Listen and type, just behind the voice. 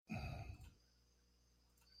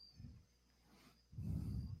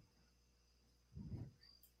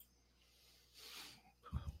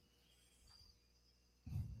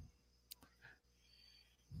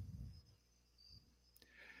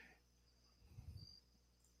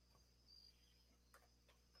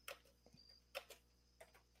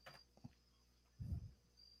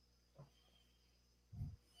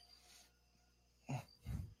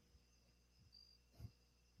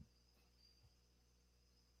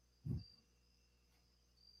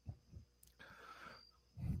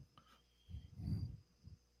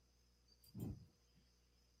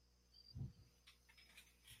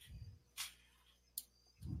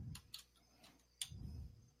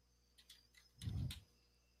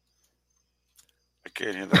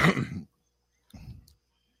can't hear that.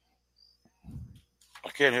 I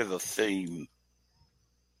can't hear the theme.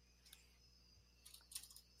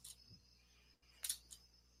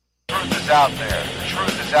 Truth is out there. The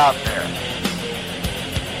truth is out there.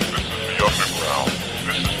 This is the underground.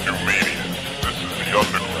 This is new media. This is the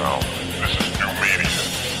underground. This is new media.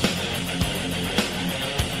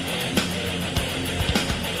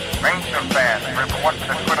 Ranger fans, report to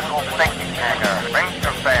the critical thinking hangar.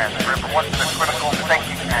 Ranger fans, report to the critical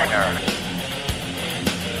thinking hangar.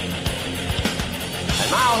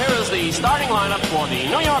 And now here is the starting lineup for the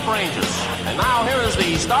New York Rangers. And now here is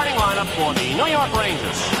the starting lineup for the New York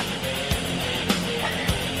Rangers.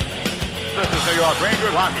 This is New York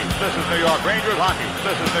Rangers hockey. This is New York Rangers hockey.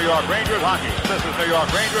 This is New York Rangers hockey. This is New York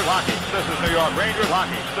Rangers hockey. This is New York Rangers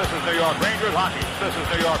hockey. This is New York Rangers hockey. This is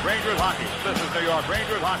New York Rangers hockey. This is New York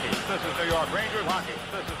Rangers hockey. This is New York Rangers hockey.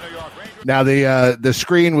 This is New York Rangers. Now the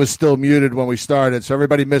screen was still muted when we started, so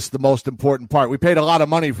everybody missed the most important part. We paid a lot of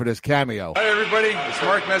money for this cameo. Hi everybody, it's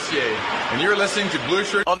Mark Messier, and you're listening to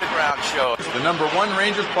Blueshirt Underground Show, the #1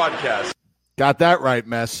 Rangers podcast. Got that right,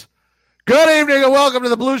 Mess. Good evening and welcome to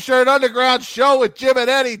the Blueshirt Underground Show with Jim and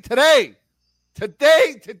Eddie. Today,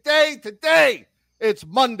 it's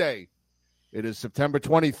Monday. It is September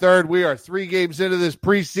 23rd. We are 3 games into this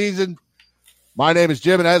preseason. My name is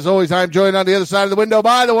Jim, and as always, I'm joined on the other side of the window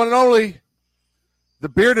by the one and only, the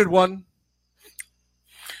bearded one.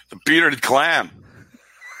 the bearded clam.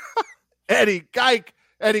 Eddie Geik.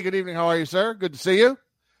 Eddie, good evening. How are you, sir? Good to see you.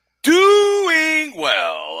 Doing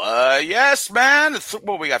well. Yes, man.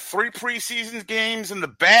 We got 3 preseason games in the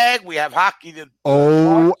bag. We have hockey to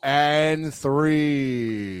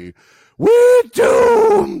 0-3. We're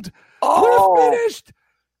doomed. We're finished.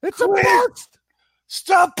 It's a bust.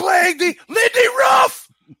 Stop playing the Lindy Ruff.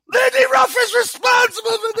 Lindy Ruff is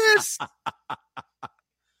responsible for this.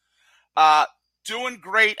 Doing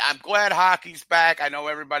great. I'm glad hockey's back. I know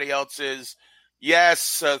everybody else is.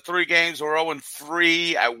 Yes, 3 games. We're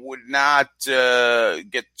 0-3. I would not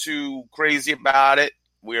get too crazy about it.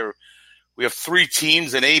 We have 3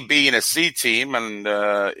 teams, an A, B, and a C team, and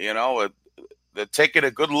they're taking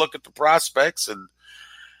a good look at the prospects. And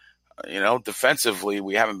defensively,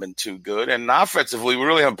 we haven't been too good, and offensively, we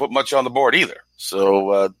really haven't put much on the board either.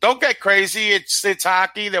 So don't get crazy. It's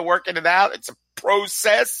hockey. They're working it out. It's a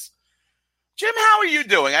process. Jim, how are you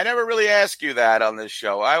doing? I never really ask you that on this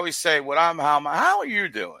show. I always say, how are you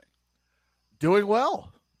doing? Doing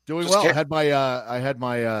well. Doing well. I had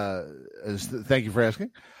my thank you for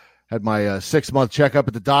asking. Had my 6-month checkup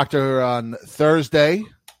at the doctor on Thursday.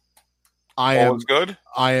 All's good?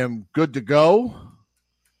 I am good to go.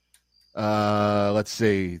 Let's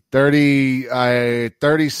see.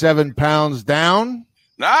 37 pounds down.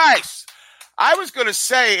 Nice. I was going to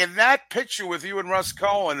say, in that picture with you and Russ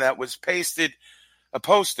Cohen that was posted,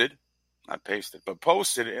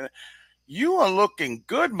 you are looking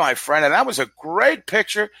good, my friend, and that was a great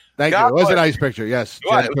picture. Thank you. It was a nice picture, yes.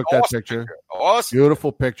 Jen took that picture. Awesome.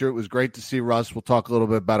 Beautiful picture. It was great to see Russ. We'll talk a little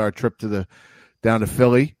bit about our trip down to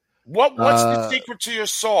Philly. What's the secret to your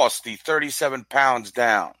sauce, the 37 pounds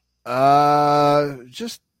down?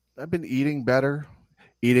 Just I've been eating better,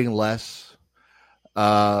 eating less.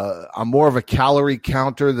 I'm more of a calorie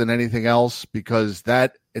counter than anything else because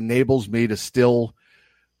that enables me to still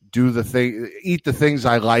eat the things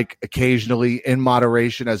I like occasionally in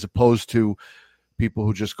moderation, as opposed to people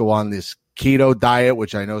who just go on this keto diet,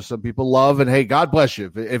 which I know some people love. And hey, God bless you.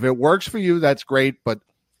 If it works for you, that's great. But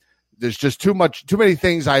there's just too many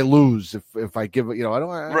things I lose if I give it.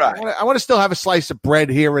 I want to still have a slice of bread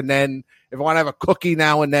here and then. If I want to have a cookie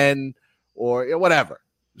now and then, or whatever.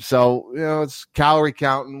 So it's calorie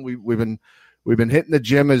counting. We've been hitting the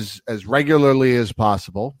gym as regularly as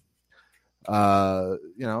possible. I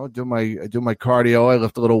do my cardio. I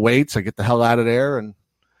lift a little weights. I get the hell out of there, and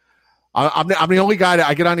I'm the only guy that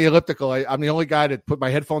I get on the elliptical. I'm the only guy that put my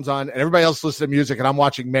headphones on, and everybody else listens to music, and I'm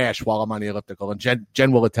watching MASH while I'm on the elliptical. And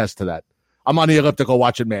Jen will attest to that. I'm on the elliptical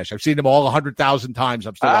watching MASH. I've seen them all 100,000 times.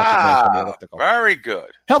 I'm still watching MASH on the elliptical. Very good.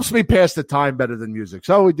 Helps me pass the time better than music.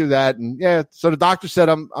 So we do that. And so the doctor said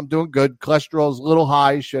I'm doing good. Cholesterol's a little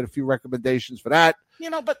high. She had a few recommendations for that.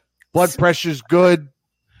 But blood pressure's good.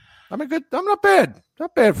 I'm not bad.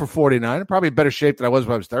 Not bad for 49. I'm probably in better shape than I was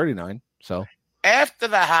when I was 39. So after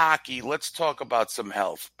the hockey, let's talk about some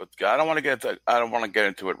health. But I don't want to get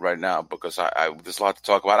into it right now because there's a lot to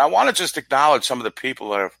talk about. I want to just acknowledge some of the people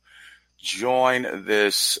that have joined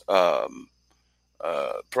this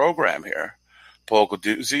program here. Paul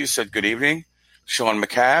Goduzzi said good evening. Sean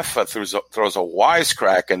McCaff throws a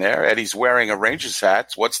wisecrack in there. Eddie's wearing a Rangers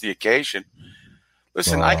hat. What's the occasion?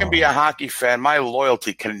 Listen, I can be a hockey fan. My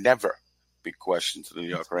loyalty can never, big question to the New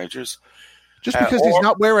York Rangers. Just because he's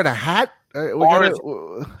not wearing a hat? Let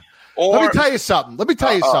me tell you something. Let me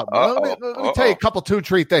tell you a couple,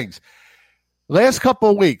 2-3 things. Last couple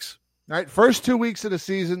of weeks, right? First 2 weeks of the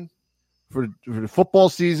season, for the football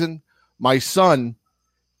season, my son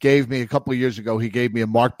gave me a couple of years ago, he gave me a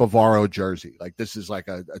Mark Bavaro jersey. Like, this is like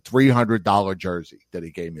a $300 jersey that he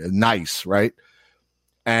gave me. Nice, right?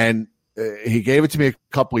 And he gave it to me a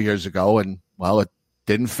couple of years ago, and, well, it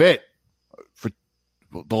didn't fit for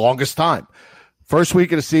the longest time. First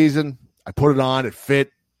week of the season, I put it on. It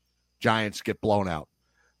fit. Giants get blown out.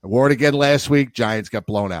 I wore it again last week. Giants got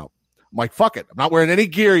blown out. I'm like, fuck it. I'm not wearing any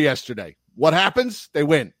gear yesterday. What happens? They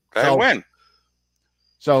win.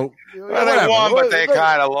 So they won, but they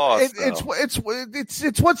kind of lost.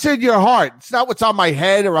 It's what's in your heart. It's not what's on my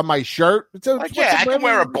head or on my shirt. I can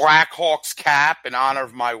wear a Blackhawks cap in honor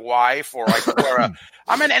of my wife, or I can wear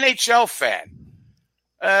I'm an NHL fan.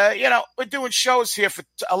 We're doing shows here for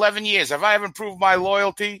 11 years. Have I ever proved my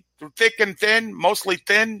loyalty through thick and thin, mostly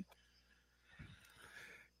thin?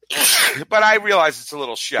 But I realize it's a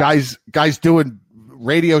little shy. Guys doing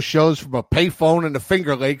radio shows from a payphone in the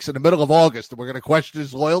Finger Lakes in the middle of August, and we're going to question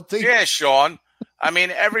his loyalty? Yeah, Sean. I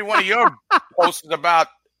mean, every one of your posts is about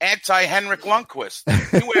anti-Henrik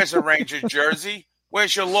Lundqvist. He wears a Ranger jersey.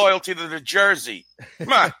 Where's your loyalty to the jersey?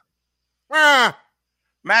 Come on.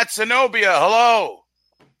 Matt Zenobia, hello.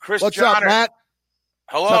 Chris What's Johnner. Up, Matt?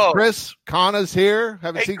 Hello. What's up, Chris? Connor's here.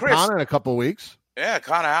 Haven't seen Chris. Connor in a couple of weeks. Yeah,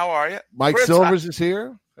 Connor, how are you? Mike Chris, Silvers is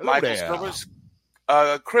here. Michael Silvers.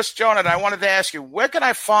 Chris Johnner, I wanted to ask you, where can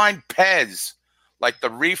I find Pez? Like the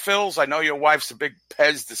refills? I know your wife's a big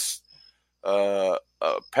Pez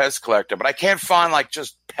Pez collector, but I can't find like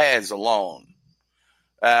just Pez alone.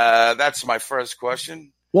 That's my first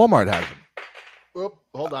question. Walmart has them. Oop,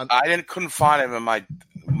 hold on. I couldn't find him in my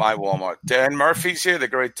Walmart. Dan Murphy's here, the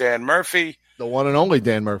great Dan Murphy. The one and only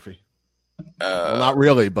Dan Murphy. Well, not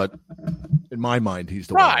really, but in my mind, he's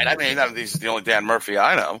the one. Right. I mean, he's the only Dan Murphy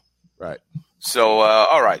I know. Right. So,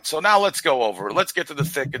 all right. So now let's go over it. Let's get to the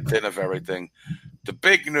thick and thin of everything. The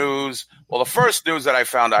big news. Well, the first news that I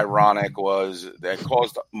found ironic was that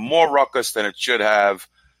caused more ruckus than it should have.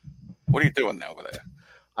 What are you doing over there?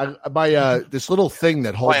 This little thing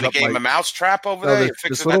that holds playing up a game of mousetrap over there. You're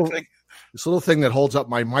fixing that thing. This little thing that holds up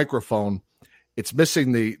my microphone. It's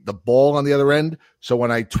missing the ball on the other end. So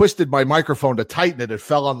when I twisted my microphone to tighten it, it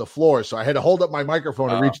fell on the floor. So I had to hold up my microphone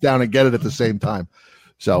and reach down and get it at the same time.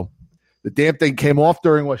 So the damn thing came off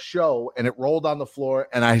during a show and it rolled on the floor,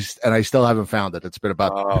 and I still haven't found it. It's been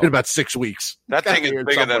about 6 weeks. That thing is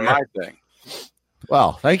bigger than my thing.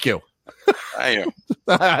 Well, thank you. Thank you.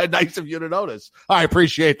 Nice of you to notice. I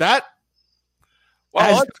appreciate that.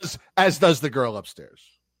 Well, as does the girl upstairs.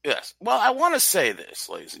 Yes. Well, I want to say this,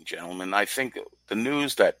 ladies and gentlemen. I think the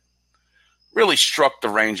news that really struck the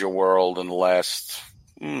Ranger world in the last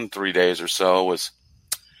 3 days or so was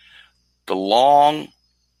the long,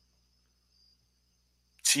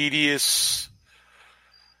 tedious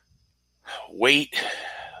wait.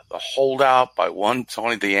 The holdout by one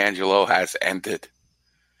Tony D'Angelo has ended.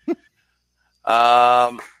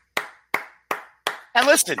 And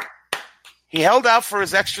listen, he held out for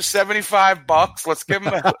his extra $75. Let's give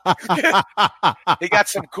him he got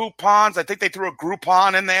some coupons. I think they threw a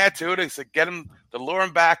Groupon in there too to get him to lure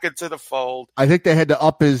him back into the fold. I think they had to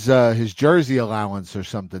up his jersey allowance or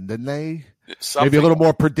something, didn't they? Maybe a little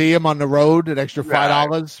more per diem on the road, an extra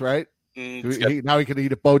 $5, right? Now he can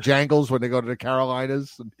eat at Bojangles when they go to the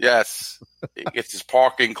Carolinas. Yes, he gets his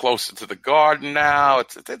parking closer to the Garden now.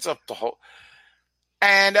 It's up the whole.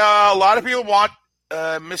 And a lot of people want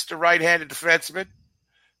Mr. Right-handed defenseman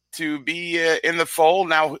to be in the fold.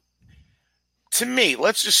 Now, to me,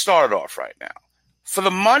 let's just start it off right now. For the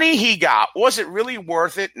money he got, was it really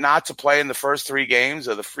worth it not to play in the first 3 games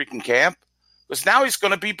of the freaking camp? Because now he's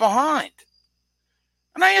going to be behind.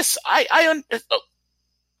 And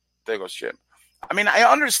there goes Jim. I mean,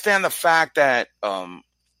 I understand the fact that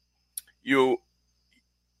you're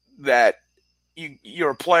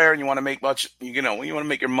a player and you want to make much, you want to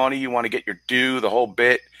make your money, you want to get your due, the whole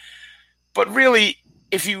bit. But really,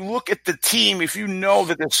 if you look at the team, if you know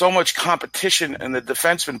that there's so much competition in the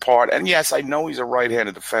defenseman part, and yes, I know he's a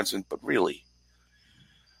right-handed defenseman, but really,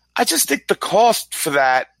 I just think the cost for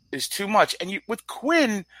that is too much. And with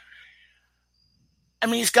Quinn, I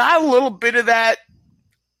mean, he's got a little bit of that,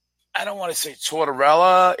 I don't want to say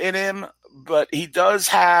Tortorella in him, but he's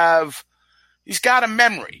got a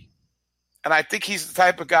memory. And I think he's the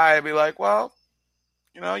type of guy to be like, well,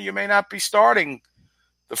 you may not be starting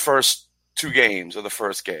the first 2 games or the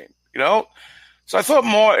first game, So I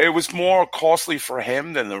thought it was more costly for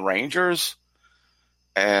him than the Rangers.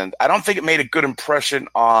 And I don't think it made a good impression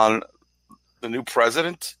on the new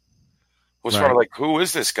president. Was sort of like, who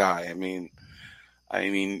is this guy? I mean,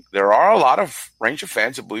 there are a lot of Ranger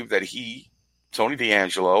fans who believe that Tony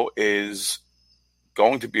D'Angelo, is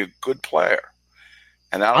going to be a good player.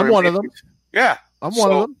 And I'm one of them. Yeah. I'm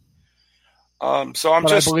one of them. I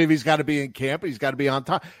believe he's got to be in camp. He's got to be on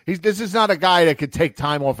time. This is not a guy that could take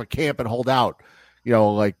time off of camp and hold out,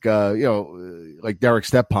 like Derek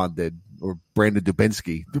Stepan did, or Brandon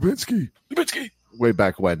Dubinsky. Way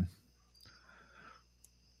back when.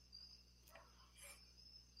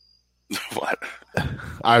 What?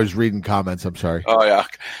 I was reading comments. I'm sorry. Oh, yeah.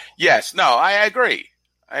 Yes. No, I agree.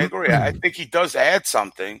 I think he does add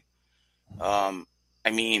something.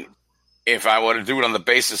 If I were to do it on the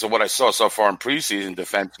basis of what I saw so far in preseason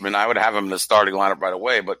defensemen, I would have him in the starting lineup right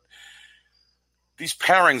away. But these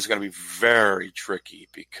pairings are going to be very tricky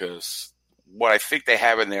because what I think they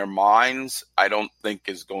have in their minds, I don't think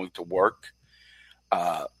is going to work.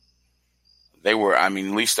 They were, at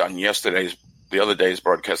least on the other day's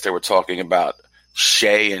broadcast, they were talking about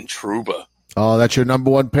Shea and Trouba. Oh, that's your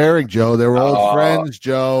number one pairing, Joe. They were old friends,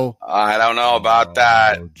 Joe. I don't know about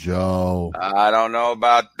that. Joe. I don't know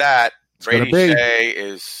about that. Brady Shea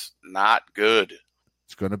is not good.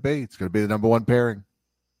 It's going to be. It's going to be the number one pairing.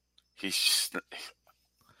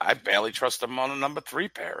 I barely trust him on a number 3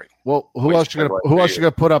 pairing. Well, who else you going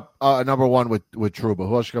to put up number 1 with Trouba?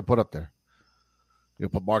 Who else you going to put up there? You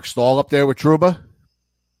going to put Mark Stahl up there with Trouba?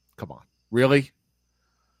 Come on. Really?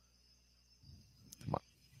 Come on.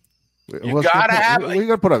 You got to have it. What are you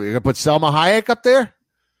going to put up? You going to put Selma Hayek up there?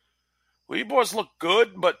 Well, you boys look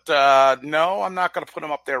good, but no, I'm not going to put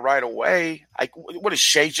him up there right away. What is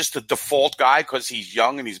Shea, just a default guy because he's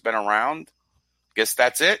young and he's been around? Guess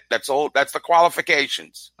that's it. That's all. That's the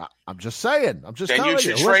qualifications. I'm just saying. Then you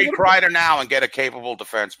should trade Kreider now and get a capable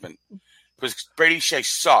defenseman because Brady Shea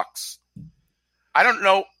sucks. I don't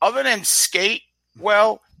know, other than skate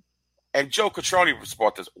well, and Joe Catroni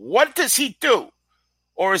report this. What does he do?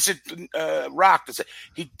 Or is it Rock?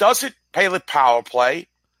 He doesn't pay the power play.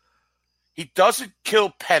 He doesn't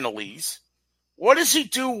kill penalties. What does he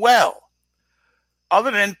do well?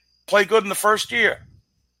 Other than play good in the first year.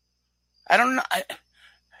 I don't know.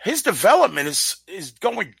 His development is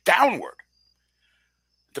going downward.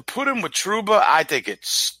 To put him with Trouba, I think it's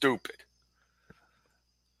stupid.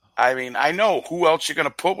 I know who else you're going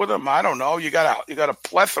to put with him. I don't know. You got a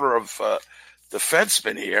plethora of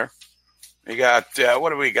defensemen here. You got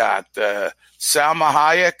what do we got? Salma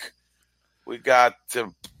Hayek. We got.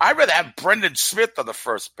 I'd rather have Brendan Smith on the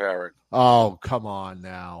first pairing. Oh, come on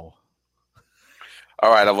now.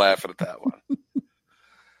 All right, I'm laughing at that one.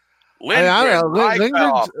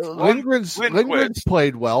 Lindgren's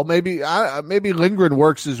played well. Maybe Lindgren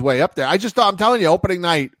works his way up there. I'm telling you, opening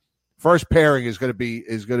night, first pairing is going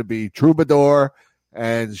to be Troubadour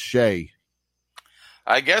and Shea.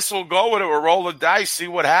 I guess we'll go with it. We'll roll the dice, see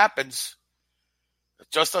what happens. It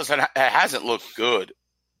hasn't looked good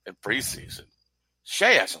in preseason.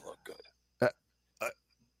 Shea hasn't looked good.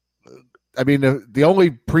 The only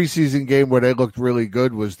preseason game where they looked really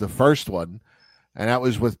good was the first one. And that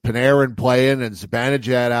was with Panarin playing and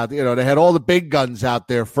Zibanejad out. They had all the big guns out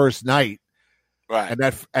there first night. Right.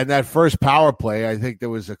 And that first power play, I think there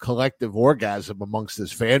was a collective orgasm amongst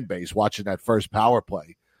this fan base watching that first power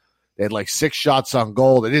play. They had 6 shots on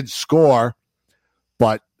goal. They didn't score,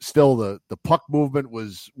 but still the puck movement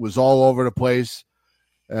was all over the place.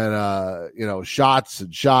 And shots.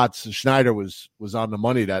 Schneider was on the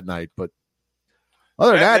money that night, but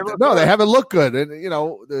other than that, no, they haven't looked good. And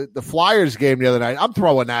the Flyers game the other night, I'm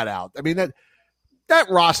throwing that out. That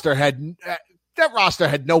roster had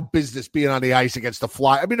no business being on the ice against the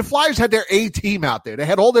Flyers. The Flyers had their A team out there. They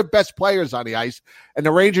had all their best players on the ice, and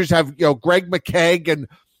the Rangers have Greg McKegg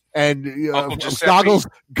and Goggles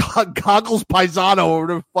Paisano or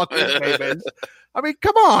whatever the fuck his name is.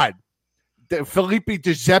 Come on, Felipe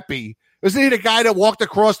Giuseppe. Wasn't he the guy that walked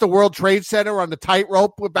across the World Trade Center on the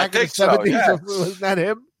tightrope back in the 70s? Yes. Wasn't that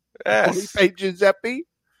him? Yes. Felipe Giuseppe?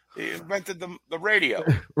 He invented the radio.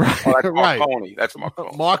 Right. Oh, that's Marconi. Right. That's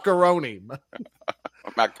Marconi.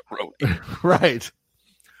 Macaroni. Right.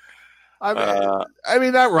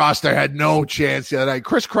 That roster had no chance the other night.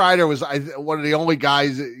 Chris Kreider was one of the only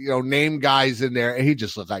guys, named guys in there, and he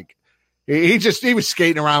just looked like he was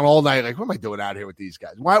skating around all night. What am I doing out here with these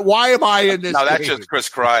guys? Why am I in this? No, that's just Chris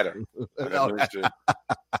Kreider.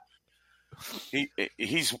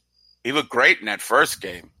 He looked great in that first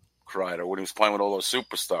game, Kreider, when he was playing with all those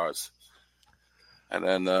superstars. And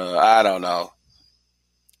then I don't know.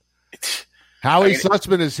 Howie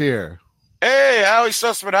Sussman is here. Hey, Howie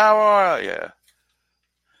Sussman, how are you?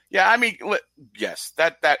 Yeah, I mean, yes,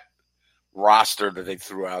 that roster that they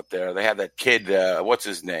threw out there. They had that kid. What's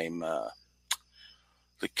his name?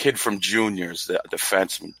 The kid from juniors, the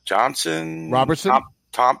defenseman Johnson Robertson,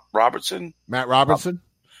 Tom Robertson, Matt Robertson.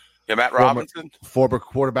 Yeah, Matt Robinson, former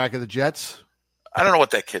quarterback of the Jets. I don't know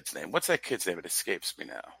what that kid's name. What's that kid's name? It escapes me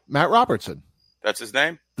now. Matt Robertson. That's his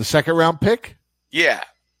name? The second round pick? Yeah.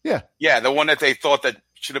 Yeah, the one that they thought that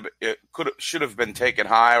should have been taken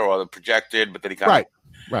higher or projected, but then he kind of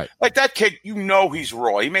right. Like that kid, he's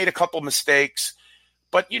raw. He made a couple mistakes,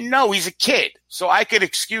 but he's a kid. So I could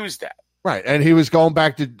excuse that. Right. And he was going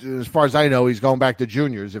back to, as far as I know, he's going back to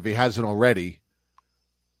juniors if he hasn't already.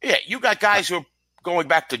 Yeah, you got guys who are going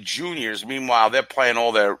back to juniors. Meanwhile, they're playing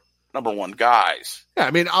all their number one guys. Yeah,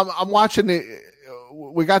 I mean, I'm watching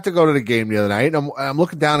we got to go to the game the other night, and I'm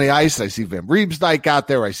looking down the ice, and I see Van Riemsdyk out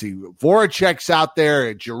there. I see Voracek's out there,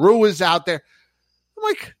 and Giroux is out there. I'm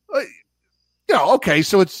like, okay,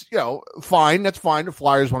 so it's, fine. That's fine. The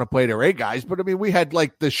Flyers want to play their A guys, but I mean, we had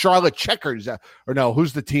like the Charlotte Checkers, or no,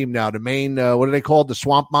 who's the team now? The Maine, what are they called? The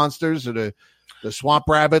Swamp Monsters or the Swamp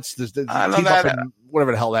Rabbits? The team up in,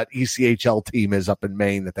 whatever the hell that ECHL team is up in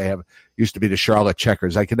Maine that they have, used to be the Charlotte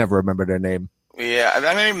Checkers. I can never remember their name. Yeah,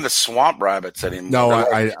 I mean, even the Swamp Rabbits anymore. No,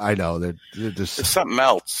 I know. They're just... There's something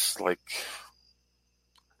else. Like,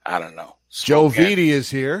 I don't know. Joe Vitti is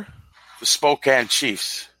here. The Spokane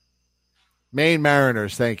Chiefs. Maine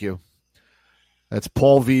Mariners, thank you. That's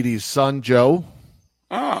Paul Vitti's son, Joe.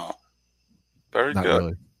 Oh, very Not good.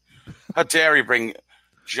 Really. How dare you bring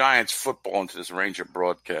Giants football into this Ranger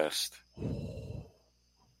broadcast?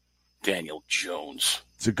 Daniel Jones.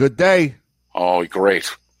 It's a good day. Oh, great.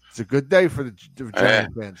 It's a good day for the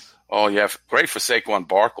Giants fans. Oh, yeah. Great for Saquon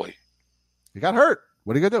Barkley. He got hurt.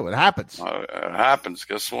 What are you going to do? It happens. It happens.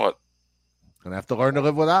 Guess what? Going to have to learn to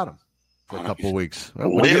live without him for a couple of weeks.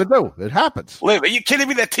 What are you going to do? It happens. Are you kidding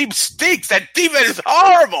me? That team stinks. That defense is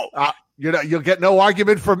horrible. You'll get no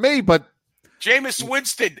argument from me, but Jameis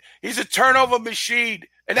Winston, he's a turnover machine.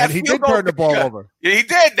 And he did turn the ball over. Yeah, he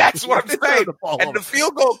did. That's what I'm saying. And the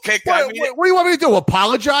field goal kick. What do you want me to do?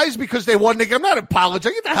 Apologize because they won the game? I'm not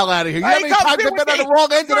apologizing. Get the hell out of here. You know how many times I've been on the wrong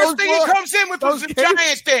end of those balls? First thing he comes in with was the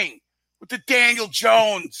Giant thing. With the Daniel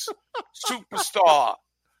Jones superstar.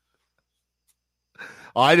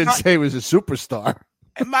 Oh, I didn't say he was a superstar.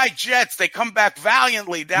 And my Jets, they come back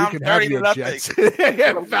valiantly down 30-0.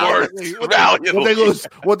 Yeah, valiantly.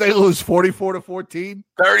 Would they lose 44-14?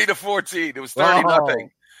 30-14. It was 30-0.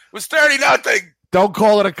 It was 30-0. Don't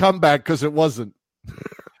call it a comeback because it wasn't.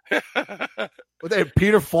 They had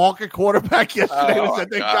Peter Falk at quarterback yesterday. Oh, was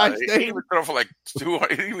that guy's name? He would throw for like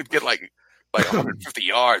 200. He would get like 150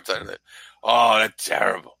 yards out of it. Oh, that's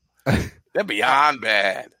terrible. They're beyond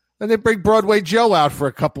bad. And they bring Broadway Joe out for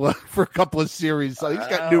a couple of series. So he's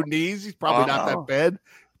got new knees. He's probably not that bad.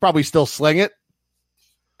 Probably still sling it.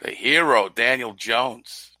 The hero, Daniel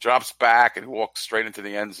Jones, drops back and walks straight into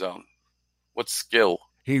the end zone. What skill?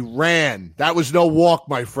 He ran. That was no walk,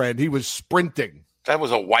 my friend. He was sprinting. That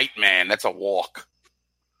was a white man. That's a walk.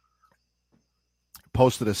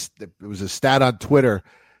 Posted it was a stat on Twitter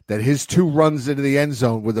that his 2 runs into the end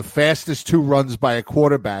zone were the fastest 2 runs by a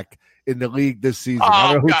quarterback in the league this season.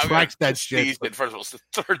 I don't know who tracks that shit. First of all, it's the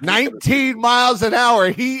third 19 miles an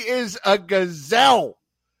hour. He is a gazelle.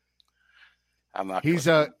 He's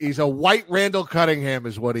a white Randall Cunningham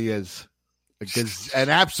is what he is. An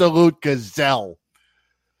absolute gazelle.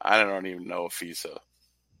 I don't even know if he's a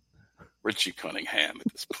Richie Cunningham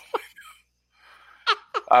at this point.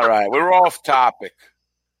 All right, we're off topic.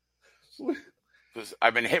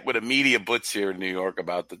 I've been hit with a media blitz here in New York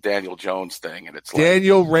about the Daniel Jones thing, and it's like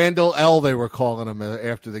Daniel Randall L. They were calling him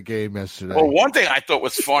after the game yesterday. Well, one thing I thought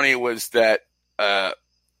was funny was that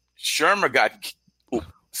Shermer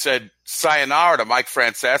said sayonara to Mike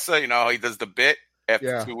Francesa. You know, he does the bit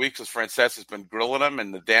after 2 weeks, as Francesa's been grilling him,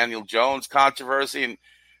 and the Daniel Jones controversy, and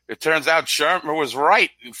it turns out Shermer was right,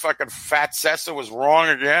 and fucking Fat Sessa was wrong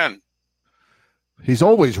again. He's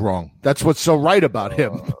always wrong. That's what's so right about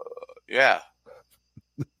him. Yeah.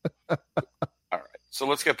 All right, so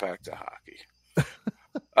let's get back to hockey.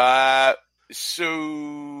 There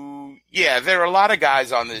are a lot of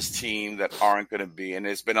guys on this team that aren't going to be, and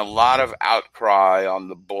there's been a lot of outcry on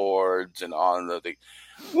the boards and on the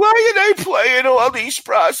why are they playing all these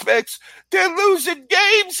prospects? They're losing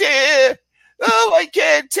games here. Oh, I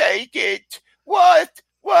can't take it. What?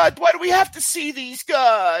 Why do we have to see these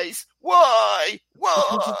guys? Why?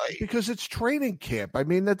 Because it's training camp. I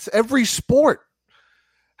mean, that's every sport.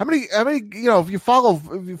 How many, if you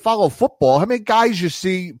follow football, how many guys you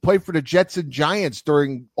see play for the Jets and Giants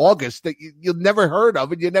during August that you've never heard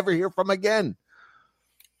of and you never hear from again?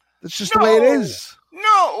 That's just the way it is.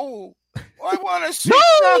 No, I want to see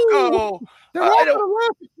No! Taco. They're all gonna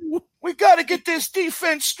laugh at you. We got to get this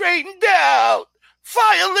defense straightened out.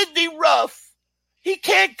 Fire Lindy Ruff. He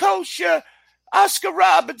can't coach Oscar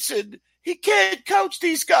Robinson. He can't coach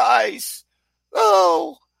these guys.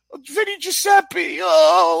 Oh, Vinny Giuseppe.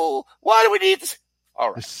 Oh, why do we need this?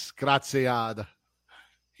 All right. Disgraziata.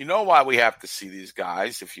 You know why we have to see these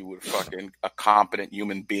guys if you were fucking a competent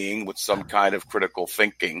human being with some kind of critical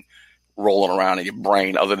thinking rolling around in your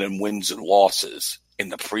brain other than wins and losses in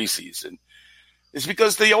the preseason. It's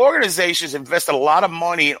because the organizations invested a lot of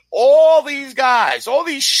money in all these guys, all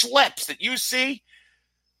these schleps that you see.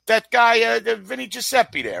 That guy, Vinny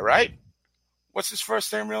Giuseppe there, right? What's his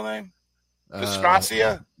first name, real name?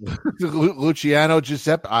 Disgrazia? Luciano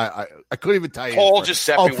Giuseppe. I couldn't even tell you. Paul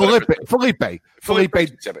Giuseppe. Oh,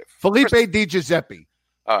 Felipe Di Giuseppe.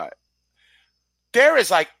 All right. There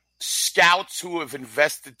is like scouts who have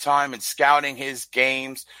invested time in scouting his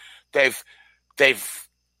games. They've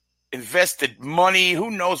invested money.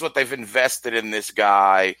 Who knows what they've invested in this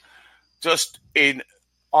guy? Just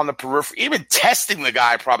on the periphery. Even testing the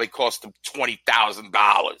guy probably cost them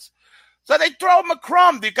 $20,000. So they throw him a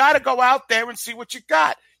crumb. You got to go out there and see what you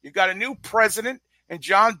got. You got a new president and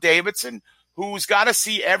John Davidson who's got to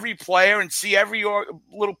see every player and see every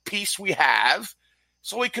little piece we have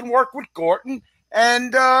so he can work with Gorton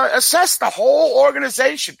and assess the whole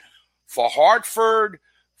organization for Hartford,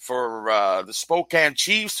 for the Spokane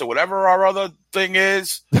Chiefs or whatever our other thing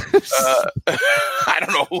is. I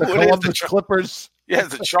don't know who it is. The Clippers. Yeah,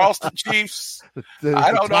 the Charleston Chiefs.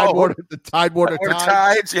 I don't know. The Tidewater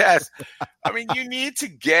Tides, yes. I mean, you need to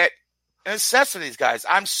get an assess of these guys.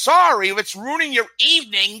 I'm sorry if it's ruining your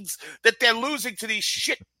evenings that they're losing to these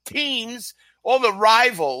shit teams, all the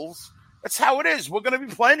rivals. That's how it is. We're going to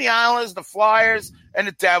be playing the Islanders, the Flyers, and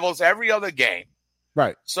the Devils every other game.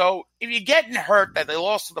 Right. So if you're getting hurt that they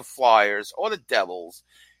lost to the Flyers or the Devils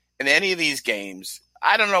in any of these games,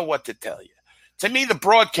 I don't know what to tell you. To me, the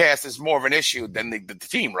broadcast is more of an issue than the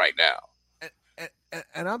team right now.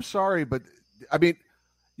 And I'm sorry, but I mean,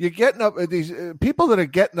 you're getting up these people that are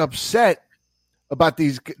getting upset about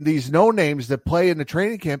these no names that play in the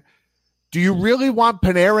training camp. Do you really want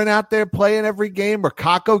Panarin out there playing every game or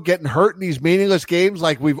Kakko getting hurt in these meaningless games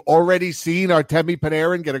like we've already seen Artemi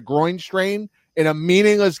Panarin get a groin strain in a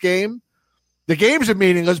meaningless game? The games are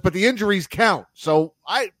meaningless, but the injuries count. So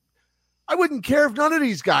I wouldn't care if none of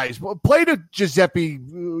these guys play the Giuseppe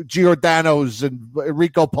Giordano's and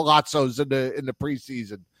Enrico Palazzos in the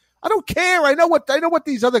preseason. I don't care. I know what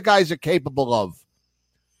these other guys are capable of.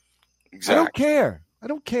 Exactly. I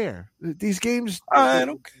don't care. These games. I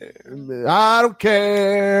don't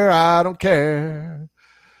care. I don't care.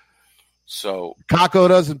 So Kakko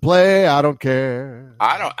doesn't play. I don't care.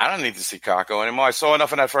 I don't need to see Kakko anymore. I saw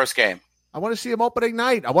enough in that first game. I want to see him opening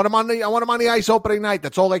night. I want him on the ice opening night.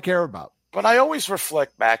 That's all I care about. But I always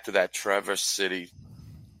reflect back to that Traverse City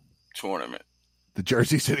tournament. The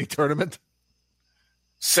Jersey City tournament?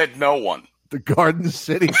 Said no one. The Garden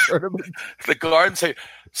City tournament? The Garden City.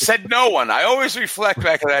 Said no one. I always reflect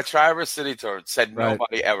back to that Traverse City tournament. Said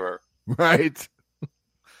nobody ever. Right.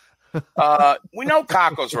 We know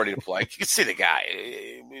Kakko's ready to play. You can see the guy.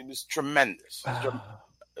 It was tremendous.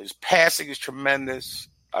 His passing is tremendous.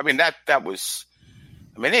 I mean, that was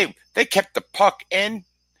 – I mean, they kept the puck in.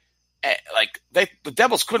 Like the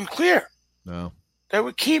Devils couldn't clear. No, they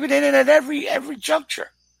were keeping it in at every juncture.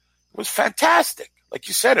 It was fantastic. Like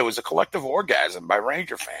you said, it was a collective orgasm by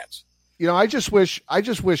Ranger fans. You know, I just wish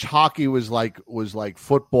hockey was like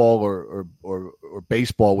football or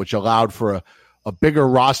baseball, which allowed for a bigger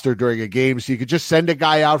roster during a game, so you could just send a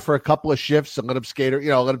guy out for a couple of shifts and let him skate, or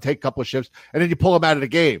let him take a couple of shifts, and then you pull him out of the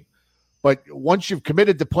game. But once you've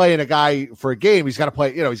committed to playing a guy for a game, he's got to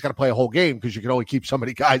play. He's got to play a whole game because you can only keep so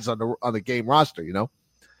many guys on the game roster. Right.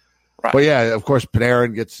 But yeah, of course,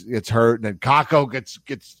 Panarin gets hurt, and then Kakko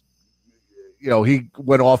gets. He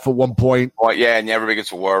went off at one point. Well, yeah, and everybody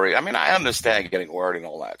gets worried. I mean, I understand getting worried and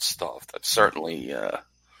all that stuff. That's certainly,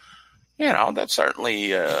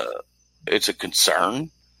 it's a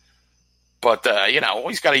concern. But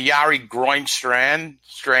he's got a Yari groin strain.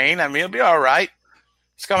 I mean, he'll be all right.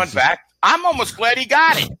 He's coming back. I'm almost glad he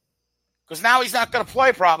got it because now he's not going to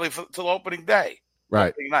play probably till opening day. Right.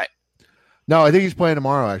 Opening night. No, I think he's playing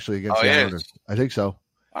tomorrow actually against the Islanders. I think so.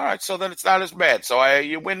 All right, so then it's not as bad. So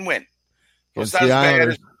you win-win. Against the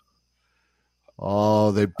Islanders.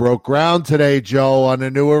 Oh, they broke ground today, Joe, on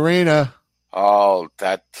the new arena. Oh,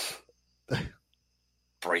 that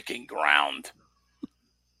breaking ground.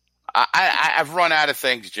 I've run out of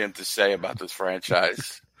things, Jim, to say about this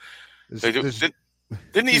franchise.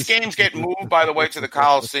 Didn't these games get moved, by the way, to the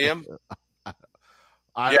Coliseum?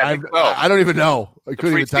 I think so. I don't even know. I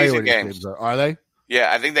couldn't even tell you preseason what these games are. Are they?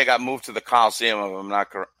 Yeah, I think they got moved to the Coliseum.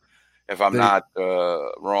 If I'm not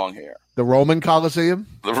wrong here, The Roman Coliseum,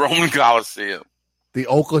 the Roman Coliseum, the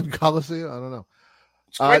Oakland Coliseum. I don't know.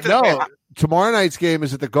 It's great No, tomorrow night's game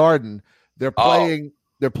is at the Garden. They're playing.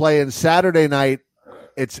 They're playing Saturday night.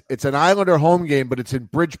 It's an Islander home game, but it's in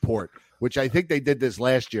Bridgeport, which I think they did this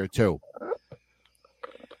last year too.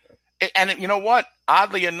 And you know what?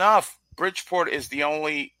 Oddly enough, Bridgeport is the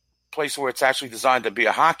only place where it's actually designed to be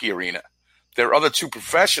a hockey arena. Their other two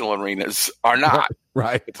professional arenas are not.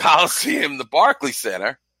 Right. The Coliseum, the Barclays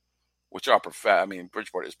Center, which are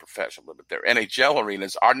Bridgeport is professional, but their NHL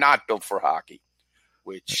arenas are not built for hockey,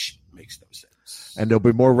 which makes no sense. And there'll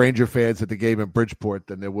be more Ranger fans at the game in Bridgeport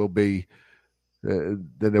than there will be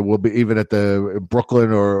even at the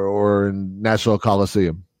Brooklyn or in Nassau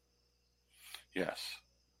Coliseum. Yes.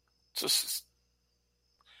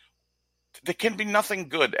 There can be nothing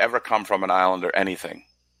good ever come from an Islander anything.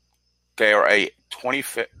 They are a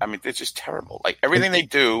 25th. I mean, it's just terrible. Like, everything they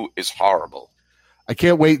do is horrible. I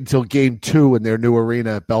can't wait until game 2 in their new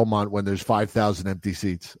arena at Belmont when there's 5,000 empty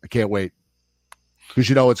seats. I can't wait. Because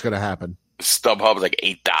you know what's going to happen. StubHub is like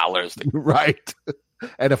 $8. Right.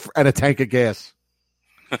 And a tank of gas.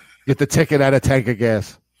 Get the ticket and a tank of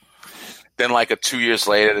gas. Then, like 2 years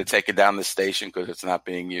later, they take it down the station because it's not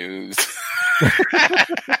being used.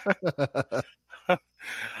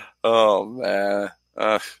 Oh, man.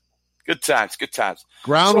 Good times, good times.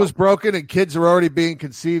 Ground was broken and kids are already being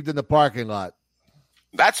conceived in the parking lot.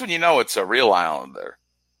 That's when you know it's a real Islander.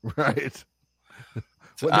 Right.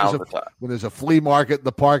 When there's a flea market in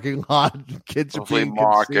the parking lot, kids are being flea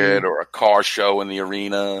market conceived. Or a car show in the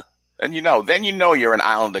arena. And then you know you're an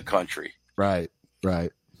Islander country. Right.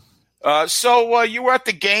 So you were at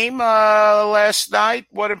the game last night.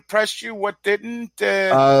 What impressed you? What didn't?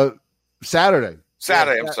 Saturday.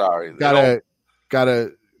 I'm sorry.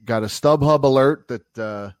 Got a StubHub alert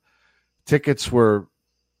that tickets were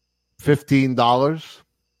 $15.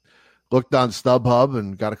 Looked on StubHub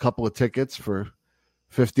and got a couple of tickets for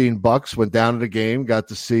 $15. Went down to the game. Got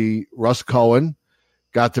to see Russ Cohen.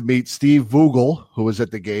 Got to meet Steve Vogel, who was at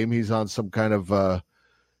the game. He's on some kind of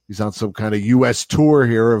U.S. tour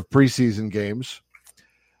here of preseason games.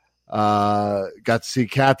 Got to see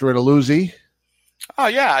Catherine Aluzzi. Oh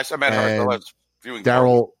yeah, I met her. I was viewing.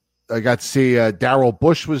 Daryl. I got to see Daryl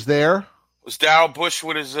Bush was there. Was Daryl Bush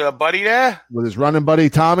with his buddy there? With his running buddy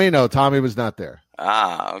Tommy? No, Tommy was not there.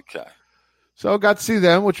 Ah, okay. So got to see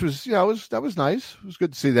them, which was that was nice. It was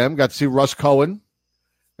good to see them. Got to see Russ Cohen.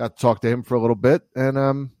 Got to talk to him for a little bit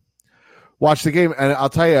and watch the game. And I'll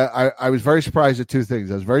tell you, I was very surprised at two things.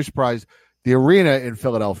 I was very surprised the arena in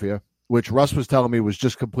Philadelphia, which Russ was telling me was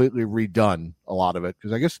just completely redone, a lot of it,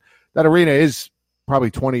 because I guess that arena is probably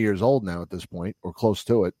 20 years old now at this point, or close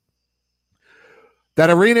to it. That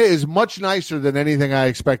arena is much nicer than anything I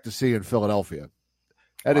expect to see in Philadelphia.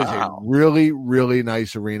 That is a really, really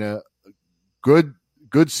nice arena. Good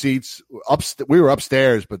seats. We were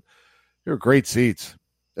upstairs, but they were great seats.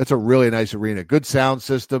 That's a really nice arena. Good sound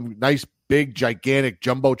system. Nice, big, gigantic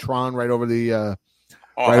jumbotron right over the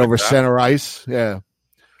over center ice. Yeah,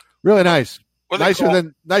 really nice.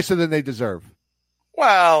 Nicer than they deserve.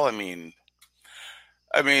 Well, I mean,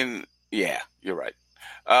 yeah, you're right.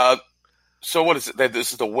 So what is it?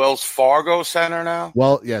 This is the Wells Fargo Center now?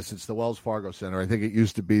 Well, yes, it's the Wells Fargo Center. I think it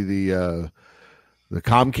used to be the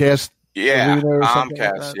Comcast. Yeah,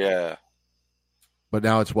 Comcast. Like yeah. But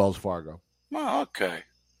now it's Wells Fargo. Oh, okay.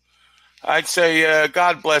 I'd say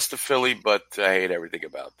God bless the Philly, but I hate everything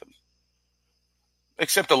about them.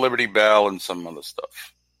 Except the Liberty Bell and some other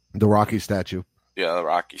stuff. The Rocky statue. Yeah, the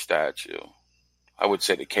Rocky statue. I would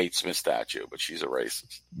say the Kate Smith statue, but she's a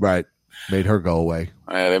racist. Right. Made her go away.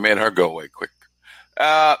 They made her go away quick.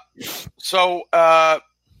 So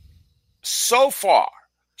far,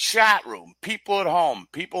 chat room, people at home,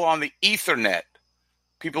 people on the Ethernet,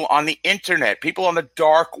 people on the internet, people on the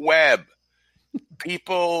dark web,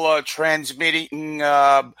 people transmitting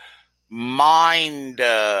mind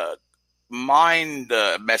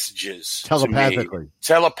messages telepathically.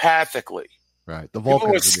 Telepathically. Right. The Vulcans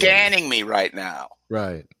people are scanning me right now.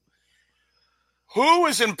 Right. Who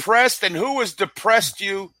is impressed and who has depressed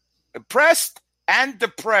you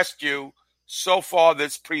so far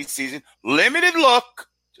this preseason? Limited look,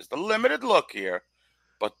 just a limited look here.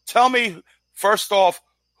 But tell me, first off,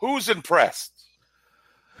 who's impressed?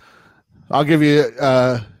 I'll give you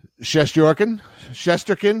Shesterkin,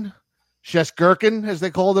 Sheskirkin, as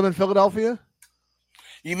they called him in Philadelphia.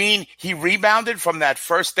 You mean he rebounded from that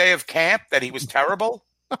first day of camp that he was terrible?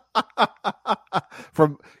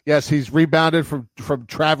 He's rebounded from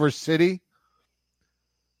Traverse City.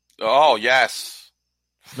 Oh, yes.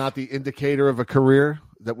 It's not the indicator of a career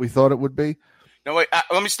that we thought it would be. No, wait.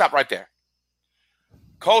 Let me stop right there.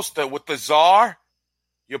 Costa, with the czar,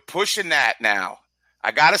 you're pushing that now.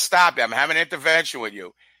 I got to stop you. I'm having an intervention with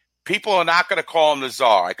you. People are not going to call him the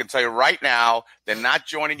czar. I can tell you right now, they're not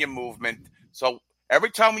joining your movement. So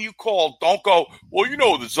every time you call, don't go, well, you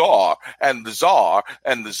know, the czar and the czar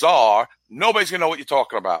and the czar. Nobody's going to know what you're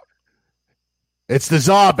talking about. It's the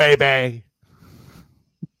czar, baby.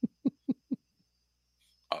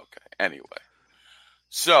 Okay. Anyway.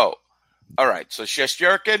 So, all right. So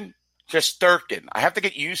Shesterkin. I have to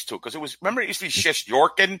get used to it because remember it used to be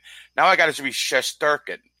Shesterkin. Now I got it to be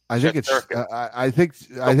Shesterkin. I think it's. I think.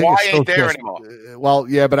 I think it's ain't there anymore. Well,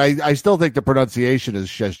 yeah, but I still think the pronunciation is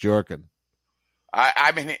Shesterkin.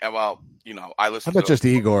 I mean, well, you know, I listen. How about just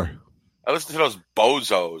Igor? I listen to those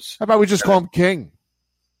bozos. How about we just call him King?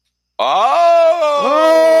 Oh!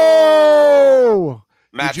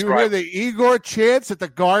 Did you hear the Igor chants at the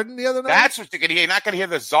Garden the other night? That's what you're going to hear. You're not going to hear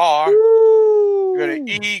the czar. You're going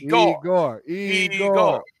to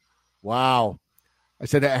Igor. Wow. I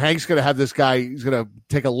said, Hank's going to have this guy, he's going to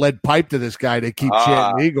take a lead pipe to this guy to keep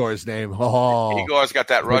chanting Igor's name. Oh, Igor's got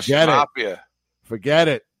that Russian mafia. Forget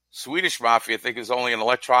it. Swedish mafia, I think, is only an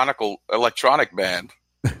electronic band.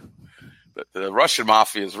 The Russian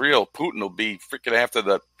mafia is real. Putin will be freaking after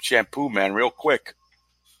the shampoo man real quick.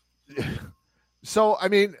 So, I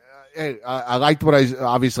mean, I liked what I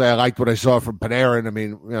liked what I saw from Panarin. I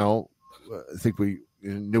mean, you know, I think we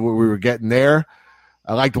knew what we were getting there.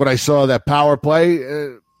 I liked what I saw that power play,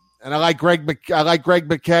 and I like Greg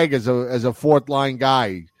McKegg as a fourth line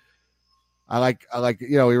guy. I like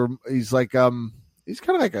you know he's like he's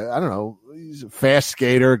kind of like I don't know, he's a fast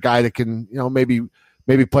skater, guy that can, you know, maybe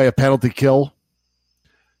play a penalty kill,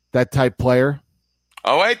 that type player.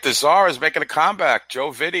 Oh wait, the czar is making a comeback. Joe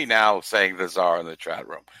Vitti now saying the czar in the chat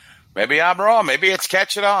room. Maybe I'm wrong. Maybe it's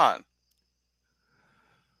catching on.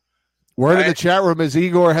 Word in the chat room is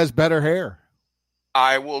Igor has better hair.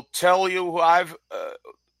 I will tell you who I've.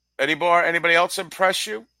 Anybody else impress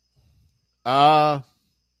you? Nobody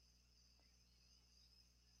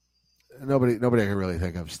I can really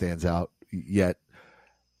think of stands out yet.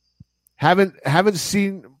 Haven't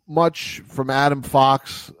seen much from Adam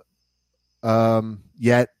Fox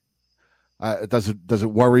yet. It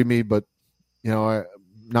doesn't worry me, but you know,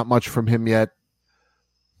 not much from him yet.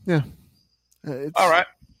 Yeah. All right.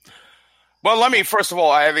 Well, let me first of all,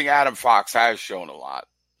 I think Adam Fox has shown a lot.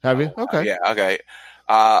 Have you? Okay. Yeah. Okay.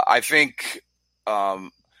 I think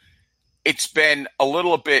it's been a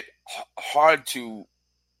little bit hard to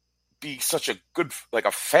be such a good, like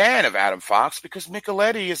a fan of Adam Fox because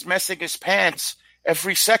Micheletti is messing his pants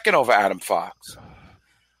every second over Adam Fox.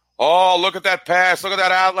 Oh, look at that pass. Look at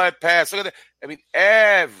that outlet pass. Look at that. I mean,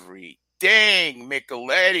 every dang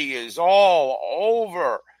Micheletti is all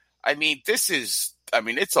over. I mean,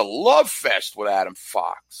 it's a love fest with Adam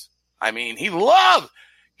Fox. I mean, he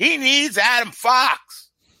needs Adam Fox.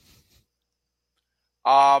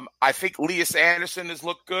 I think Elias Anderson has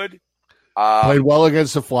looked good. Played well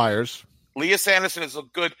against the Flyers. Elias Anderson has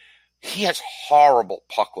looked good. He has horrible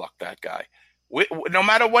puck luck, that guy. No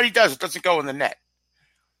matter what he does, it doesn't go in the net.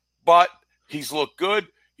 But he's looked good.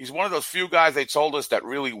 He's one of those few guys they told us that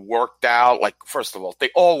really worked out. Like, first of all,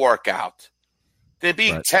 they all work out. They're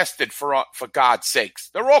being tested for God's sakes.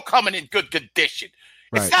 They're all coming in good condition.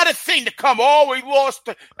 Right. It's not a thing to come, we lost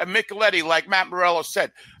to Micheletti, like Matt Morello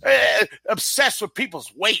said, obsessed with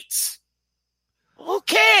people's weights. Who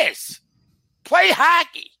cares? Play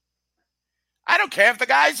hockey. I don't care if the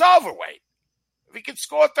guy's overweight. If he can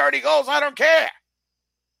score 30 goals, I don't care.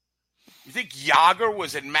 You think Yager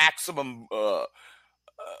was in maximum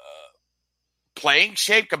playing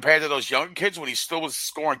shape compared to those young kids when he still was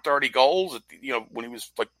scoring 30 goals, when he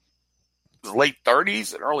was like his late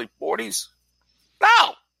 30s and early 40s?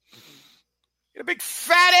 No. He had a big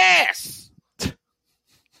fat ass. He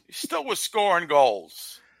still was scoring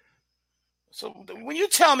goals. So when you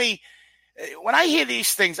tell me, when I hear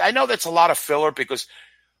these things, I know that's a lot of filler because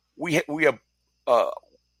we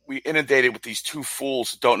inundated with these two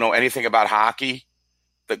fools that don't know anything about hockey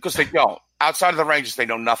because they don't. Outside of the Rangers, they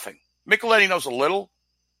know nothing. Micheletti knows a little,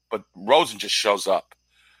 but Rosen just shows up,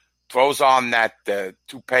 throws on that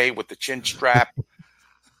toupee with the chin strap.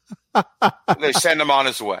 They send him on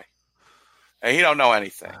his way, and he don't know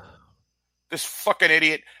anything. This fucking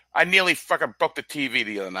idiot. I nearly fucking broke the TV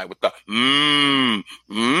the other night with the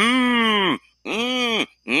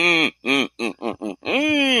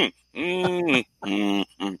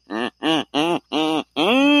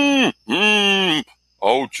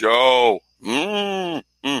Oh, Joe.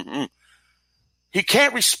 He can't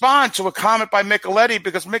can't respond to a comment by Micheletti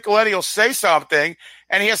because Micheletti will say something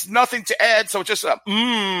and he has nothing to add. So it's just a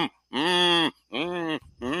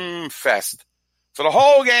fest for the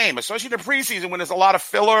whole game, especially the preseason when there's a lot of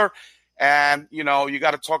filler and, you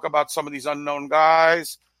got to talk about some of these unknown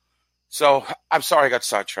guys. So I'm sorry I got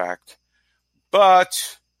sidetracked.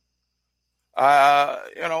 But, the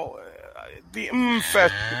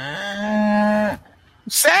fest.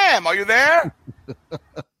 Sam, are you there?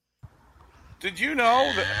 Did you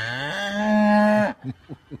know that?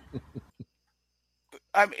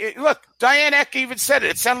 Look, Diane Eck even said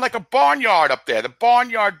it. It sounded like a barnyard up there. The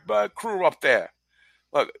barnyard crew up there.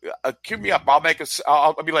 Look, cue me up. I'll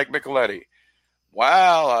be like Micheletti.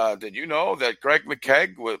 Well, did you know that Greg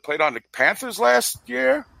McKegg played on the Panthers last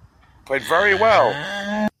year? Played very well.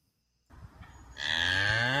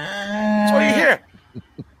 That's what you hear.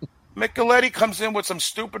 Micheletti comes in with some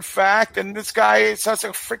stupid fact, and this guy sounds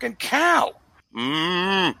like a freaking cow.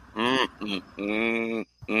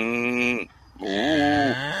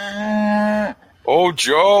 Oh,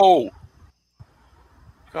 Joe.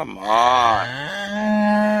 Come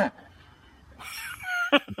on.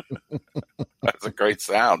 That's a great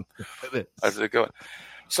sound. That's a good one.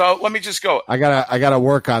 So let me just go. I gotta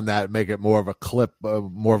work on that and make it more of a clip,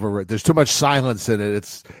 there's too much silence in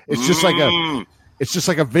it. It's just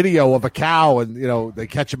like a video of a cow, and they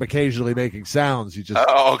catch him occasionally making sounds.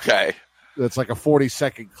 Okay. It's like a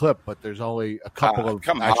 40-second clip, but there's only a couple of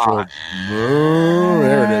come actual. on.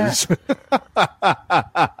 There it is.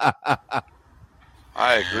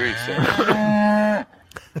 I agree, Sam.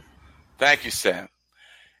 Thank you, Sam.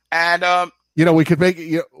 And we could make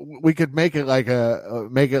it like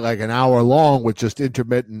an hour long with just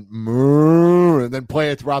intermittent and then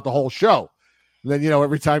play it throughout the whole show. And then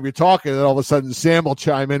every time you're talking, then all of a sudden Sam will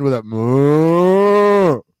chime in with a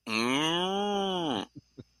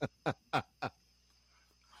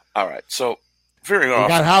All right, so veering We off.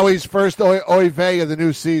 got Howie's first oy vey of the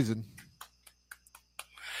new season.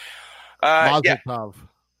 Mazel tov.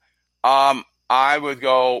 I would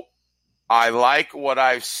go. I like what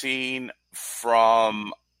I've seen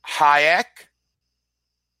from Hayek.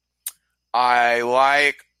 I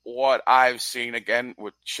like what I've seen again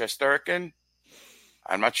with Shesterkin.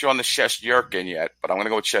 I'm not sure on the Shesterkin yet, but I'm going to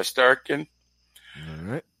go with Shesterkin. All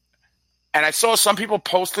right. And I saw some people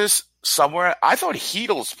post this somewhere. I thought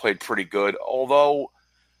Heedles played pretty good, although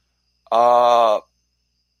I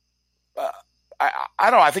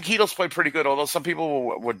don't know. I think Heedles played pretty good, although some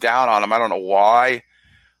people were down on him. I don't know why.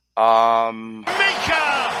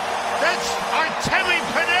 Mika! That's Artemi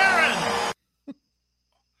Panarin!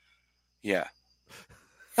 Yeah.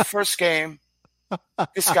 First game.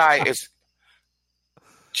 This guy is...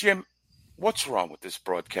 Jim, what's wrong with this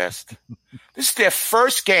broadcast? This is their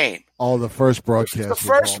first game. Oh, the first broadcast. The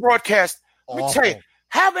first broadcast. Let me tell you,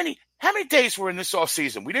 how many days were in this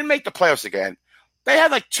offseason? We didn't make the playoffs again. They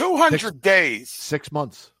had like 200 days. 6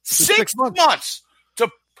 months. Six months to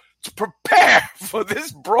prepare for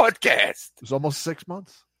this broadcast. It was almost 6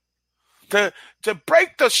 months. To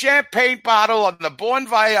break the champagne bottle on the Bon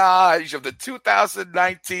Voyage of the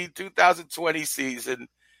 2019-2020 season.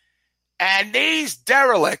 And these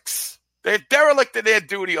derelicts, they're derelict in their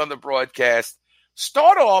duty on the broadcast.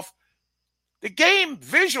 Start off, the game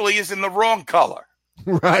visually is in the wrong color.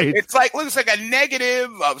 Right. It's like, looks like a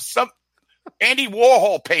negative of some Andy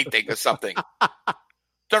Warhol painting or something.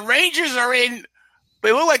 The Rangers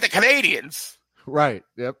they look like the Canadians. Right.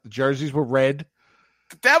 Yep. The jerseys were red.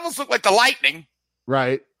 The Devils look like the Lightning.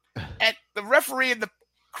 Right. And the referee and the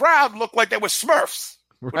crowd looked like they were Smurfs.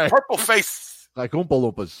 Right. With purple faces. Like Oompa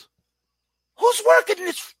Loompas. Who's working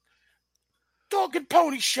this dog and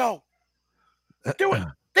pony show? They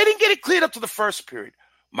didn't get it cleared up to the first period.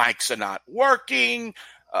 Mics are not working.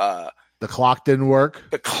 The clock didn't work.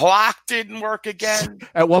 The clock didn't work again.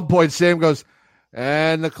 At one point, Sam goes,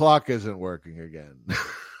 and the clock isn't working again.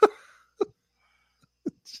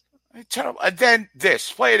 Terrible. And then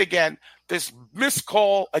play it again. This missed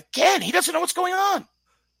call again. He doesn't know what's going on.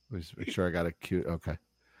 Let's make sure I got a cue. Okay.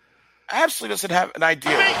 Absolutely doesn't have an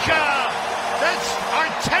idea. Mika! That's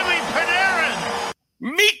Artemi Panarin!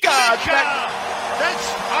 Mika! That's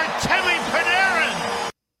Artemi Panarin!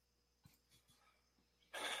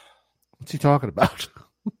 What's he talking about?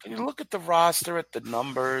 Can you look at the roster, at the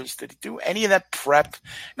numbers? Did he do any of that prep?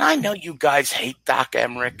 Now, I know you guys hate Doc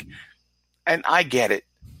Emmerich, and I get it.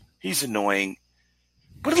 He's annoying.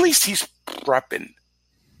 But at least he's prepping.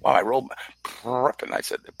 Wow, I rolled prepping. I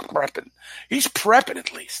said prepping. He's prepping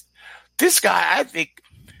at least. This guy, I think,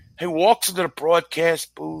 he walks into the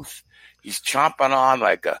broadcast booth. He's chomping on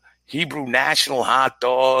like a Hebrew national hot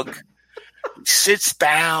dog. He sits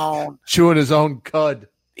down, chewing his own cud.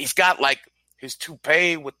 He's got like his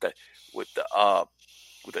toupee with the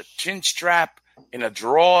chin strap in a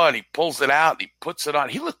drawer, and he pulls it out and he puts it on.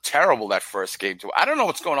 He looked terrible that first game too. I don't know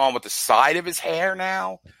what's going on with the side of his hair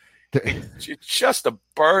now. It's just a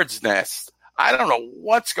bird's nest. I don't know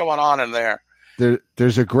what's going on in there.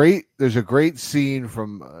 There's a great scene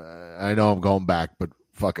from I know I'm going back, but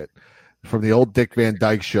fuck it, from the old Dick Van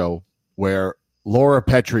Dyke Show where Laura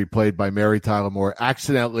Petrie, played by Mary Tyler Moore,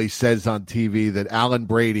 accidentally says on TV that Alan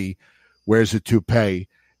Brady wears a toupee,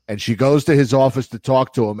 and she goes to his office to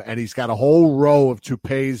talk to him, and he's got a whole row of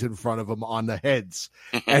toupees in front of him on the heads,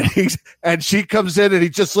 and she comes in and he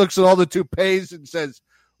just looks at all the toupees and says,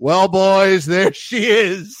 "Well, boys, there she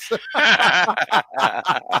is."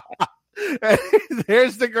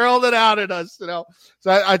 There's the girl that outed us, So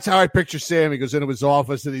that's how I picture Sam. He goes into his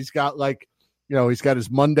office and he's got he's got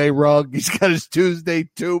his Monday rug, he's got his Tuesday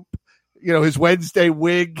toque, his Wednesday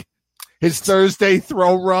wig, his Thursday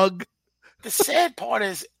throw rug. The sad part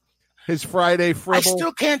is his Friday fribble. I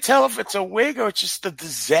still can't tell if it's a wig or it's just a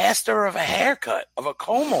disaster of a haircut, of a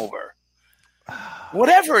comb over.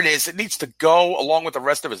 Whatever it is, it needs to go along with the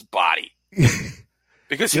rest of his body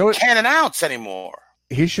because he can't announce anymore.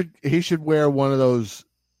 He should wear one of those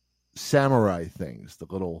samurai things, the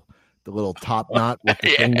little top knot with the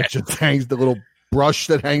thing that just hangs, the little brush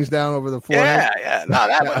that hangs down over the forehead. Yeah. No,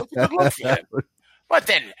 that was a good look for him. But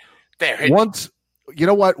then once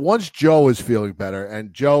Joe is feeling better,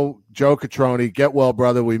 and Joe Catroni, get well,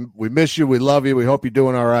 brother. We miss you. We love you. We hope you're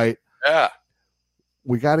doing all right. Yeah.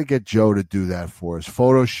 We got to get Joe to do that for us.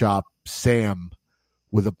 Photoshop Sam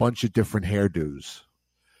with a bunch of different hairdos.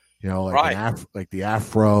 Like the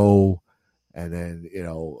afro, and then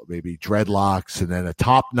maybe dreadlocks, and then a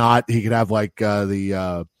top knot. He could have like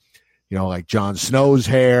like Jon Snow's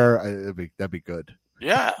hair. That'd be good.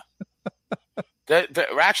 Yeah, there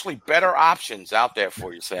are actually better options out there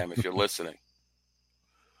for you, Sam, if you're listening.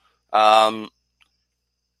 But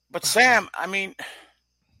Sam, I mean,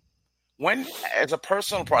 as a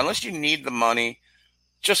personal pro, unless you need the money,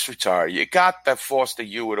 just retire. You got that Foster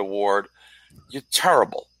Hewitt Award. You're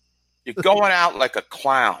terrible. You're going out like a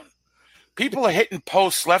clown. People are hitting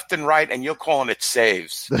posts left and right, and you're calling it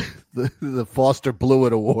saves. The Foster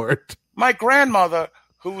Blewett Award. My grandmother,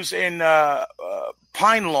 who's in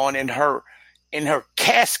Pine Lawn in her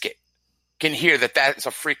casket, can hear that is a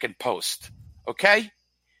freaking post. Okay?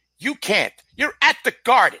 You can't. You're at the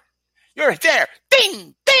Garden. You're there.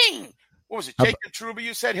 Ding, ding. What was it? Jacob Trouba,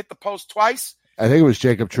 you said, hit the post twice? I think it was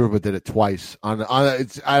Jacob Trouba did it twice.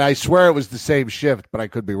 I swear it was the same shift, but I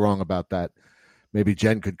could be wrong about that. Maybe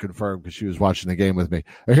Jen could confirm because she was watching the game with me.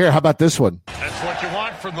 Here, how about this one? That's what you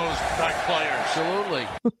want from those black players. Absolutely.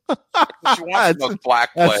 That's what you want from those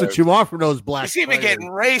black players. That's what you want from those black players. He's even getting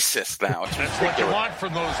racist now. That's what you want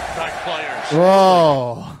from those black players.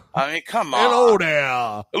 Oh. I mean, come on. Hello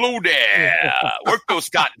there. Hello there. Work those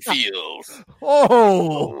cotton fields.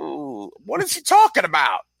 Oh. What is he talking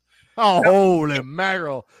about? Oh, holy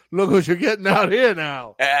mackerel. Look what you're getting out here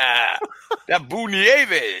now. That Boo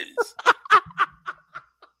Nieves.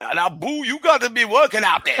 Now, Boo, you got to be working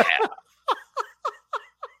out there.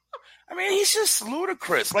 I mean, he's just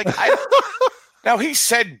ludicrous. Like, now he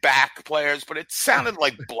said back players, but it sounded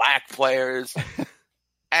like black players.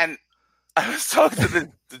 And I was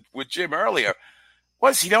talking with Jim earlier.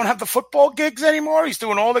 He don't have the football gigs anymore? He's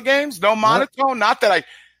doing all the games? No monotone? Not that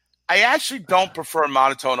I actually don't prefer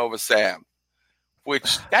monotone over Sam,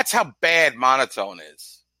 which that's how bad monotone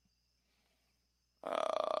is.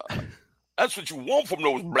 That's what you want from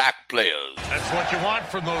those black players. That's what you want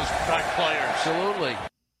from those black players.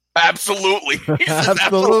 Absolutely. He says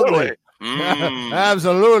Absolutely.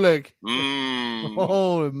 Absolutely. Mm.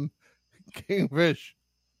 Oh, Kingfish.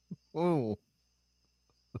 Oh.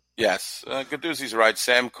 Yes. Gaduzzi's right.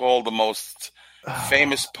 Sam called the most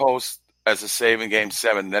famous post as a save in Game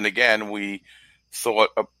 7. Then again, we thought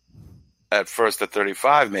at first that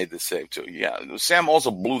 35 made the save too. Yeah. Sam also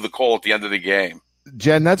blew the call at the end of the game.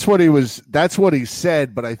 Jen, that's what he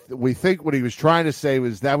said, but we think what he was trying to say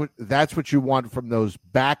was that's what you want from those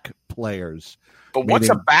back players. But what's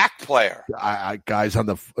a back player? Guys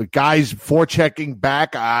forechecking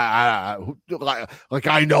back. I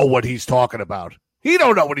know what he's talking about. He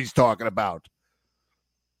don't know what he's talking about.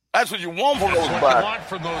 That's what you want from That's those what back. you want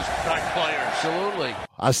from those back players. Absolutely.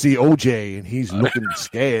 I see OJ and he's looking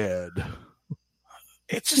scared.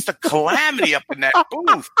 It's just a calamity up in that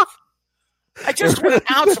booth. I just want an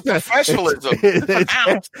ounce of professionalism.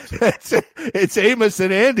 It's Amos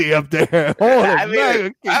and Andy up there.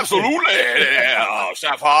 Absolutely,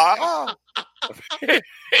 Sapphire.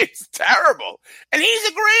 It's terrible. And he's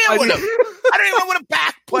agreeing with him. I don't even know what a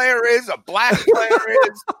back player is, a black player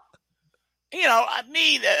is. You know,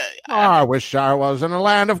 I wish I was in a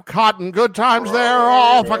land of cotton. Good times there,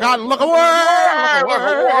 all forgotten. Look away.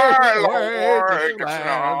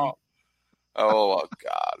 Oh,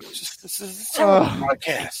 God. This is a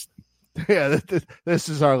podcast. Yeah, this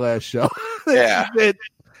is our last show. Yeah. Good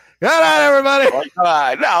night, everybody.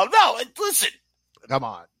 No. Listen. Come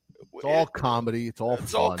on. It's all comedy. It's all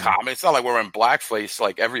fun. All comedy. It's not like we're in blackface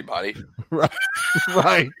like everybody. Right.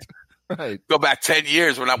 Go back 10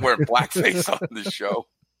 years, we're not wearing blackface on this show.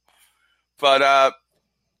 But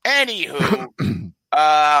anywho,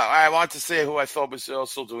 I want to say who I thought was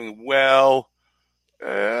also doing well.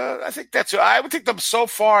 I think I would think them so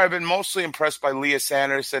far. I've been mostly impressed by Leah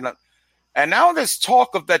Sanderson. And now there's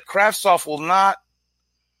talk of that Kravtsov will not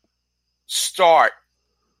start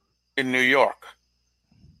in New York.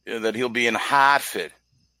 That he'll be in Hartford.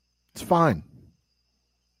 It's fine.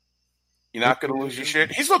 You're not going to lose your shit.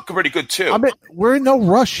 He's looking pretty good too. I mean, we're in no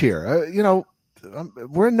rush here.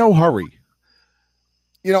 We're in no hurry.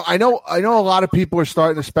 I know a lot of people are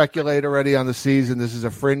starting to speculate already on the season. This is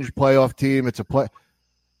a fringe playoff team. It's a play.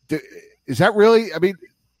 Is that really? I mean,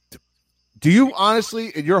 do you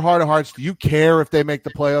honestly, in your heart of hearts, do you care if they make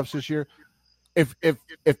the playoffs this year? If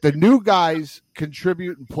the new guys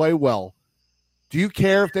contribute and play well, do you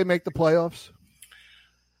care if they make the playoffs?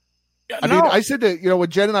 I mean, I said that, when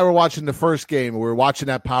Jen and I were watching the first game, we were watching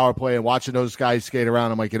that power play and watching those guys skate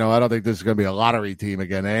around. I'm like, I don't think this is going to be a lottery team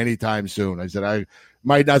again anytime soon. I said, I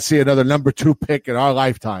might not see another number 2 pick in our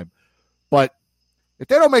lifetime. But if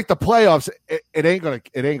they don't make the playoffs, it ain't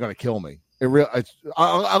gonna kill me.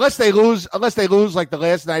 Unless they lose like the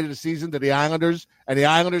last night of the season to the Islanders, and the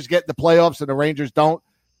Islanders get in the playoffs and the Rangers don't,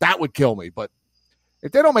 that would kill me. But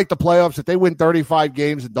if they don't make the playoffs, if they win 35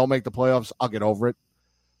 games and don't make the playoffs, I'll get over it.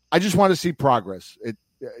 I just want to see progress.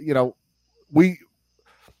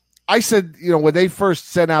 I said, when they first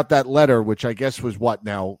sent out that letter, which I guess was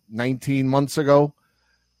 19 months ago,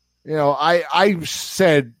 I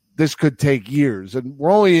said this could take years, and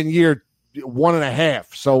we're only in year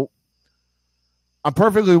 1.5. So I'm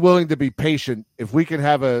perfectly willing to be patient if we can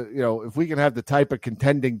have the type of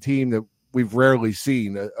contending team that we've rarely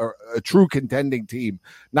seen, a true contending team,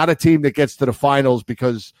 not a team that gets to the finals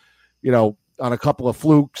because, on a couple of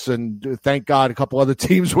flukes, and thank God a couple other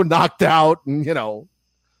teams were knocked out, and oh,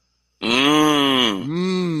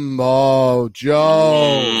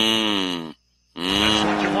 Joe. That's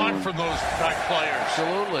what you want from those back players.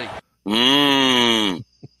 Absolutely.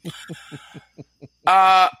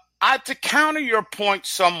 To counter your point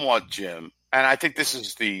somewhat, Jim, and I think this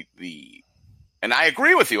is and I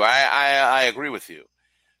agree with you. I agree with you,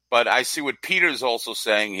 but I see what Peter's also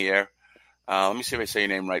saying here. Let me see if I say your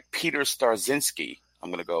name right. Peter Starzinski, I'm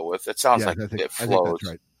going to go with. It sounds like it flows. I think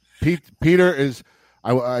that's right. Peter is –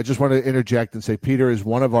 I just want to interject and say Peter is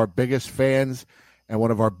one of our biggest fans and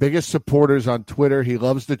one of our biggest supporters on Twitter. He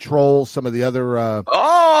loves to troll some of the other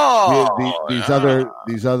these other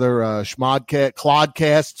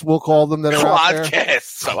clodcasts, we'll call them, that are out there.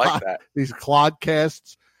 Clodcasts. I like that. These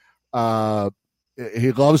clodcasts.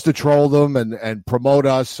 He loves to troll them and promote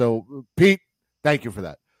us. So, Pete, thank you for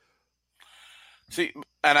that. See,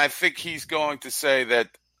 and I think he's going to say that,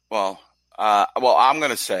 I'm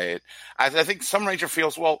going to say it. I think some Ranger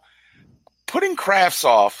feels, putting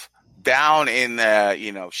Kravtsov down in,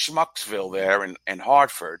 Schmucksville there in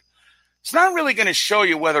Hartford, it's not really going to show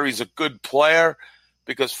you whether he's a good player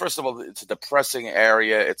because, first of all, it's a depressing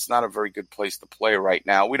area. It's not a very good place to play right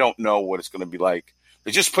now. We don't know what it's going to be like.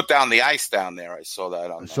 They just put down the ice down there. I saw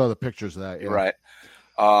that. I saw the pictures of that. Yeah. Right.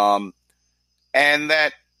 And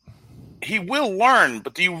that he will learn,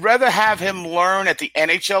 but do you rather have him learn at the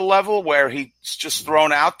NHL level where he's just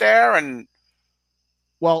thrown out there? And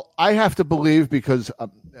well, I have to believe because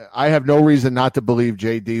I have no reason not to believe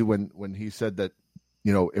JD when he said that,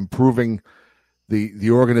 improving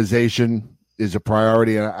the organization is a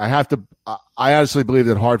priority. And I honestly believe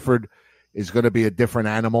that Hartford is going to be a different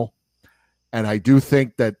animal. And I do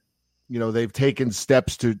think that, they've taken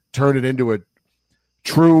steps to turn it into a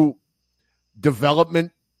true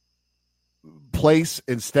development place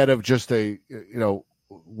instead of just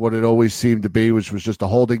what it always seemed to be, which was just a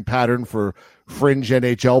holding pattern for fringe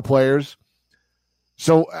NHL players.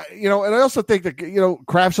 So, and I also think that,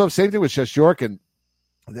 Kravtsov, same thing with Shesterkin.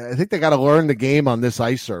 I think they got to learn the game on this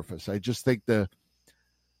ice surface. I just think if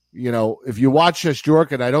you watch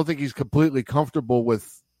Shesterkin, I don't think he's completely comfortable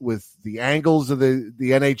with the angles of the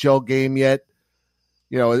NHL game yet.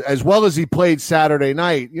 As well as he played Saturday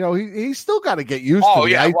night, he's still got to get used to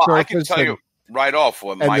the ice surface. right off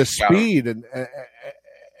with and Mike the speed and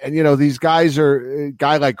you know, these guys are a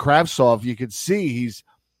guy like Kravtsov. You can see he's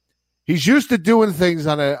used to doing things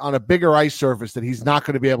on a bigger ice surface that he's not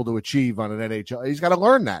going to be able to achieve on an NHL. He's got to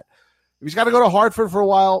learn that. He's got to go to Hartford for a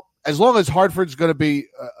while. As long as Hartford's going to be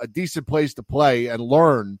a decent place to play and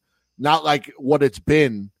learn, not like what it's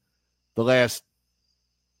been the last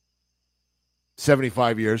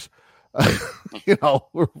 75 years. You know,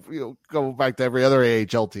 going back to every other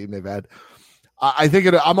AHL team they've had. I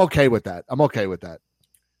think I'm okay with that. I'm okay with that.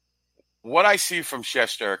 What I see from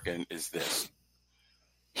Shesterkin is this.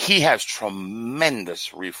 He has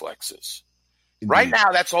tremendous reflexes. Indeed. Right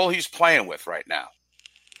now, that's all he's playing with right now.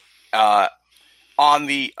 On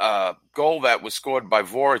the goal that was scored by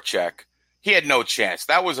Voracek, he had no chance.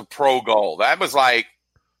 That was a pro goal. That was like,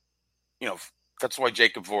 you know, that's why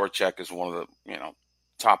Jacob Voracek is one of the, you know,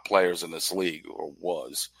 top players in this league, or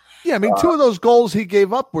was. Yeah, I mean, two of those goals he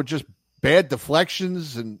gave up were just bad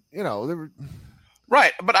deflections, and, you know, they were...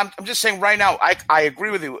 Right, but I'm just saying right now, I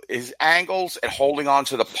agree with you. His angles and holding on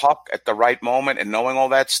to the puck at the right moment and knowing all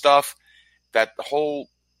that stuff, that whole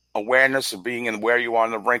awareness of being in where you are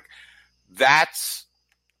in the rink, that's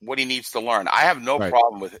what he needs to learn. I have no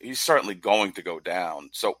problem with it. He's certainly going to go down.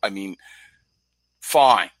 So, I mean,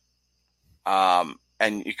 fine. And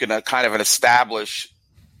you can kind of establish,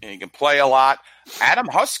 and you can play a lot. Adam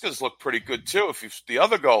Huska's looked pretty good, too, if he's the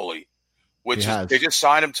other goalie, which is, they just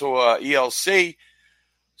signed him to a ELC.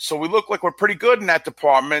 So we look like we're pretty good in that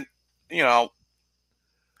department, you know,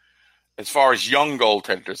 as far as young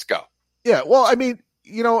goaltenders go. Yeah, well, I mean,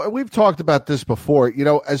 you know, we've talked about this before. You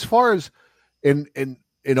know, as far as in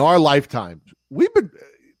our lifetime, we've been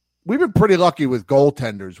pretty lucky with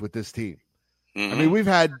goaltenders with this team. Mm-hmm. I mean,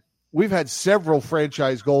 we've had several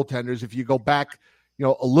franchise goaltenders. If you go back, you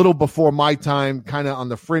know, a little before my time, kind of on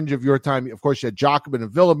the fringe of your time, of course, you had Jacobin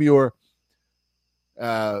and Villemure.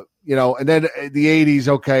 You know, and then the 80s,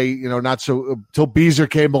 okay, you know, not so until Beezer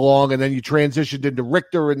came along, and then you transitioned into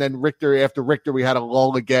Richter, and then after Richter, we had a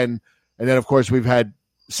lull again. And then, of course, we've had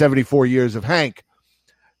 74 years of Hank.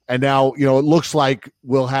 And now, you know, it looks like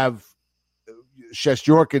we'll have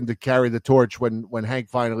Shesterkin to carry the torch when Hank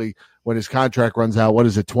finally, when his contract runs out. What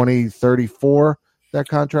is it, 2034? That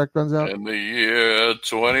contract runs out? In the year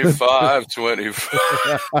 25,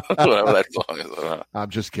 25. Whatever that song is about. I'm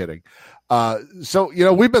just kidding. So, you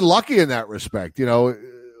know, we've been lucky in that respect. You know,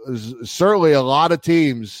 there's certainly a lot of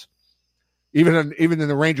teams, even in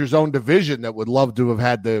the Rangers' own division, that would love to have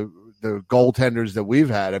had the goaltenders that we've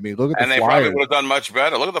had. I mean, look at the Flyers. And they probably would have done much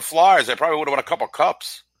better. Look at the Flyers. They probably would have won a couple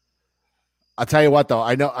cups. I'll tell you what, though.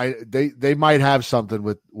 I know they might have something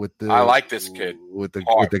with the. I like this kid with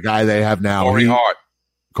the guy they have now.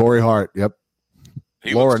 Corey Hart. Yep.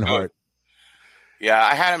 Lauren Hart. Yeah,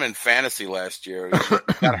 I had him in fantasy last year. He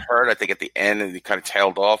got hurt, I think, at the end, and he kind of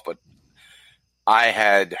tailed off. But I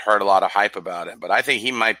had heard a lot of hype about him. But I think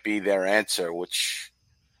he might be their answer. Which,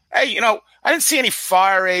 hey, you know, I didn't see any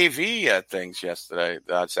fire AV things Saturday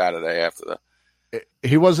after the.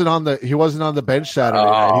 He wasn't on the bench Saturday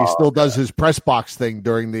night. He still does his press box thing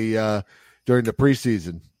during the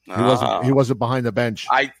preseason. He wasn't behind the bench.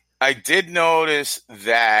 I did notice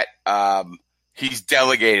that he's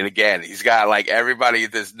delegated again. He's got like everybody.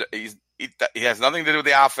 He has nothing to do with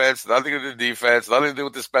the offense, nothing to do with the defense, nothing to do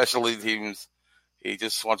with the special teams. He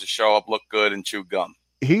just wants to show up, look good, and chew gum.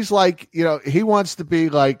 He's like, you know, he wants to be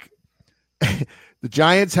like. The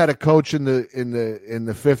Giants had a coach in the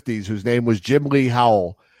 50s whose name was Jim Lee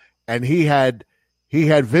Howell, and he had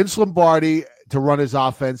Vince Lombardi to run his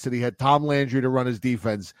offense, and he had Tom Landry to run his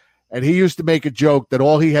defense. And he used to make a joke that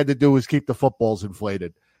all he had to do was keep the footballs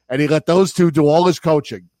inflated, and he let those two do all his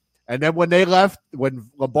coaching. And then when they left,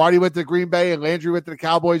 when Lombardi went to Green Bay and Landry went to the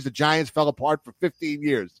Cowboys, the Giants fell apart for 15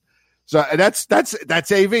 years. So, and that's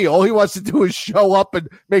AV. All he wants to do is show up and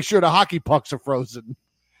make sure the hockey pucks are frozen.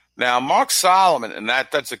 Now, Mark Solomon, and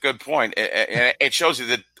that's a good point. It shows you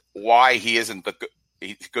that why he isn't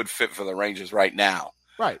he's a good fit for the Rangers right now.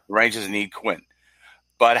 Right. The Rangers need Quinn.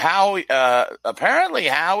 But apparently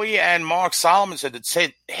Howie and Mark Solomon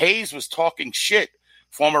said Hayes was talking shit.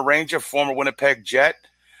 Former Ranger, former Winnipeg Jet,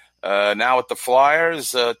 now with the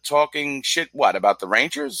Flyers, talking shit. What about the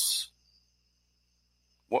Rangers?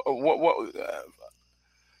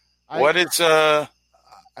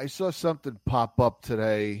 I saw something pop up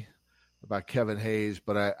today about Kevin Hayes,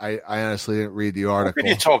 but I honestly didn't read the article. What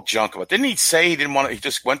did you talk junk about? Didn't he say he didn't want to? He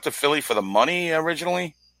just went to Philly for the money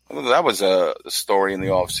originally. That was a story in the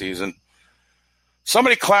offseason.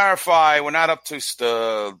 Somebody clarify. We're not up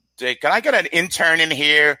to Dick. Can I get an intern in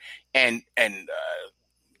here and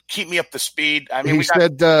keep me up to speed? I mean, he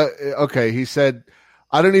said, okay. He said,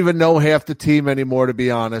 I don't even know half the team anymore, to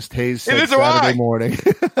be honest. Hayes said Saturday morning.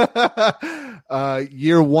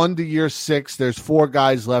 Year 1 to year 6, there's 4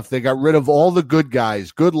 guys left. They got rid of all the good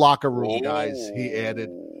guys, good locker room guys, he added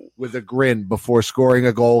with a grin before scoring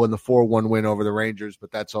a goal in the 4-1 win over the Rangers.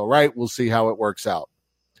 But that's all right. We'll see how it works out.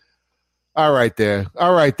 All right there,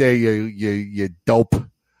 you dope.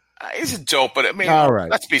 He's a dope, but I mean, all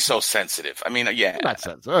right. Let's be so sensitive. I mean, yeah, not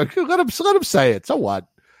sensitive. Let him say it. So what?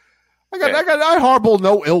 I harbor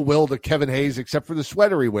no ill will to Kevin Hayes except for the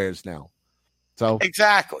sweater he wears now. So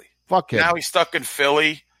exactly, fuck him. Now he's stuck in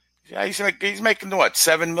Philly. Yeah, he's making what,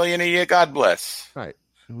 $7 million a year? God bless. Right.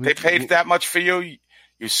 They paid that much for you.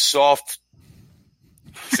 You soft.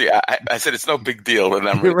 See, I said it's no big deal. And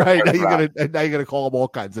I'm You're right. Now you're gonna call him all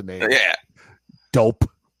kinds of names. Yeah. Dope.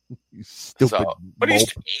 You stupid. But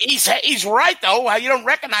he's right though. You don't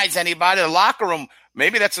recognize anybody in the locker room.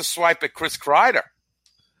 Maybe that's a swipe at Chris Kreider.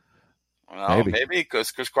 Well, maybe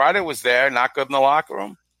because Chris Kreider was there, not good in the locker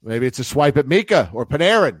room. Maybe it's a swipe at Mika or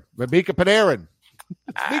Panarin. Mika Panarin.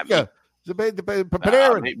 Mika.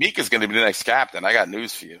 Panarin. Mika's going to be the next captain. I got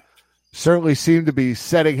news for you. Certainly seem to be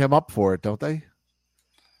setting him up for it, don't they?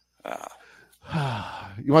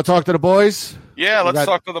 You want to talk to the boys? Yeah, let's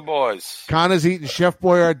talk to the boys. Connor's eating Chef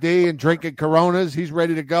Boyardee and drinking Coronas. He's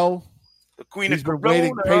ready to go. The Queen He's of been Corona.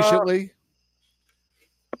 waiting patiently.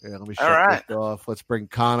 Yeah, let me shut this off. Let's bring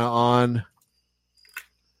Connor on.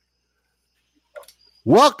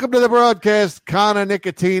 Welcome to the broadcast, Connor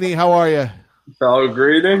Nicotini. How are you? Fellow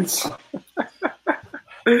greetings.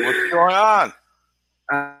 What's going on?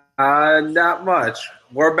 Not much.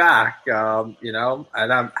 We're back, and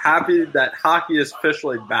I'm happy that hockey is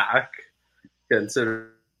officially back, considering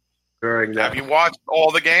that. Have you watched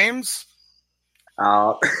all the games?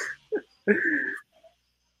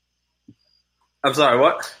 I'm sorry,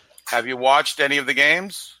 what? Have you watched any of the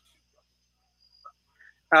games?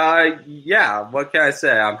 Yeah, what can I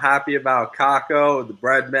say? I'm happy about Kako. The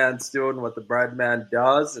Breadman's doing what the Breadman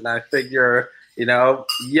does, and I figure,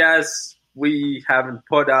 yes, we haven't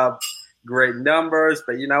put up great numbers,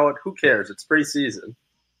 but you know what? Who cares? It's preseason.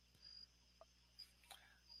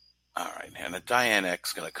 All right, man. The Diane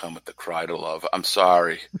X going to come with the cry to love. I'm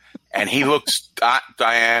sorry. And he looks,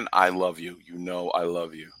 Diane, I love you. You know I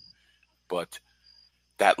love you. But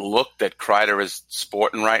that look that Kreider is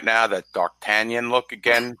sporting right now, that D'Artagnan look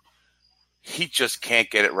again, he just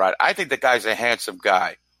can't get it right. I think the guy's a handsome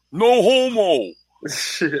guy. No homo.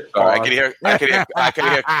 I can hear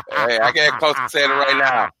Coach saying it right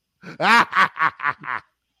now.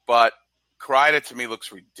 But Kreider to me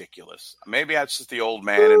looks ridiculous. Maybe that's just the old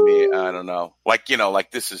man in me. I don't know. Like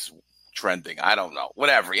this is trending. I don't know.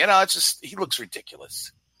 Whatever. It's just he looks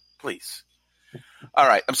ridiculous. Please. All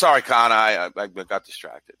right. I'm sorry, Con. I got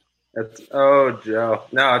distracted. Joe.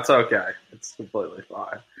 No, it's okay. It's completely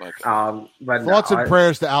fine. Okay. But thoughts and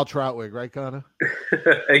prayers to Al Troutwig, right, Connor?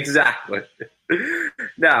 Exactly.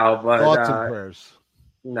 No, but thoughts and prayers.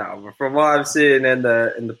 No, but from what I'm seeing in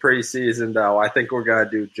the preseason, though, I think we're going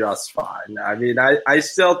to do just fine. I mean, I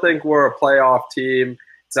still think we're a playoff team.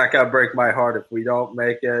 It's not going to break my heart if we don't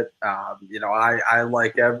make it. I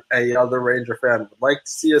like any other Ranger fan would like to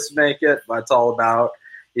see us make it, but it's all about,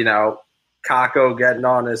 Kako getting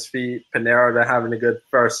on his feet, Panarin having a good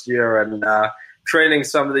first year, and training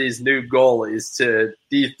some of these new goalies to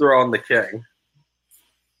dethrone the king.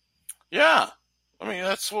 Yeah. I mean,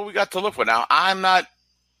 that's what we got to look for. Now, I'm there.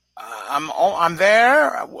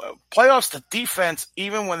 Playoffs, the defense,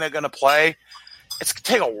 even when they're going to play, it's going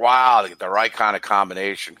to take a while to get the right kind of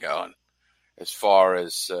combination going as far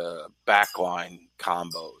as backline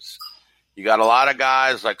combos. You got a lot of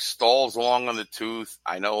guys like Stoll's long on the tooth.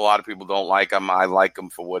 I know a lot of people don't like him. I like him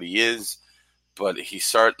for what he is, but he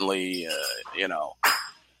certainly,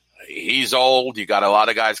 he's old. You got a lot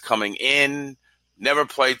of guys coming in, never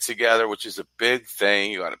played together, which is a big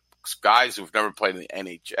thing. You got guys who've never played in the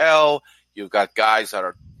NHL. You've got guys that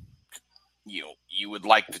are, you would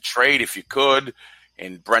like to trade if you could.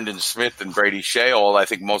 And Brendan Smith and Brady Shea, I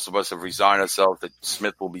think most of us have resigned ourselves that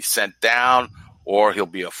Smith will be sent down or he'll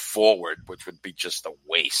be a forward, which would be just a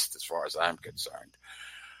waste as far as I'm concerned.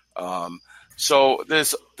 So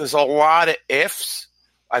there's a lot of ifs.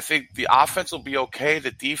 I think the offense will be okay, the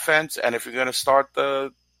defense, and if you're going to start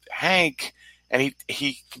the Hank and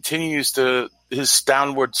he continues his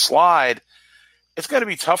downward slide, it's going to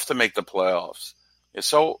be tough to make the playoffs.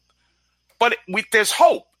 So, but there's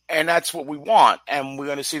hope, and that's what we want, and we're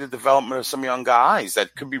going to see the development of some young guys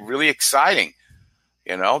that could be really exciting.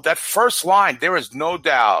 That first line, there is no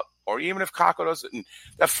doubt, or even if Kako doesn't,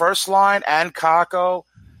 that first line and Kako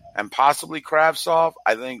and possibly Kravtsov,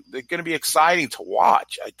 I think they're going to be exciting to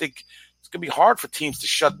watch. I think going to be hard for teams to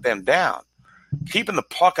shut them down. Keeping the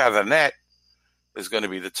puck out of the net is going to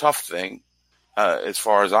be the tough thing as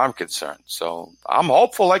far as I'm concerned. So I'm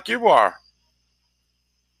hopeful like you are.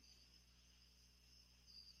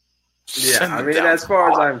 Yeah, I mean, as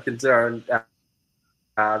far as I'm concerned,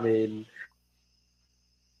 I mean...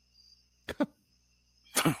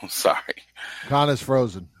 Sorry. Connor's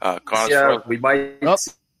frozen. Frozen. We might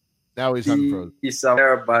now he's unfrozen. He's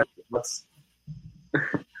somewhere, but let's...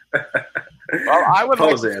 Well, I would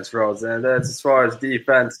Posan's frozen. That's as far as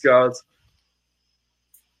defense goes.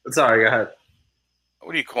 Sorry, go ahead.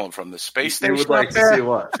 What are you calling from? The space station? You would like to see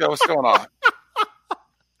what? Yeah, what's going on?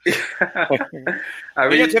 I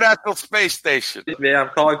mean, the International Space Station. Man, I'm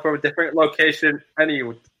calling from a different location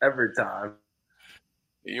every time.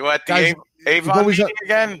 You at the Avon meeting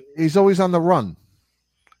again? He's always on the run.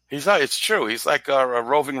 It's true. He's like a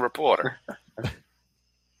roving reporter.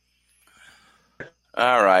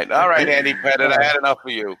 All right, Andy Pettit. I had enough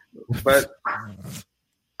of you. But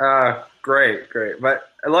great. But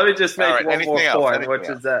let me just make one more point, which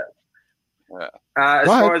is that as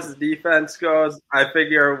far as the defense goes, I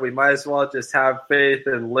figure we might as well just have faith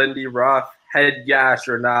in Lindy Ruff, head gash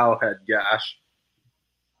or now head gash.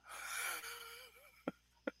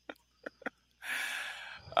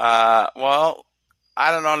 Well,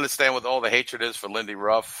 I don't understand what all the hatred is for Lindy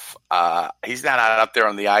Ruff. He's not out up there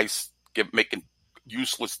on the ice making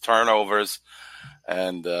useless turnovers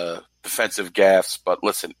and defensive gaffes. But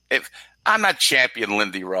listen, if I'm not champion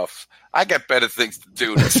Lindy Ruff, I got better things to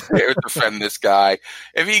do to defend this guy.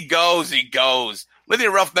 If he goes, he goes. Lindy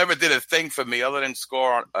Ruff never did a thing for me other than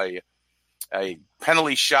score a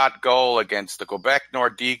penalty shot goal against the Quebec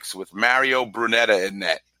Nordiques with Mario Brunetta in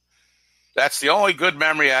net. That's the only good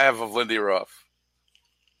memory I have of Lindy Ruff.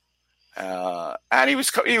 And he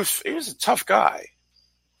was a tough guy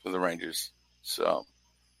for the Rangers. So,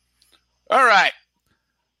 all right.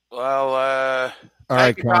 Well,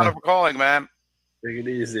 thank you, Connor, for calling, man. Take it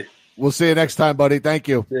easy. We'll see you next time, buddy. Thank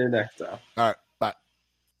you. See you next time. All right. Bye.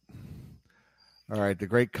 All right. The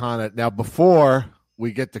great Connor. Now, before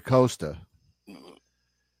we get to Costa,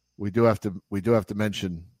 we do have to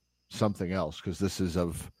mention something else because this is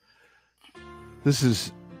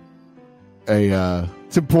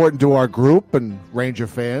it's important to our group and Ranger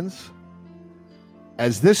fans.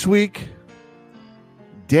 As this week,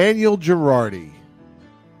 Daniel Girardi,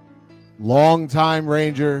 longtime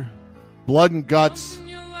Ranger, blood and guts.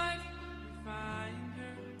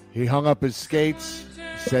 He hung up his skates,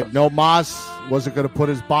 said no mas, wasn't going to put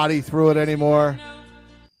his body through it anymore,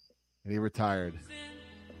 and he retired.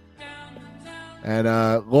 And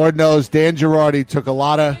Lord knows Dan Girardi took a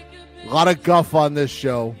lot of guff on this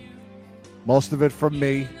show. Most of it from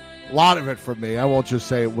me. A lot of it from me. I won't just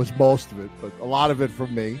say it was most of it, but a lot of it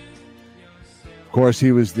from me. Of course,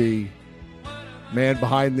 he was the man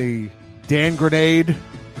behind the Dan grenade.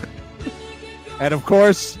 And of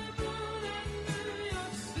course,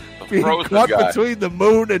 being caught between the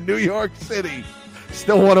moon and New York City.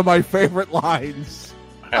 Still one of my favorite lines.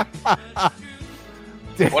 Dan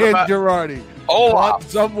Girardi. Caught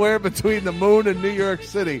somewhere between the moon and New York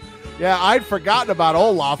City. Yeah, I'd forgotten about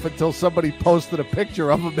Olaf until somebody posted a picture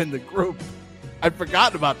of him in the group. I'd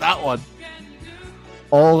forgotten about that one.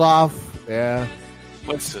 Olaf, yeah.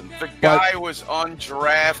 Listen, the guy was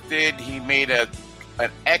undrafted. He made an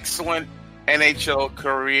excellent NHL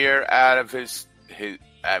career out of his.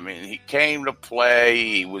 I mean, he came to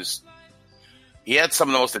play. He had some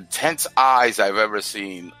of the most intense eyes I've ever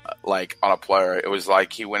seen, like on a player. It was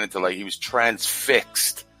like he went into he was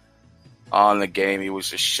transfixed on the game. He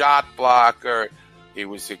was a shot blocker. He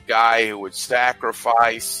was a guy who would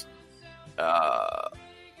sacrifice.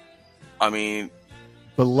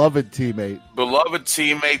 Beloved teammate.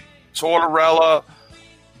 Tortorella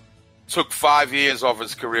took 5 years off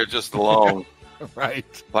his career just alone.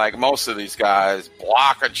 Right. Like most of these guys,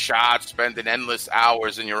 blocking shots, spending endless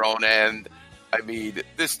hours in your own end. I mean,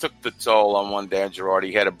 this took the toll on one Dan Girardi.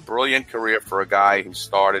 He had a brilliant career for a guy who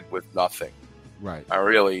started with nothing. Right.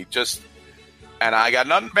 And I got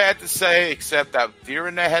nothing bad to say except that deer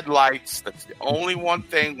in the headlights. That's the only one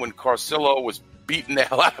thing when Carcillo was beating the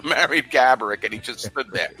hell out of Marian Gaborik and he just stood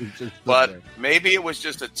there. Maybe it was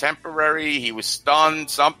just a temporary, he was stunned,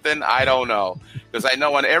 something, I don't know. Because I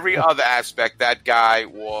know on every other aspect, that guy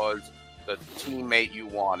was the teammate you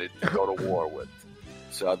wanted to go to war with.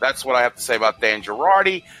 So that's what I have to say about Dan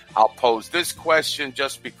Girardi. I'll pose this question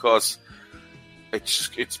just because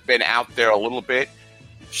it's been out there a little bit.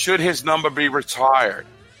 Should his number be retired?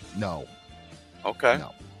 No. Okay.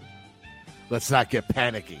 No. Let's not get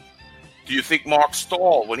panicky. Do you think Mark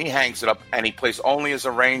Stahl, when he hangs it up and he plays only as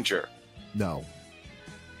a Ranger? No.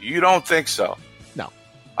 You don't think so? No.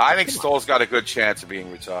 I think Stoll's got a good chance of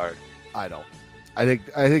being retired. I don't. I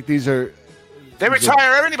think these are. They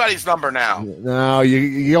retire anybody's number now. No,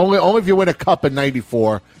 you only if you win a cup in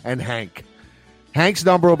 '94 and Hank. Hank's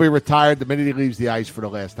number will be retired the minute he leaves the ice for the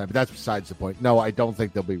last time. But that's besides the point. No, I don't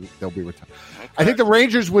think they'll be retired. Okay. I think the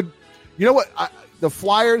Rangers would. You know what? The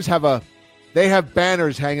Flyers they have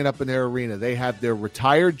banners hanging up in their arena. They have their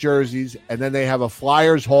retired jerseys, and then they have a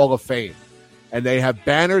Flyers Hall of Fame, and they have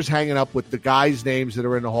banners hanging up with the guys' names that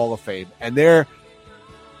are in the Hall of Fame. And they're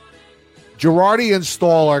Girardi and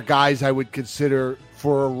Stahl are guys I would consider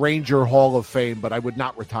for a Ranger Hall of Fame, but I would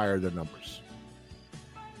not retire their numbers.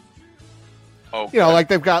 Okay. Like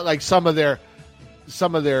they've got like some of their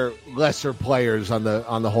lesser players on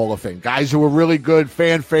the Hall of Fame, guys who were really good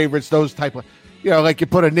fan favorites, those type of, like you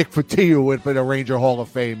put a Nick Fotiu in a Ranger Hall of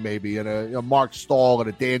Fame maybe, and a Mark Stahl and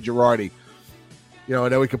a Dan Girardi,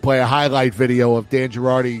 and then we could play a highlight video of Dan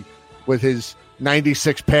Girardi with his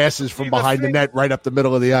 96 passes from behind the net right up the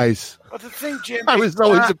middle of the ice. But the thing, Jim, I was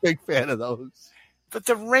always a big fan of those. But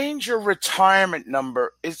the Ranger retirement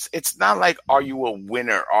number, it's not like, are you a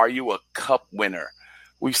winner? Are you a cup winner?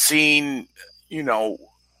 We've seen,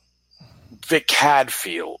 Vic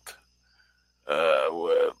Hadfield.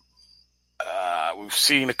 We've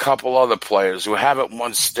seen a couple other players who haven't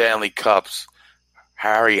won Stanley Cups.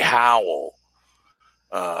 Harry Howell.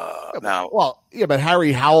 But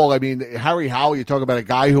Harry Howell, you're talking about a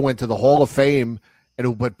guy who went to the Hall of Fame and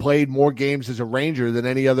who played more games as a Ranger than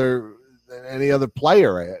any other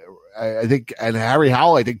player. I think, and Harry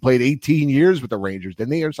Howell, I think, played 18 years with the Rangers,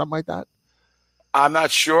 didn't he, or something like that? I'm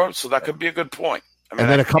not sure, so that could be a good point. And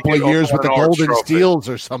then a couple of years with the Golden Steels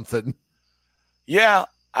or something. Yeah,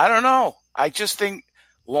 I don't know. I just think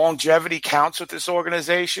longevity counts with this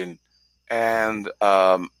organization, and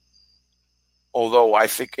although I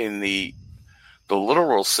think in the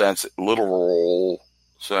literal sense,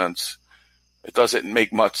 it doesn't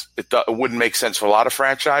make much. It wouldn't make sense for a lot of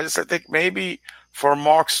franchises. I think maybe for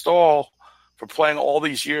Mark Stahl, for playing all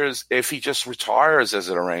these years, if he just retires as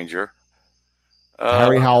a Ranger.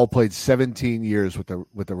 Harry Howell played 17 years with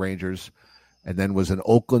the Rangers, and then was an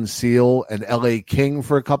Oakland Seal and L.A. King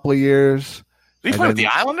for a couple of years. Did he play with the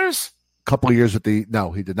Islanders? A couple of years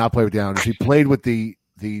No, he did not play with the Islanders. He played with the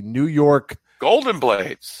New York Golden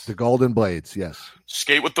Blades. The Golden Blades, yes.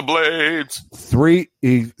 Skate with the Blades.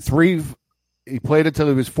 He played until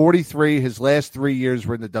he was 43. His last 3 years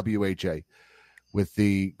were in the WHA with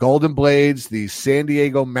the Golden Blades, the San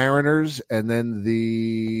Diego Mariners, and then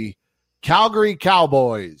the Calgary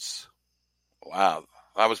Cowboys. Wow,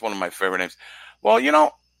 that was one of my favorite names. Well,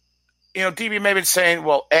 DB may have been saying,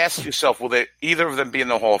 well, ask yourself, will they either of them be in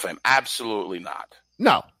the Hall of Fame? Absolutely not.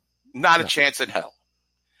 No. Not a chance in hell.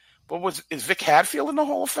 But is Vic Hadfield in the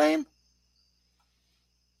Hall of Fame?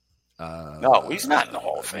 No, he's not in the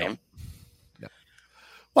Hall of Fame. No.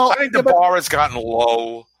 Well, I think the bar has gotten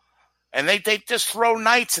low, and they just throw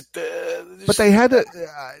nights at the. But they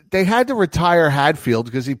had to retire Hadfield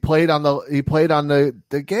because he played on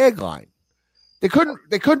the gag line. They couldn't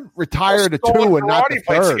retire the two and not the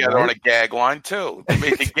third. Played together on a gag line too. They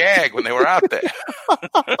made the gag when they were out there.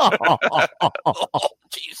 Oh,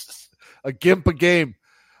 Jesus, a gimp a game.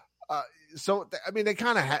 So they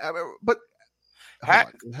kind of have, but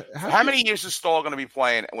how many years is Stahl going to be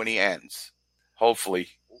playing when he ends? Hopefully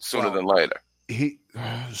sooner than later.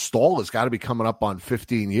 Stahl has got to be coming up on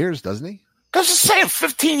 15 years, doesn't he? Because it's saying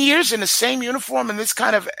 15 years in the same uniform in this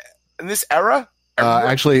era.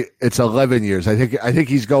 Actually, it's 11 years. I think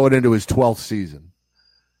he's going into his 12th season.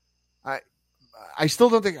 I still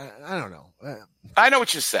don't think. I don't know. I know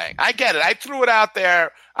what you're saying. I get it. I threw it out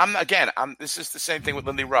there. This is the same thing with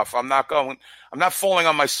Lindy Ruff. I'm not falling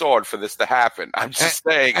on my sword for this to happen. I'm just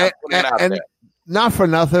saying. I'm putting it out there. Not for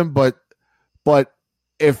nothing, but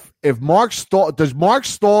if Mark Stahl or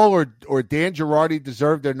Dan Girardi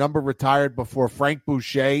deserve their number retired before Frank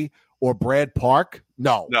Boucher or Brad Park?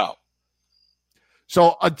 No.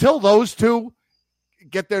 So until those two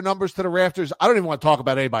get their numbers to the rafters, I don't even want to talk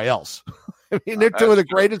about anybody else. I mean, they're two of the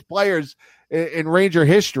greatest players in Ranger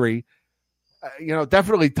history.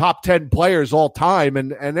 Definitely top 10 players all time,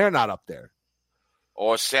 and they're not up there.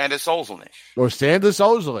 Or Sandis Ozolnich.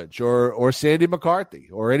 Or Sandy McCarthy,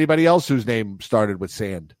 or anybody else whose name started with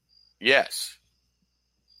Sand. Yes.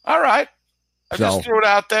 All right. I just threw it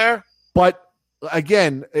out there. But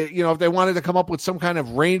again, if they wanted to come up with some kind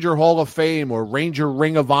of Ranger Hall of Fame or Ranger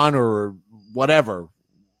Ring of Honor or whatever,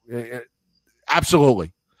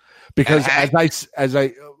 absolutely. Because Hank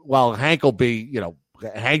will be,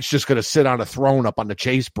 Hank's just going to sit on a throne up on the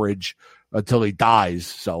Chase Bridge until he dies.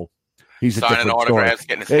 So he's a signing different autographs,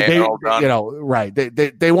 story. getting his hair all done. You know, right?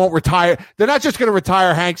 They won't retire. They're not just going to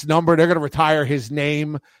retire Hank's number. They're going to retire his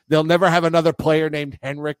name. They'll never have another player named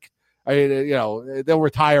Henrik. I mean, you know, they'll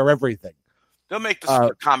retire everything. They'll make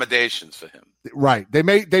the accommodations for him. Right. They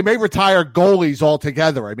may retire goalies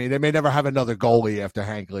altogether. I mean, they may never have another goalie after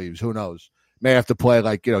Hank leaves. Who knows? May have to play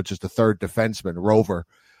like, you know, just a third defenseman, Rover.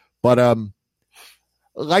 But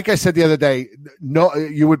like I said the other day, no,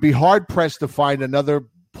 you would be hard pressed to find another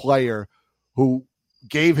player who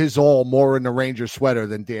gave his all more in the Rangers sweater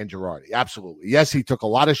than Dan Girardi. Absolutely. Yes, he took a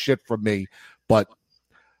lot of shit from me, but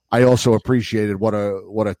I also appreciated what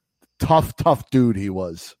a tough dude he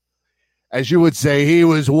was. As you would say, he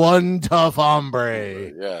was one tough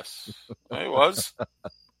hombre. Yes, he was.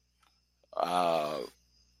 I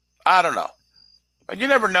don't know. You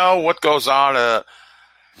never know what goes on.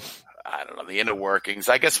 I don't know, the inner workings.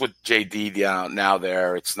 I guess with JD now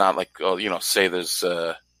there, it's not like, you know, say there's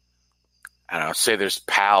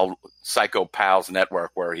Psycho Pals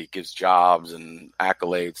Network where he gives jobs and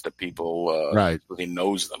accolades to people. Right. He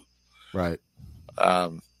knows them. Right.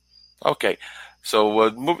 Okay. So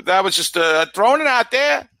that was just throwing it out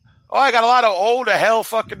there. Oh, I got a lot of older hell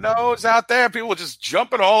fucking knows out there. People were just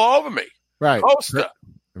jumping all over me. Right. Costa.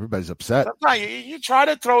 Everybody's upset. Sometimes you try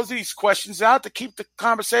to throw these questions out to keep the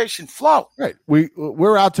conversation flow. Right.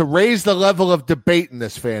 We're out to raise the level of debate in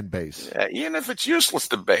this fan base. Yeah, even if it's useless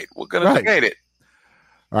debate, we're going to debate it.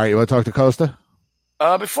 All right. You want to talk to Costa?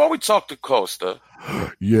 Before we talk to Costa,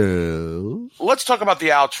 yes. Let's talk about the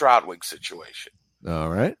Al Troutwig situation. All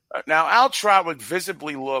right. Now, Al Troutwig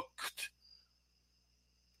visibly looked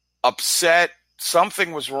upset.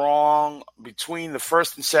 Something was wrong between the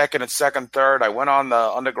first and second, third. I went on the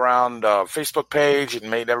Underground Facebook page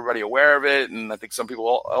and made everybody aware of it, and I think some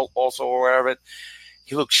people also aware of it.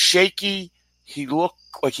 He looked shaky. He looked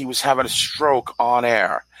like he was having a stroke on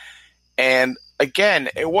air. And again,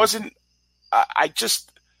 it wasn't – I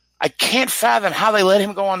can't fathom how they let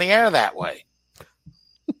him go on the air that way.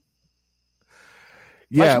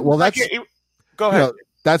 Yeah, well, that's go ahead. You know,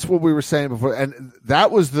 that's what we were saying before, and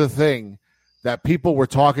that was the thing that people were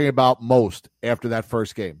talking about most after that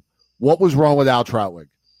first game. What was wrong with Al Troutwig?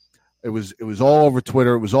 It was all over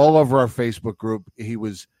Twitter. It was all over our Facebook group. He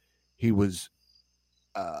was his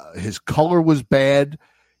color was bad.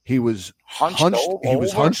 He was hunched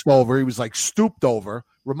over. He was like stooped over.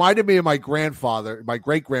 Reminded me of my grandfather, my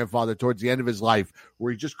great grandfather, towards the end of his life,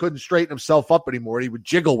 where he just couldn't straighten himself up anymore. He would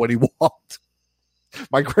jiggle when he walked.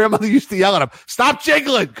 My grandmother used to yell at him, "Stop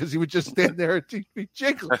jiggling," because he would just stand there and be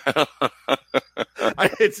jiggling.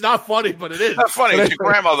 It's not funny, but it is. It's not funny. It's your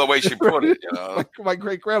grandmother, the way she put it. You know? My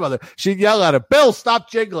great grandmother, she'd yell at him, "Bill, stop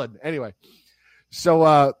jiggling." Anyway,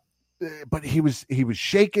 so but he was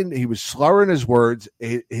shaking. He was slurring his words.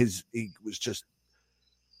 He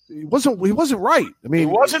wasn't right. I mean, he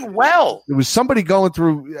wasn't well. It was somebody going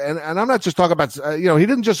through, and I'm not just talking about, he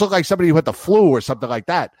didn't just look like somebody who had the flu or something like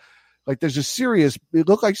that. Like it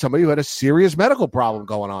looked like somebody who had a serious medical problem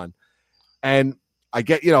going on. And I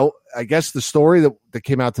guess the story that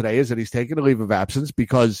came out today is that he's taking a leave of absence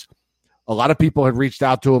because a lot of people had reached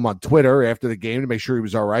out to him on Twitter after the game to make sure he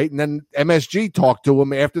was all right. And then MSG talked to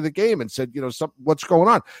him after the game and said, what's going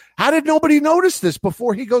on? How did nobody notice this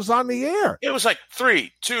before he goes on the air? It was like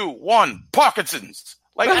 3, 2, 1, Parkinson's.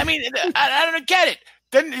 Like, I mean, I don't get it.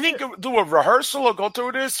 Didn't he do a rehearsal or go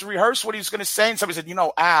through this, rehearse what he's going to say? And somebody said,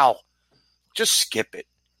 Al, just skip it.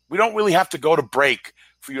 We don't really have to go to break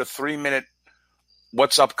for your 3-minute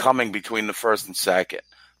what's upcoming between the first and second.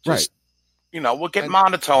 Just, right. We'll get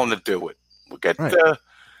Monotone to do it. We'll get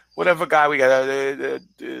whatever guy we got, and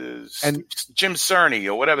Jim Cerny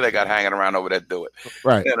or whatever they got hanging around over there do it.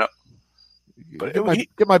 Right. But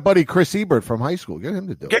get my buddy Chris Ebert from high school. Get him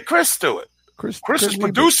to do it. Get Chris to it. Chris is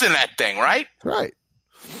producing that thing, right? Right.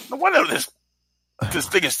 No wonder this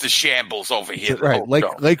thing is the shambles over here. Right.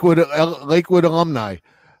 Lakewood alumni.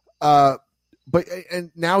 But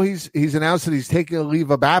now he's announced that he's taking a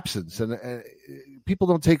leave of absence, and people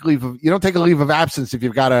don't take leave of. You don't take a leave of absence if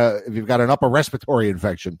you've got an upper respiratory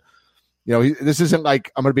infection. This isn't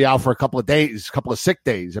like I'm going to be out for a couple of days, a couple of sick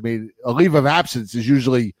days. I mean, a leave of absence is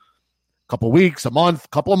usually a couple of weeks, a month,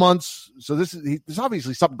 couple of months. So there's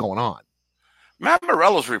obviously something going on. Matt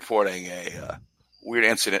Morello's reporting a weird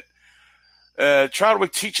incident.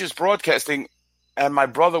 Troutwig teaches broadcasting, and my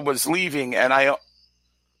brother was leaving, and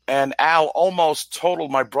Al almost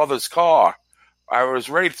totaled my brother's car. I was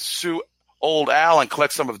ready to sue old Al and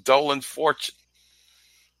collect some of Dolan's fortune.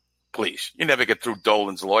 Please, you never get through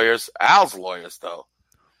Dolan's lawyers. Al's lawyers, though.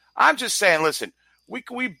 I'm just saying, listen,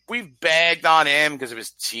 we've bagged on him because of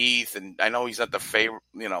his teeth, and I know he's not the favorite,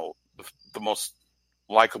 the most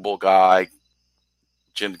likable guy.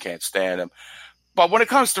 Jim can't stand him. But when it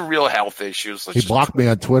comes to real health issues, he blocked me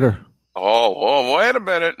on Twitter. Oh, wait a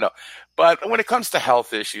minute. No. But when it comes to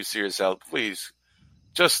health issues, serious health, please,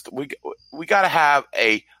 we got to have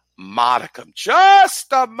a modicum,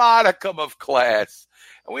 just a modicum of class.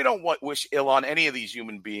 And we don't wish ill on any of these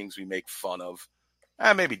human beings we make fun of.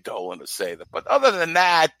 Maybe Dolan to say that. But other than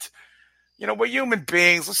that, we're human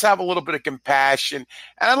beings. Let's have a little bit of compassion.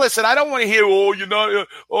 And listen, I don't want to hear,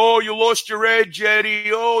 you lost your edge,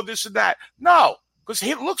 Eddie. Oh, this and that. No, because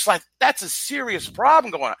it looks like that's a serious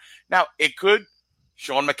problem going on. Now, it could.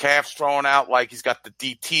 Sean McCaff's throwing out like he's got the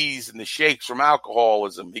DTs and the shakes from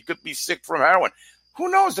alcoholism. He could be sick from heroin. Who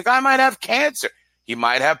knows? The guy might have cancer. He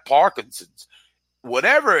might have Parkinson's.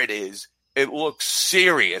 Whatever it is, it looks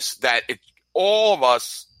serious that all of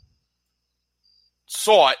us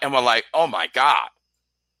saw it and were like, oh, my God.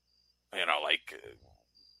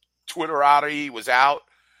 Twitterati was out.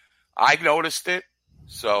 I noticed it.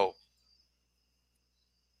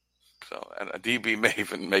 And a DB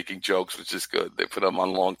Maven making jokes, which is good. They put him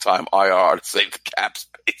on long time IR to save the cap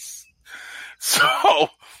space. So.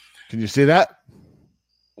 Can you see that?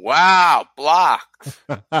 Wow, blocked.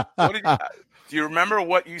 Do you remember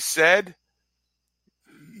what you said?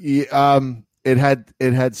 Yeah, it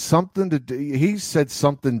had something to do. He said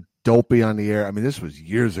something dopey on the air. I mean, this was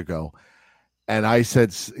years ago. And I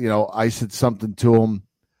said something to him.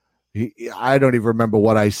 I don't even remember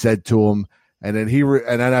what I said to him. And then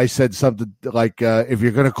and then I said something like, if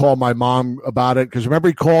you're going to call my mom about it, because remember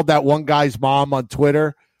he called that one guy's mom on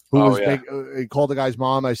Twitter. He called the guy's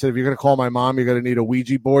mom. I said, if you're going to call my mom, you're going to need a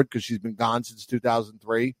Ouija board because she's been gone since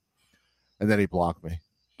 2003. And then he blocked me.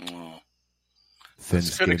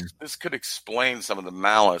 This could explain some of the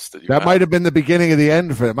malice that you That might have been the beginning of the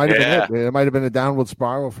end for it. It might have been it. It might have been a downward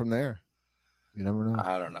spiral from there. You never know.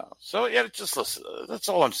 I don't know. So, just listen. That's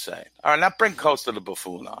all I'm saying. All right, now bring Costa the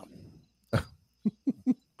Buffoon on.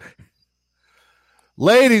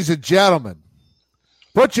 Ladies and gentlemen,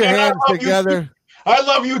 put your hands together. I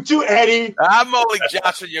love you too, Eddie. I'm only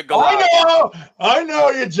joshing your Goliath. I know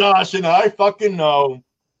you're joshing. I fucking know.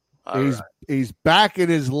 He's back in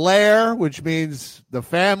his lair, which means the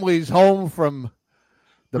family's home from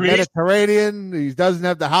the Mediterranean. He doesn't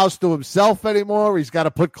have the house to himself anymore. He's got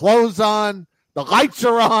to put clothes on. The lights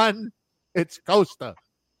are on. It's Costa.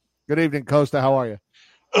 Good evening, Costa. How are you?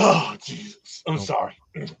 Oh, Jesus. I'm sorry.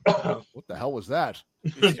 What the hell was that?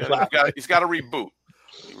 He's got to reboot.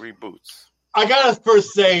 He reboots. I got to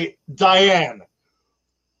first say, Diane,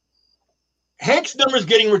 Hank's number is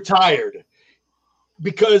getting retired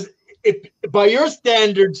because if by your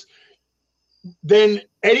standards, then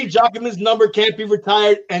Eddie Giacomo's number can't be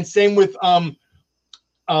retired, and same with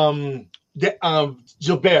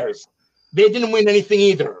Gilbert's. They didn't win anything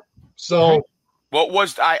either. So what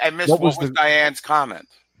was I missed? What was Diane's comment?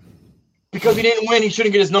 Because he didn't win, he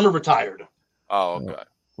shouldn't get his number retired. Oh, okay.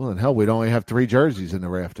 Well, in hell, we'd only have 3 jerseys in the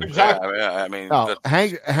rafters. Exactly. Yeah, I mean,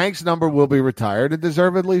 Hank's number will be retired, and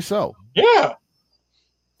deservedly so. Yeah,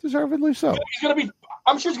 deservedly so. He's gonna be.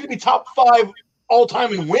 I'm sure he's gonna be top 5 all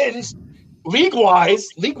time in wins, league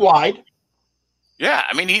wide. Yeah,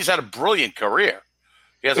 I mean, he's had a brilliant career.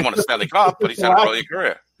 He hasn't won a Stanley Cup, but he's had a brilliant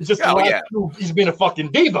career. It's just he's been a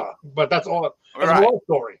fucking diva, but that's all. That's a whole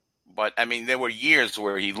story. But, I mean, there were years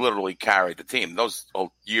where he literally carried the team. Those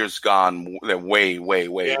years gone, they're way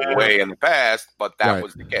in the past, but that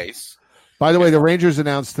was the case. By the way, the Rangers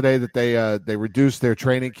announced today that they reduced their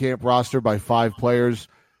training camp roster by 5 players.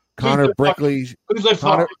 Connor Brickley. Who's like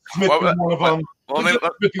Smith one of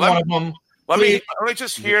them? Let me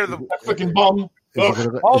just hear the fucking bum.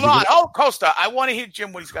 Hold on. Oh, Costa, I want to hear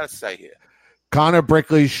Jim what he's got to say here. Connor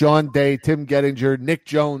Brickley, Sean Day, Tim Gettinger, Nick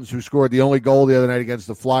Jones, who scored the only goal the other night against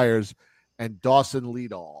the Flyers, and Dawson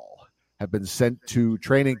Leadall have been sent to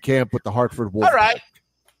training camp with the Hartford Wolves. All right.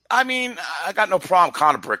 I mean, I got no problem.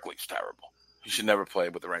 Connor Brickley's terrible. He should never play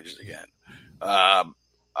with the Rangers again.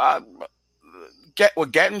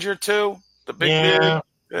 Gettinger, too, the big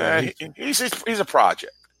dude. He's a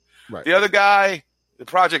project. Right. The other guy, the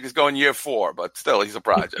project is going year 4, but still, he's a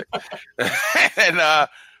project. And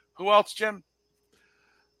who else, Jim?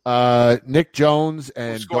 Nick Jones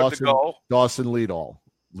and Dawson Leadall.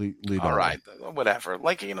 All right, whatever.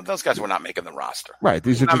 Like, those guys were not making the roster. Right.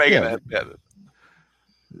 These are not making it.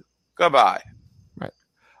 Goodbye. Right.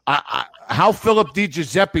 How Philip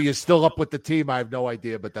DiGiuseppe is still up with the team, I have no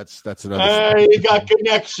idea, but that's another. He got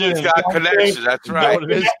connections. He's got connections. That's right.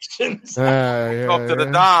 Connections. Up to the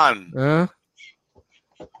Don.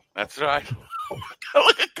 That's right.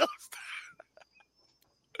 Look at Costa.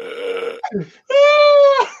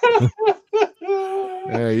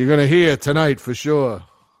 Yeah, you're gonna hear tonight for sure.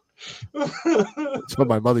 That's what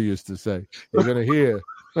my mother used to say. You're gonna hear.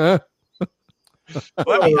 Huh?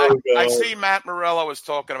 I see Matt Morello was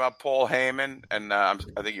talking about Paul Heyman, and I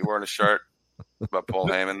think you're wearing a shirt about Paul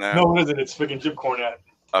Heyman there. No, it isn't. It's freaking Jim Cornette.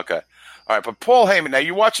 Okay. All right, but Paul Heyman, now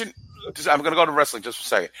you watching I'm going to go to wrestling just for a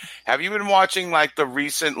second. Have you been watching like the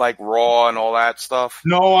recent like Raw and all that stuff?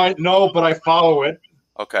 No, but I follow it.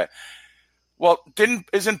 Okay. Well,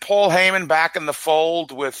 isn't Paul Heyman back in the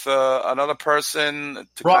fold with another person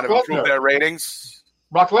to Brock kind of improve Lesnar. their ratings?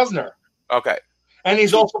 Brock Lesnar. Okay. And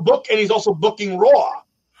he's also booking Raw.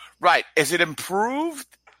 Right. Is it improved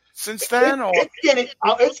since then?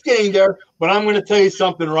 It's getting there, but I'm going to tell you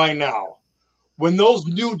something right now. When those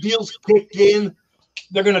new deals kick in,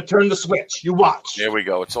 they're going to turn the switch. You watch. There we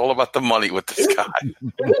go. It's all about the money with this guy.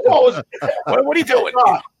 what are you doing?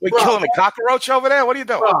 We're killing a cockroach over there? What are you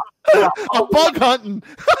doing? I'm bug hunting.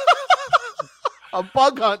 I'm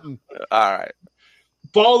bug hunting. All right.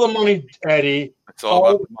 Follow the money, Eddie. It's all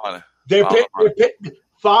about the money.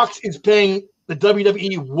 Fox is paying the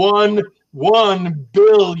WWE $1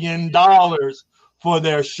 billion for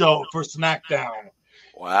their show, for SmackDown.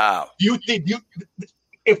 Wow.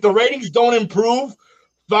 If the ratings don't improve,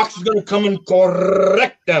 Fox is going to come and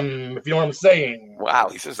correct them, if you know what I'm saying. Wow,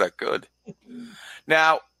 he says that good.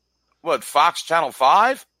 Now, what, Fox Channel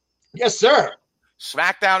 5? Yes, sir.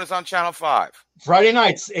 SmackDown is on Channel 5. Friday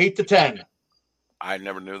nights, 8 to 10. I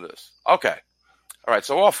never knew this. Okay. All right,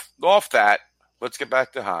 so off that, let's get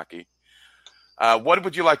back to hockey. What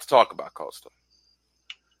would you like to talk about, Costa?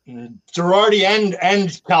 Girardi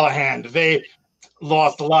and Callahan, they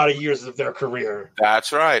lost a lot of years of their career.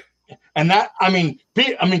 That's right. And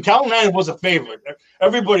Callahan was a favorite.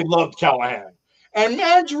 Everybody loved Callahan. And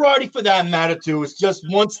man, Girardi, for that matter, too, it's just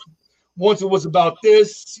once it was about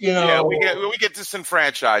this, Yeah, we get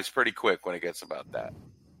disenfranchised pretty quick when it gets about that.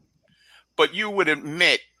 But you would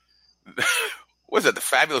admit, was it the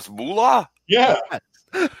Fabulous Moolah? Yeah.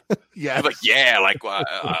 Yeah. Like, yeah, like,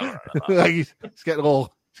 like he's getting a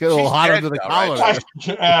little hot under the collar.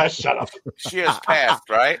 Right? Shut up. She has passed,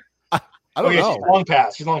 right? I don't know.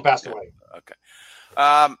 She's long passed away. Okay.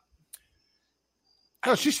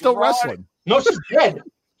 No, she's still wrestling. No, she's dead.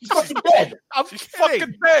 She's fucking dead. She's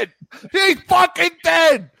fucking dead. He's fucking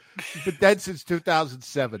dead. She's been dead since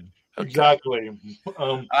 2007. Exactly.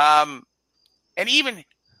 And even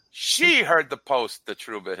she heard the post that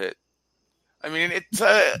Truba hit. I mean, it's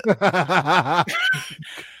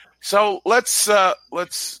so let's.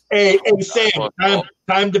 Hey, Sam,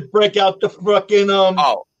 time to break out the fucking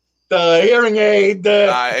the hearing aid.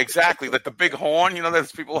 Exactly, like the big horn,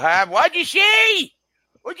 that people have. What'd you say?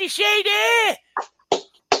 What'd you say there,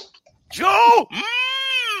 Joe?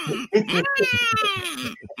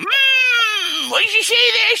 What did you say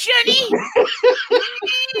there, Sonny?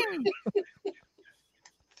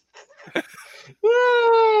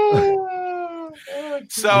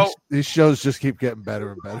 So these shows just keep getting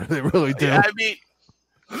better and better. They really do. I mean,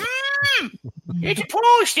 it's a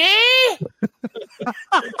post, eh? Is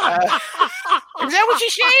that what you're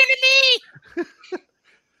saying to me?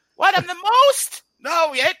 What, I'm the most?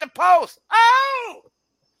 No, you hit the post. Oh!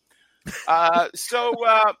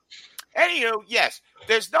 Anywho, yes,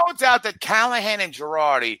 there's no doubt that Callahan and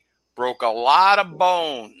Girardi broke a lot of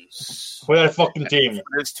bones for that fucking team.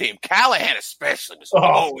 For this team. Callahan especially was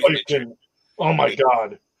always injured. Oh, my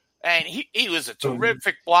God. And he was a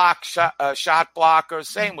terrific shot blocker.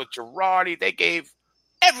 Same with Girardi. They gave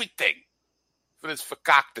everything for this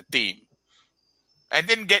fakakta team. And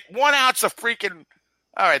didn't get 1 ounce of freaking...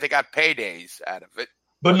 All right, they got paydays out of it.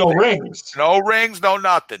 But no rings. No rings, no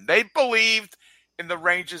nothing. They believed in the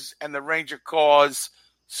Rangers and the Ranger cause.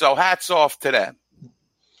 So hats off to them.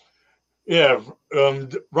 Yeah,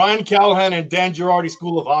 Ryan Callahan and Dan Girardi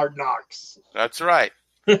School of Hard Knocks. That's right.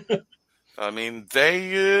 I mean,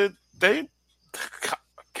 they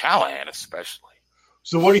Callahan especially.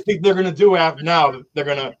 So what do you think they're going to do after now? They're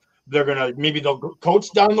gonna maybe they'll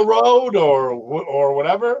coach down the road or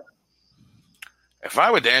whatever. If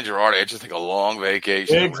I were Dan Girardi, I'd just take a long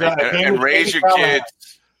vacation. Exactly. And raise your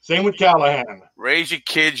kids. Same with Callahan. Raise your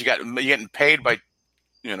kids. You're getting paid by,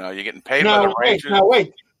 you're getting paid by the Rangers. Now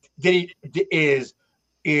wait. Is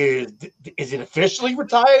it officially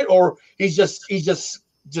retired, or he's just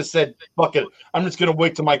said, fuck it, I'm just gonna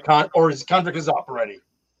wait till or his contract is up already?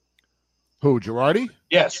 Who, Girardi?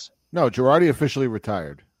 Yes. No, Girardi officially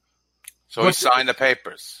retired. So he signed the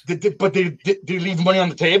papers. But did he leave money on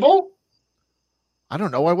the table? I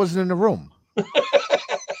don't know. I wasn't in the room. I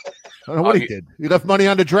don't know what he did. He left money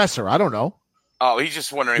on the dresser. I don't know. Oh, he's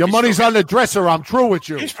just wondering. Your if money's on the dresser. I'm true with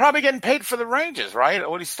you. He's probably getting paid for the Rangers, right?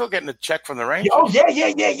 Or he's still getting a check from the Rangers. Oh, yeah.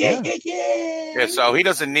 Yeah, so he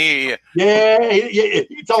doesn't need. Yeah.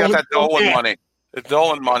 He's got that Dolan money. The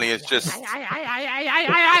Dolan money is just.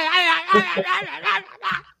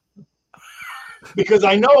 Because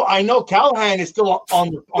I know Callahan is still on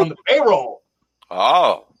the payroll.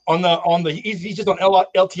 Oh. He's just on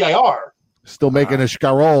LTIR. Still making a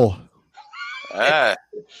scarol.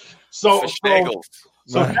 So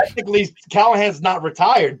technically Callahan's not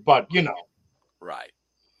retired, but Right.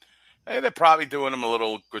 Hey, they're probably doing him a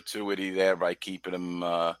little gratuity there by keeping him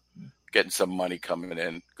getting some money coming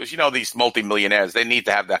in. Because these multimillionaires, they need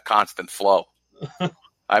to have that constant flow.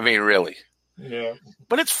 I mean, really. Yeah.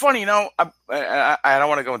 But it's funny, I don't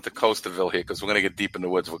want to go into Coasterville here because we're going to get deep in the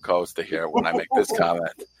woods with Coaster here when I make this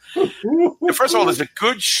comment. First of all, there's a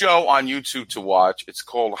good show on YouTube to watch. It's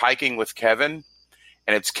called Hiking with Kevin,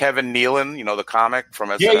 and it's Kevin Nealon, the comic from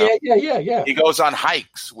SNL. Yeah. He goes on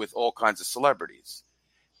hikes with all kinds of celebrities,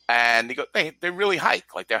 and they really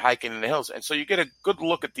hike, like they're hiking in the hills, and so you get a good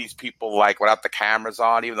look at these people, like without the cameras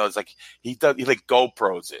on, even though it's like he like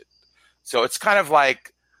GoPros it, so it's kind of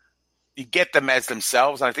like you get them as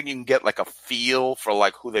themselves, and I think you can get like a feel for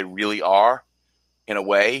like who they really are, in a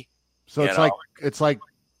way. So it's like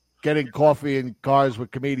getting coffee in cars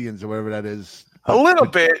with comedians or whatever that is. A little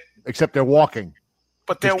bit. Except they're walking.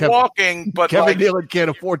 But they're walking. But Kevin Nealon can't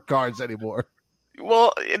afford cars anymore.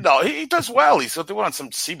 Well, he does well. He's doing on some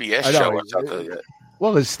CBS show or something.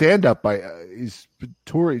 Well, his stand-up, he's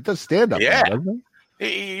touring. He does stand-up. Yeah. Now, doesn't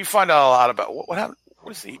he? You find out a lot about what happened.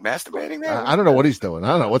 What is he masturbating there? I don't know what he's doing. I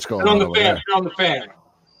don't know what's going on. Turn on the fan.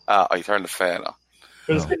 Oh, he turned the fan on.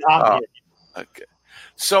 It's getting hot here. Okay.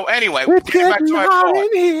 So anyway, it's getting hot in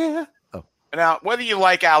here. Oh. Now, whether you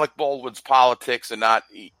like Alec Baldwin's politics or not,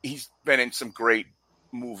 he's been in some great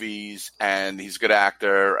movies, and he's a good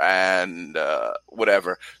actor, and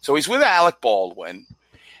whatever. So he's with Alec Baldwin,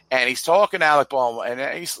 and he's talking to Alec Baldwin,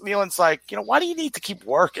 and Nealon's like, why do you need to keep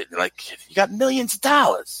working? Like, you got millions of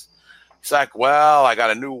dollars. He's like, well, I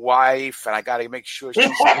got a new wife, and I got to make sure she's.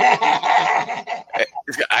 I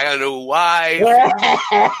got a new wife.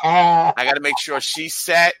 I got to make sure she's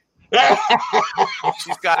set.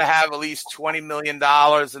 She's got to have at least $20 million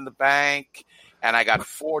in the bank, and I got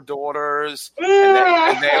 4 daughters,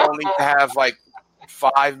 and they all need to have like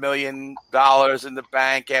 $5 million in the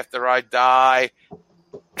bank after I die.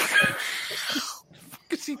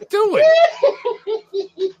 What is he doing?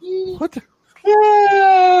 What?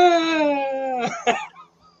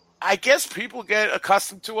 I guess people get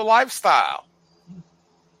accustomed to a lifestyle.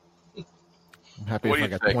 I'm happy if I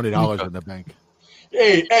got $20 in the bank.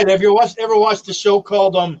 Hey, Ed, have you ever watched the show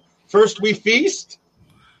called First We Feast?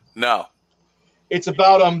 No. It's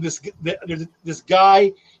about this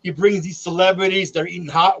guy. He brings these celebrities. They're eating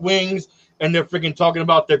hot wings, and they're freaking talking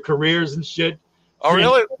about their careers and shit. Oh,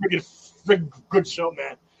 really? Freaking good show,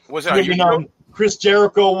 man. Was it on YouTube? Chris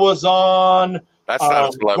Jericho was on. That's not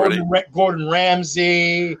a celebrity. Gordon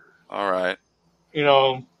Ramsay. All right.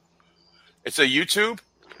 It's a YouTube?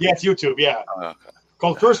 Yeah, it's YouTube, yeah. Oh, okay.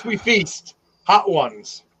 Called First We Feast. Hot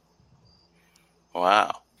Ones.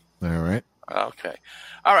 Wow. All right. Okay.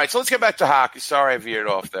 All right, so let's get back to hockey. Sorry I veered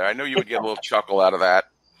off there. I knew you would get a little chuckle out of that.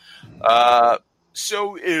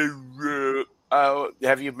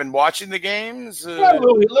 Have you been watching the games? Yeah, a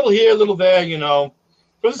little here, a little there,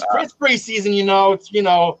 But it's preseason, it's.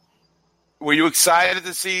 Were you excited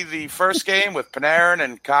to see the first game with Panarin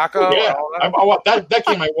and Kakko? Yeah, that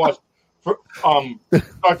game I watched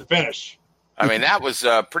start to finish. I mean, that was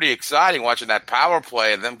pretty exciting watching that power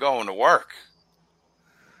play and them going to work.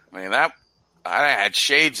 I mean, I had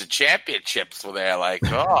shades of championships were there. Like,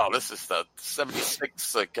 oh, this is the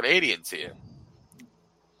 76 Canadians here.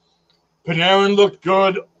 Panarin looked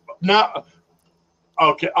good. Now,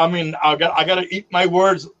 okay, I mean, I got to eat my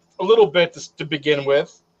words a little bit to begin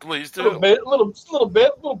with. Please do. A little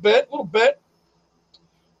bit.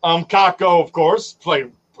 Kakko, of course,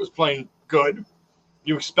 was playing good.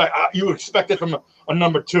 You expect it from a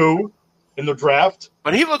number 2 in the draft.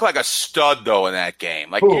 But he looked like a stud though in that game.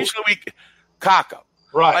 Like usually Kakko.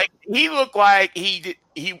 Right. Like he looked like he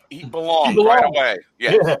belonged right away.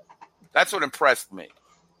 Yeah. That's what impressed me.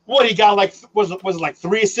 What he got was it like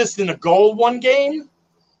 3 assists and a goal one game?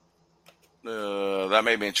 That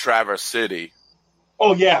may be in Traverse City.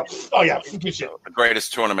 Oh yeah. The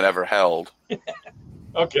greatest tournament ever held.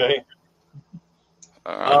 Okay.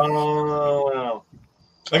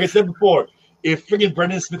 Like I said before, if freaking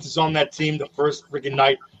Brendan Smith is on that team the first freaking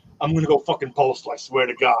night, I'm gonna go fucking postal. I swear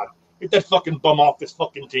to God, get that fucking bum off this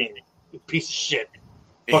fucking team. You piece of shit.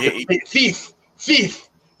 Fucking thief.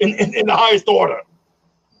 in the highest order.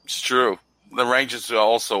 It's true. The Rangers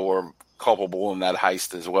also were culpable in that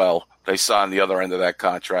heist as well. They saw on the other end of that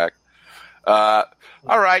contract. All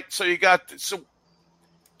right, so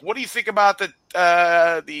what do you think about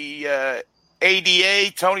the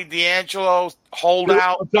ADA, Tony D'Angelo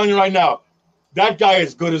holdout? I'm telling you right now, that guy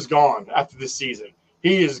is good as gone after this season.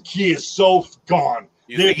 He is so gone.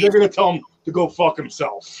 They're going to tell him to go fuck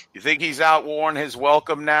himself. You think he's outworn his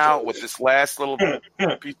welcome now with this last little piece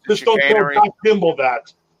of Just don't chicanery? tell Kimball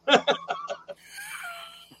that.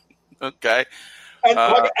 Okay. And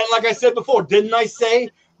like I said before, didn't I say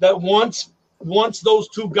that once those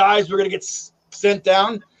two guys were going to get sent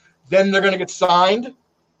down, then they're going to get signed?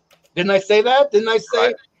 Didn't I say that? Didn't I say?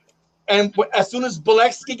 Right. And as soon as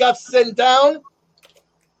Bilecki got sent down,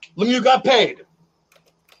 Lemieux got paid.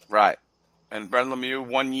 Right. And Brendan Lemieux,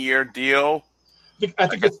 1-year deal. I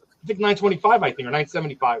think it's $925, or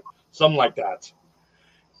 $975, something like that.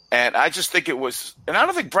 And I just think it was – and I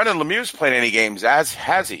don't think Brendan Lemieux's played any games, as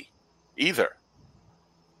has he, either,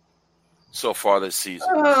 so far this season.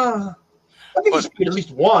 I think he's played at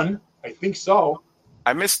least one. I think so.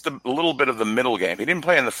 I missed a little bit of the middle game. He didn't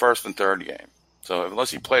play in the first and third game. So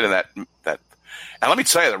unless he played in that – and let me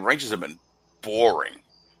tell you, the Rangers have been boring.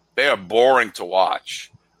 They are boring to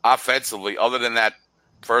watch. Offensively, other than that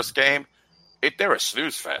first game, they're a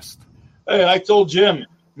snooze fest. Hey, I told Jim,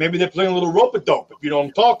 maybe they're playing a little rope-a-dope, if you know what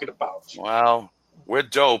I'm talking about. Well, we're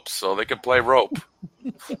dope, so they can play rope.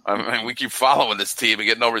 I mean, we keep following this team and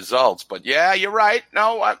get no results. But, yeah, you're right.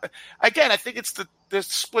 No, I think it's the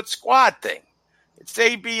split squad thing. It's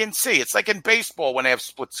A, B, and C. It's like in baseball when they have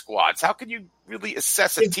split squads. How can you really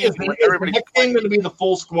assess a team? Is the next game going to be the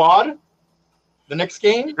full squad? The next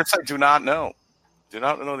game? This I do not know. Do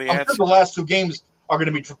not know the I'm answer. sure the last two games are going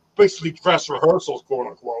to be basically dress rehearsals, quote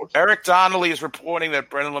unquote. Eric Donnelly is reporting that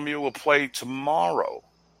Brendan Lemieux will play tomorrow,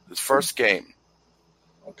 his first game.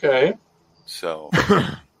 Okay. So,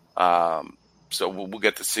 we'll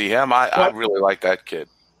get to see him. I really like that kid.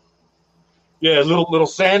 Yeah, little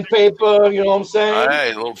sandpaper. You know what I'm saying?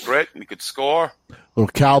 Hey, a little grit, and he could score. Little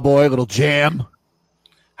cowboy, little jam.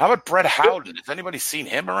 How about Brett Howden? Has anybody seen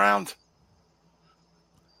him around?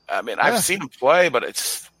 I mean, I've seen him play, but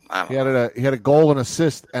it's I don't know. He had a goal and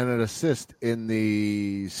assist in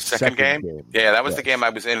the second game. Yeah, that was the game I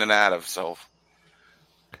was in and out of. So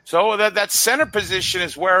that center position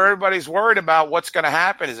is where everybody's worried about what's going to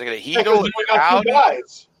happen. Is it going to heat only got two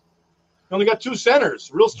guys. You only got two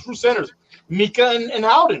centers, real true centers, Mika and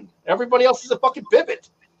Howden. Everybody else is a fucking pivot.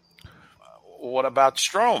 What about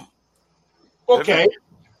Strome? Okay. Pivot?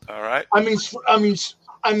 All right. I mean,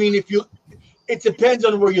 it depends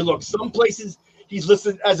on where you look. Some places he's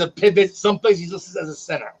listed as a pivot. Some places he's listed as a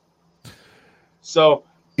center. So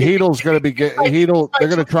Heedle's going to be Heedle. They're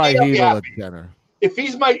going to try Heedle at center. If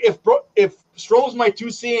Strome's my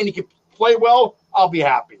 2C and he can play well, I'll be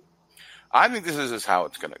happy. I think this is how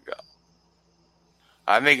it's going to go.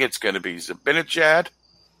 I think it's going to be Zibanejad,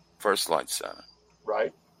 first line center.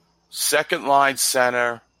 Right. Second line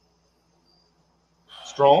center.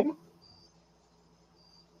 Strome?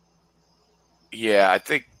 Yeah, I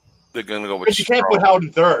think they're going to go with But you can't put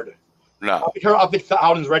Howden third. No. I think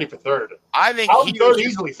Howden's ready for third. I think Howden third,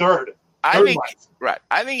 easily third. I think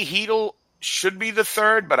Heedle should be the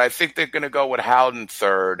third, but I think they're going to go with Howden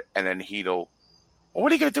third and then Heedle. Well,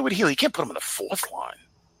 what are you going to do with Heedle? You can't put him in the fourth line.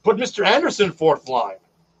 Put Mr. Anderson fourth line.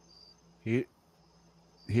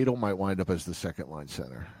 Heedle might wind up as the second line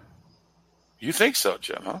center. You think so,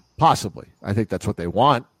 Jim, huh? Possibly. I think that's what they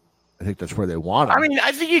want. I think that's where they want him. I mean,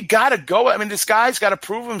 I think you got to go. I mean, this guy's got to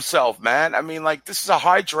prove himself, man. I mean, like, this is a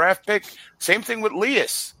high draft pick. Same thing with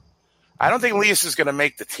Lias. I don't think Lias is going to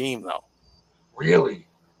make the team, though. Really?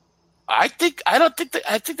 I think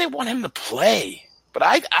they want him to play, but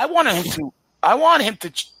I want him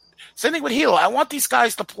to. Same thing with Heedle. I want these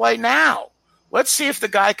guys to play now. Let's see if the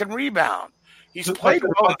guy can rebound. He's played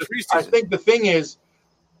well in preseason. I think the thing is,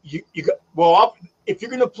 if you're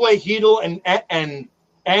going to play Heedle and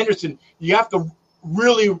Anderson, you have to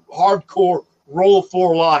really hardcore roll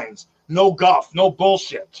four lines. No guff, no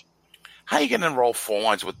bullshit. How are you going to roll four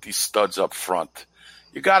lines with these studs up front?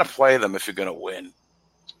 You got to play them if you're going to win.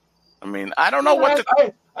 I mean, I don't know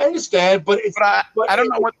I understand, but I don't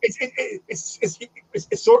know what it's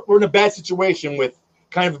sort. We're in a bad situation with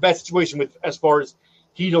as far as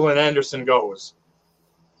Heedle and Anderson goes.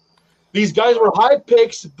 These guys were high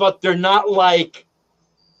picks, but they're not like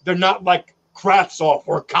Kravtsov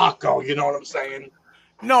or Kakko. You know what I'm saying?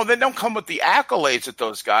 No, they don't come with the accolades of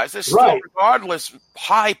those guys. They're still, regardless,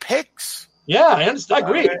 high picks. Yeah, I understand.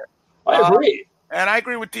 I agree. And I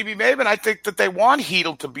agree with DB Maven. I think that they want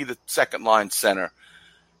Heedle to be the second line center.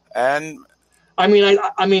 And I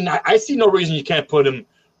mean, I see no reason you can't put him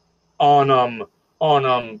on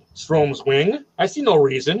Strom's wing. I see no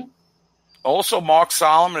reason. also, Mark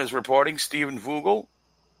Solomon is reporting. Steven Vogel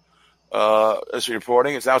is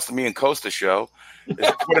reporting. It's now it's the Me and Costa show. Is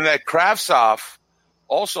reporting that Kravtsov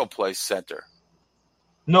also plays center.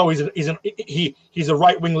 No, he's a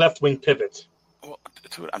right wing, left wing pivot. Well,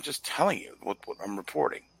 dude, I'm just telling you what I'm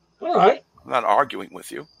reporting. All right. I'm not arguing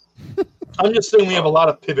with you. I'm just saying we have a lot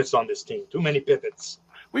of pivots on this team. Too many pivots.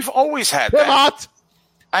 We've always had Pivot. that.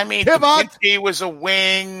 I mean, Pivot. Dubinsky was a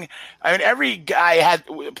wing. I mean, every guy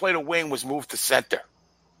played a wing was moved to center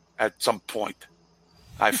at some point.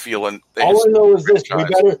 I feel in all I know is this: we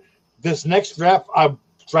better this next draft.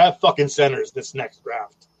 Draft fucking centers this next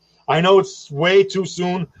draft. I know it's way too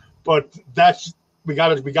soon, but we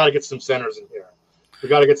got to get some centers in here. We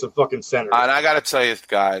got to get some fucking centers. And I got to tell you,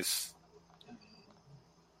 guys,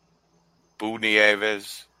 Boo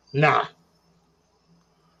Nieves. Nah.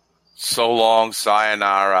 So long,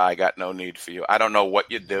 sayonara. I got no need for you. I don't know what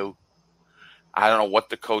you do. I don't know what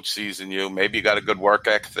the coach sees in you. Maybe you got a good work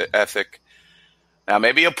ethic. Now,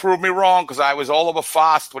 maybe he'll prove me wrong because I was all over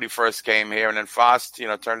Fost when he first came here, and then Fost,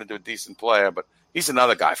 turned into a decent player. But he's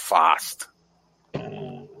another guy, Fost.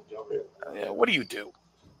 What do you do?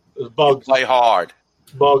 Bugs. You play hard.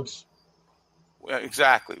 Bugs. Well,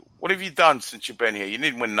 exactly. What have you done since you've been here? You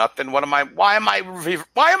didn't win nothing. Why am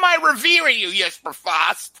I revering you, Jesper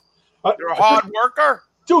Fost? You're a hard worker?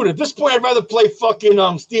 Dude, at this point, I'd rather play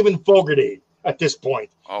fucking Stephen Fogarty at this point.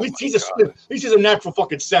 Oh he's just a natural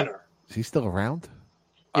fucking center. Is he still around?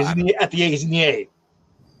 He's in the A.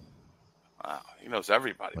 Wow, he knows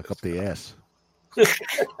everybody. Like up the ass.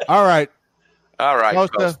 All right. All right,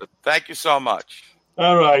 Costa. Costa. Thank you so much.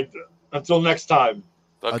 All right. Until next time.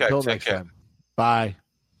 Okay, Until take next care. time. Bye.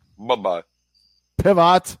 Bye-bye.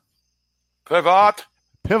 Pivot. Pivot.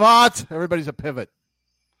 Pivot. Everybody's a pivot.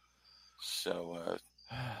 So,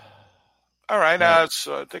 all right.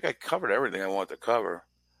 So I think I covered everything I wanted to cover.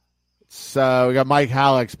 So we got Mike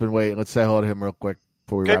Halleck's been waiting. Let's say hello to him real quick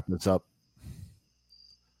before we wrap this up.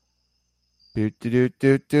 Doot, doot,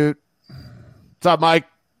 doot, doot. What's up, Mike?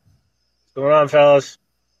 What's going on, fellas?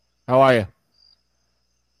 How are you?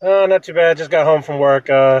 Not too bad. Just got home from work.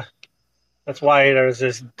 That's why there's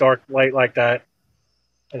this dark light like that.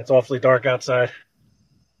 And it's awfully dark outside.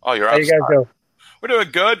 Oh, you're How outside. you guys doing? We're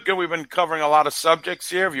doing good. Good. We've been covering a lot of subjects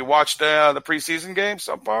here. Have you watched the preseason game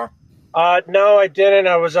so far? No, I didn't.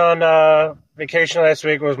 I was on vacation last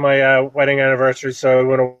week. It was my wedding anniversary, so we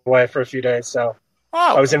went away for a few days. So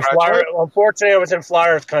I was in Flyer. Unfortunately, I was in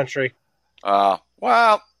Flyers country.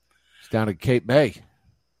 Well, it's down in Cape May.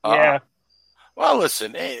 Yeah. Well,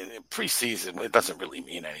 listen, preseason, it doesn't really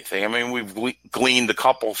mean anything. I mean, we've gleaned a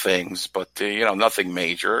couple things, but, nothing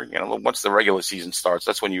major. Once the regular season starts,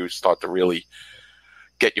 that's when you start to really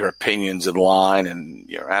get your opinions in line and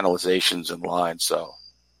your analyzations in line. So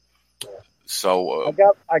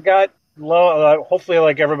I got low, hopefully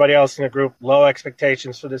like everybody else in the group, low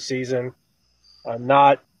expectations for the season.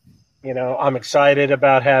 I'm excited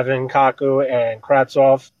about having Kaku and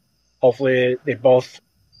Kravtsov. Hopefully they both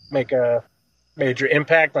make a major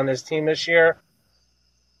impact on this team this year.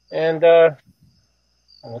 And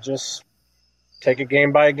we'll just take it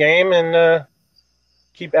game by game and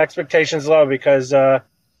keep expectations low because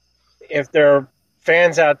if there are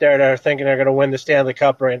fans out there that are thinking they're going to win the Stanley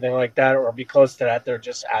Cup or anything like that or be close to that, they're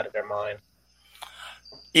just out of their mind.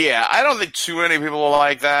 Yeah, I don't think too many people are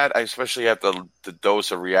like that, especially at the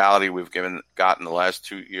dose of reality we've gotten the last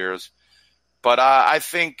 2 years. But I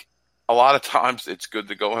think a lot of times it's good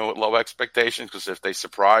to go in with low expectations because if they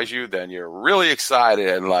surprise you, then you're really excited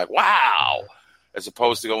and like, wow, as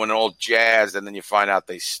opposed to going all jazzed and then you find out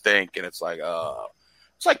they stink and it's like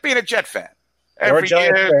being a Jet fan. Every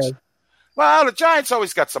year. Well, the Giants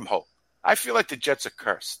always got some hope. I feel like the Jets are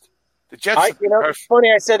cursed. The Jets. It's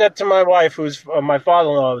funny. I said that to my wife, who's my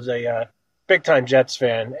father-in-law, was a big-time Jets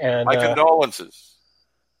fan, and my condolences.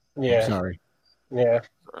 Yeah, I'm sorry. Yeah,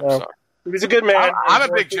 I'm sorry. He was a good man. I'm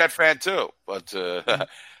a big Jet fan too, but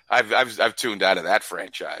I've tuned out of that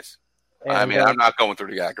franchise. And, I mean, I'm not going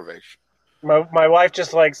through the aggravation. My wife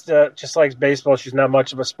just likes baseball. She's not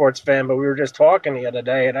much of a sports fan, but we were just talking the other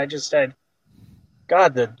day, and I just said,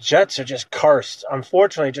 God, the Jets are just cursed.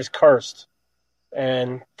 Unfortunately, just cursed.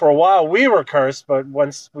 And for a while, we were cursed, but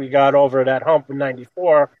once we got over that hump in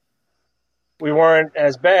 '94, we weren't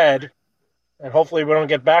as bad. And hopefully we don't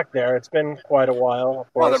get back there. It's been quite a while.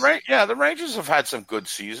 Of course. Well, the Rangers have had some good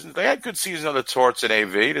seasons. They had good seasons of the Torts and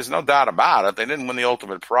AV. There's no doubt about it. They didn't win the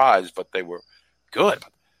ultimate prize, but they were good.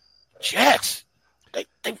 Jets,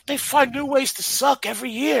 they find new ways to suck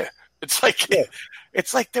every year. It's like Yeah.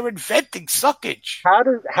 it's like they're inventing suckage.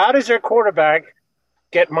 How does your quarterback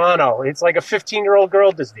get mono? It's like a 15-year-old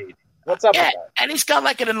girl disease. What's up Yeah, with that? and he's got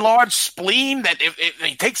like an enlarged spleen that if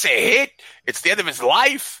he takes a hit, it's the end of his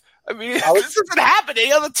life. I mean, this doesn't happen to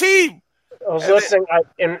any other team. I was listening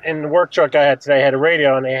in the work truck I had today. I had a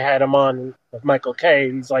radio, and they had him on with Michael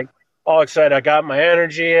K. He's like all excited. I got my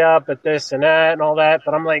energy up at this and that and all that.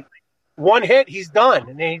 But I'm like, one hit, he's done,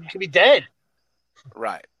 and he could be dead.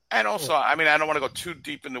 Right. And also, I mean, I don't want to go too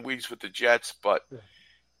deep in the weeds with the Jets, but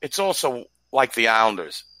it's also like the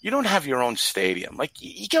Islanders. You don't have your own stadium. Like,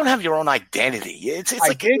 you don't have your own identity. It's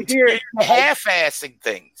like you're half-assing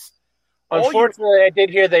things. Unfortunately, I did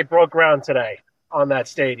hear they broke ground today on that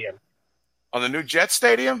stadium. On the new Jet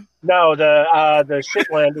Stadium? No, the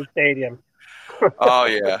Shitlander Stadium. Oh,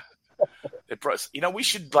 yeah. We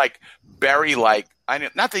should, like, bury, like,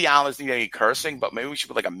 not the Islanders need any cursing, but maybe we should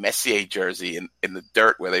put, like, a Messier jersey in the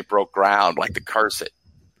dirt where they broke ground, like, to curse it.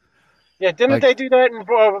 Yeah, didn't they do that in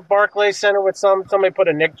Barclays Center with somebody put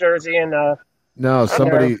a Nick jersey in? No,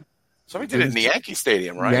 somebody did it in the Yankee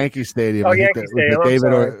Stadium, right? Yankee Stadium. Oh, Yankee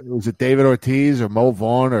Stadium. Was it David Ortiz or Mo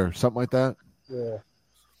Vaughn or something like that? Yeah.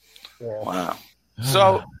 Wow.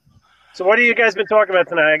 So what have you guys been talking about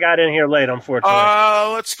tonight? I got in here late, unfortunately.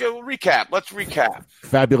 Let's go recap. Let's recap.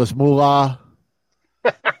 Fabulous Moolah.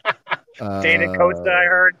 Dated coach that I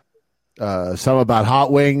heard. Some about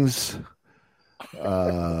hot wings. We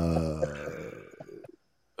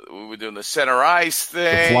were doing the center ice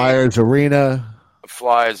thing. The Flyers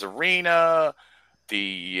Arena.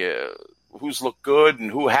 The who's looked good and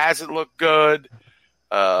who hasn't looked good.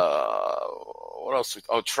 What else?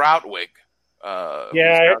 Oh, Troutwig. I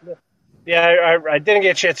didn't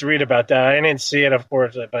get a chance to read about that. I didn't see it, of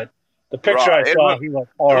course, but the picture I saw, he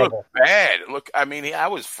looked horrible. It looked bad. I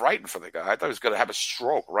was frightened for the guy. I thought he was going to have a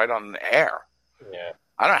stroke right on the air. Yeah.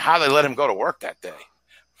 I don't know how they let him go to work that day.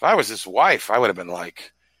 If I was his wife, I would have been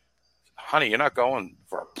like, honey, you're not going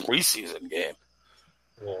for a preseason game.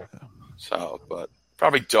 Yeah. So, but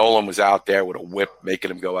probably Dolan was out there with a whip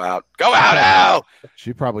making him go out. Go out, Al!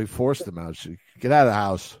 She probably forced him out. Get out of the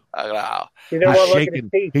house.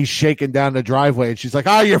 He's shaking down the driveway, and she's like,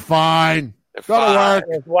 "Oh, you're fine. Go to work.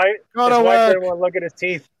 His wife didn't want to look at his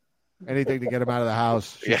teeth. Anything to get him out of the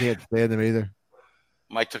house. She can't stand him either."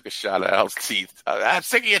 Mike took a shot at Al's teeth. I'm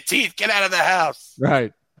sick of your teeth. Get out of the house.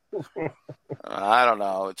 Right. I don't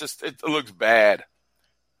know. It looks bad.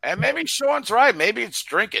 And maybe Sean's right. Maybe it's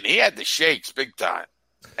drinking. He had the shakes big time.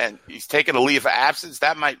 And he's taking a leave of absence.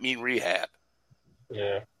 That might mean rehab.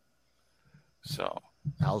 Yeah. So.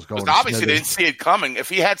 Al's going. Obviously, they didn't see it coming. If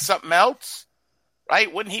he had something else,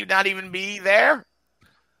 right, wouldn't he not even be there?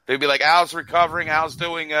 They'd be like, Al's recovering. Al's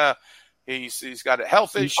doing he's got a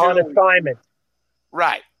health issue. On assignment.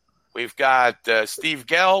 Right. We've got Steve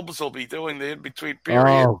Gelbs will be doing the in-between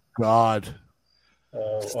period. Oh, God.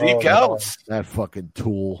 Steve Gelbs. That fucking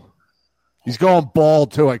tool. He's going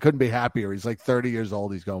bald, too. I couldn't be happier. He's like 30 years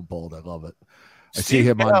old. He's going bald. I love it. I see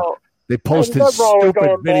him on – they post his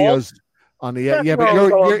stupid videos on the – yeah, but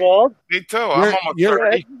you're me too. I'm almost 30.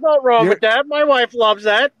 There's not wrong with that. My wife loves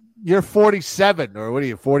that. You're 47, or what are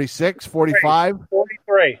you, 46, 45?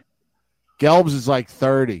 43. Gelbs is like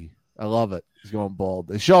 30. I love it. He's going bald.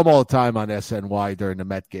 They show him all the time on SNY during the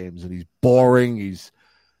Met games, and he's boring. He's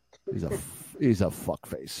a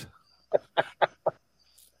fuckface.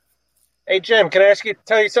 Hey, Jim, can I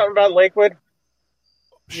tell you something about Lakewood?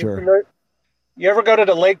 Sure. You ever go to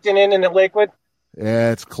the Laketon Inn in Lakewood?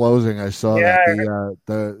 Yeah, it's closing. I saw that.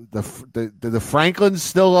 The Franklins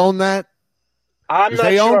still own that? I'm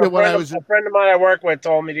not sure. A friend of mine I work with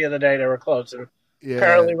told me the other day they were closing. Yeah.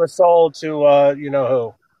 Apparently, was sold to you know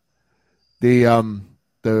who.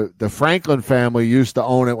 The Franklin family used to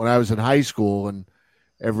own it when I was in high school, and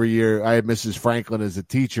every year I had Mrs. Franklin as a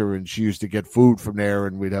teacher, and she used to get food from there,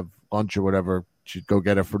 and we'd have lunch or whatever. She'd go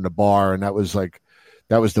get it from the bar, and that was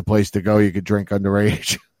the place to go. You could drink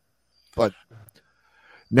underage. But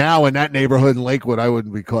now in that neighborhood in Lakewood, I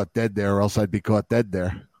wouldn't be caught dead there, or else I'd be caught dead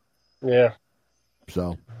there. Yeah.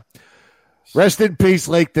 So rest in peace,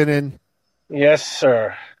 Laketon Inn. Yes,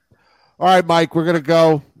 sir. All right, Mike, we're going to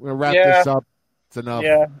go. We're going to wrap this up. It's enough.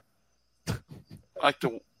 Yeah.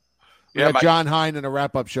 We got John Hine and a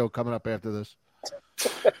wrap-up show coming up after this.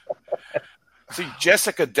 See,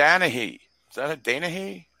 Jessica Danahy. Is that a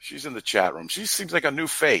Danahy? She's in the chat room. She seems like a new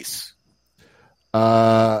face.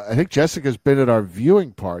 I think Jessica's been at our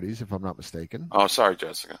viewing parties, if I'm not mistaken. Oh, sorry,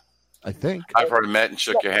 Jessica. I think. I've already met and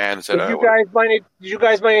shook your hand and said, Did you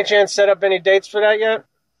guys by any chance set up any dates for that yet?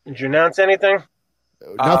 Did you announce anything?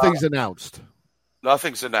 Nothing's announced.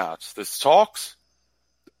 Nothing's announced. There's talks?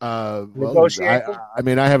 Well, Negotiation? I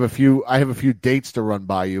mean, I have a few dates to run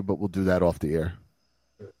by you, but we'll do that off the air.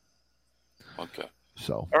 Okay.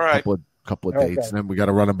 So, all right, couple of Okay. dates, and then we got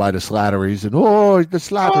to run them by the Slatteries, and the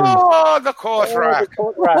Slatteries. Oh, the course rack.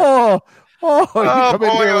 You come in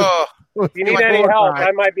boy, here with If you need any help,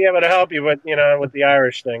 I might be able to help you with, with the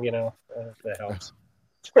Irish thing, if that helps.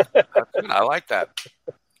 I like that.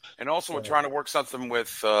 And also, we're trying to work something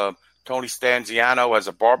with Tony Stanziano as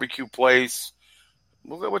a barbecue place.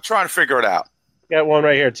 We're trying to figure it out. Got one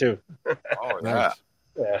right here, too. Oh, Nice.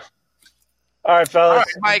 Yeah. All right, fellas. All right,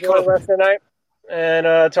 Mike. Enjoy the rest of the night,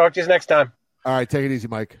 and talk to you next time. All right, take it easy,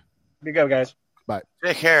 Mike. Be good, guys. Bye.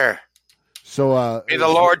 Take care. So, may the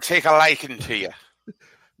Lord take a liking to you.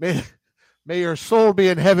 May your soul be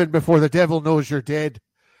in heaven before the devil knows you're dead.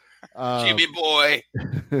 Jimmy boy.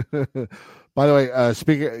 By the way,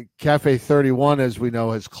 speaking Cafe 31, as we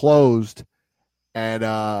know, has closed, and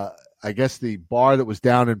I guess the bar that was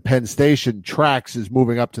down in Penn Station, Trax, is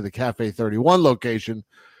moving up to the Cafe 31 location,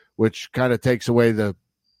 which kind of takes away the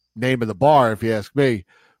name of the bar, if you ask me.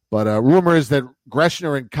 But rumor is that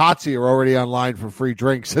Greshner and Kotze are already online for free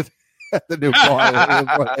drinks at the new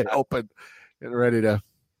bar when they open, getting ready to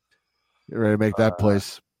make that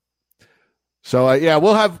place. So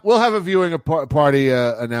we'll have a viewing party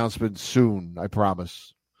announcement soon. I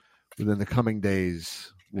promise, within the coming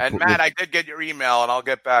days. And Matt, I did get your email, and I'll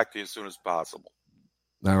get back to you as soon as possible.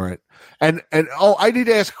 All right, and I need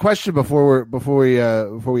to ask a question before we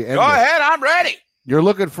end. Go ahead, I'm ready. You're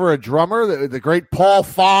looking for a drummer, the great Paul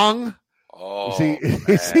Fong. Oh,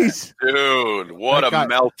 dude, what a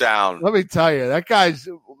meltdown! Let me tell you, that guy's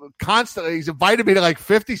constantly. He's invited me to like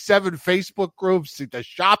 57 Facebook groups, to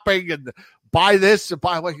shopping and buy this and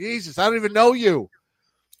buy. Like, Jesus, I don't even know you.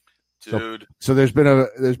 Dude. So there's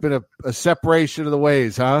been a separation of the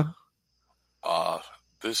ways, huh?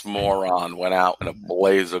 This moron went out in a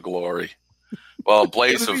blaze of glory. Well, a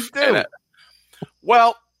blaze of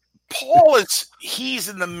well, Paul he's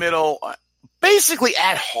in the middle, basically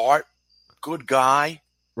at heart, good guy.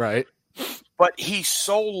 Right. But he's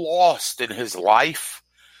so lost in his life.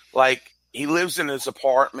 Like, he lives in his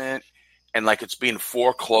apartment and like it's being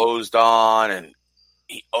foreclosed on, and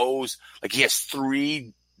he has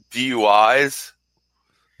 3 DUIs.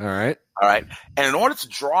 All right. And in order to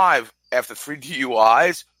drive after 3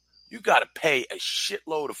 DUIs, you got to pay a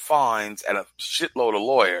shitload of fines and a shitload of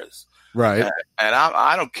lawyers. Right. And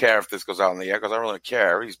I don't care if this goes out on the air because I don't really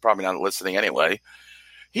care. He's probably not listening anyway.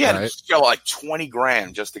 He had to shell like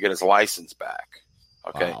 $20,000 just to get his license back.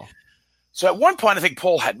 Okay. Wow. So at one point, I think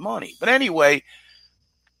Paul had money. But anyway,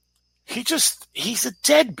 he's a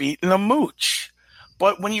deadbeat and a mooch.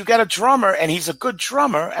 But when you got a drummer, and he's a good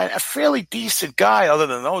drummer and a fairly decent guy, other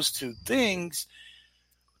than those 2 things,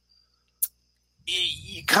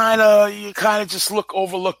 you kind of just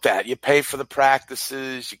overlook that. You pay for the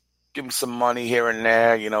practices, you give him some money here and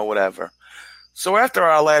there, whatever. So after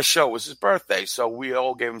our last show, it was his birthday, so we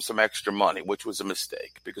all gave him some extra money, which was a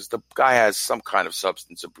mistake because the guy has some kind of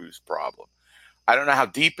substance abuse problem. I don't know how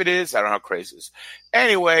deep it is. I don't know how crazy it is.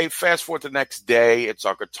 Anyway, fast forward to the next day. It's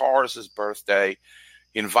our guitarist's birthday.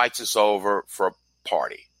 He invites us over for a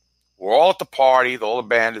party. We're all at the party. All the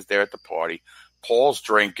band is there at the party. Paul's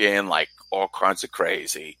drinking like all kinds of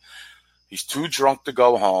crazy. He's too drunk to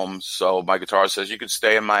go home, so my guitarist says, you can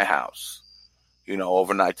stay in my house,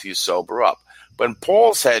 overnight till you sober up. But in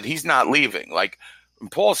Paul's head, he's not leaving. Like, in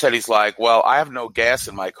Paul's head, he's like, well, I have no gas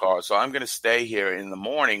in my car, so I'm going to stay here in the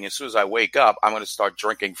morning. As soon as I wake up, I'm going to start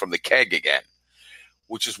drinking from the keg again,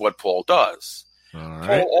 which is what Paul does. All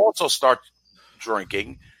right. Paul also starts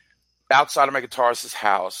drinking outside of my guitarist's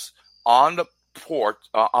house on the porch,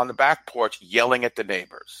 on the back porch, yelling at the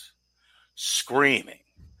neighbors, screaming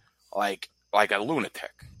like a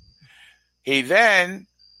lunatic. He then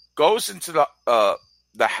goes into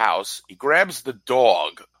the house. He grabs the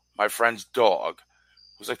dog, my friend's dog,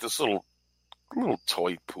 who's like this little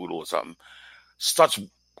toy poodle or something, starts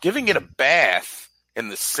giving it a bath in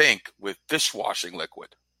the sink with dishwashing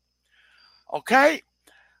liquid. Okay?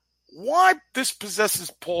 What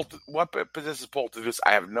possesses Paul to this,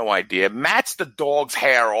 I have no idea. Mats the dog's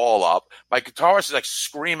hair all up. My guitarist is like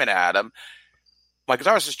screaming at him. My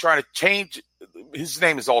guitarist is trying to change. His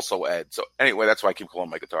name is also Ed. So anyway, that's why I keep calling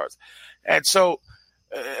him my guitarist. And so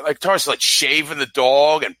my guitarist is like shaving the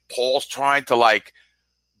dog, and Paul's trying to like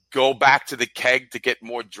go back to the keg to get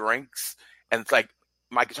more drinks. And it's like,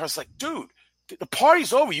 my guitarist is like, dude, the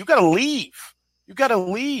party's over. You got to leave.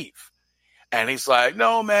 And he's like,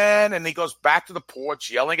 no, man. And he goes back to the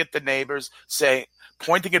porch, yelling at the neighbors,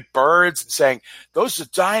 pointing at birds and saying, those are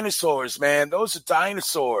dinosaurs, man. Those are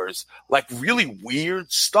dinosaurs. Like really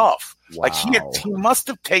weird stuff. Wow. Like he must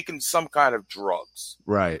have taken some kind of drugs.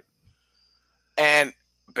 Right. And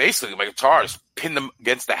basically my guitarist pinned him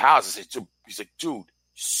against the house. He's like, dude,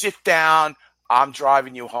 sit down. I'm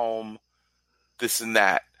driving you home. This and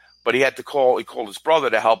that. But he called his brother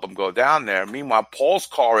to help him go down there. Meanwhile, Paul's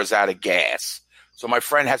car is out of gas. So my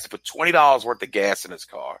friend has to put $20 worth of gas in his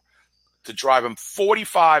car to drive him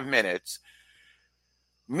 45 minutes.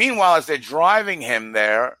 Meanwhile, as they're driving him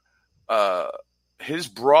there, his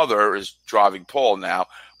brother is driving Paul now.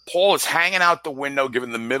 Paul is hanging out the window,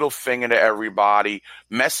 giving the middle finger to everybody,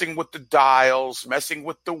 messing with the dials, messing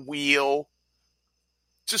with the wheel.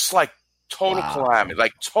 Just like total calamity,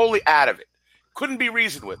 like totally out of it. Couldn't be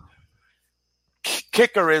reasoned with.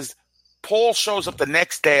 Kicker is Paul shows up the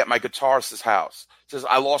next day at my guitarist's house. Says,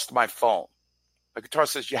 I lost my phone. My guitarist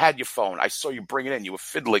says, you had your phone. I saw you bring it in. You were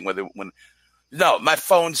fiddling with it. No, my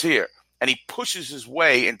phone's here. And he pushes his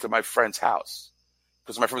way into my friend's house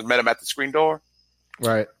because my friend met him at the screen door.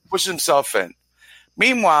 Right. Pushes himself in.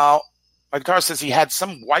 Meanwhile, my guitarist says he had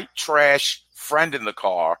some white trash friend in the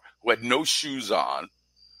car who had no shoes on.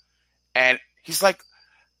 And he's like,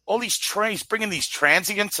 he's bringing these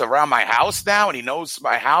transients around my house now, and he knows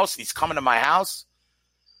my house. He's coming to my house.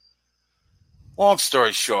 Long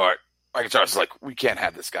story short, my guitarist is like, we can't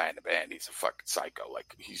have this guy in the band. He's a fucking psycho.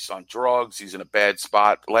 Like, he's on drugs. He's in a bad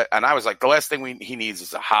spot. And I was like, the last thing he needs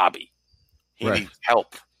is a hobby. He needs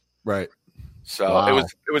help. Right. So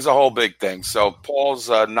it was a whole big thing. So Paul's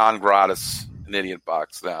non gratis an idiot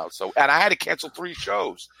box now. So, and I had to cancel 3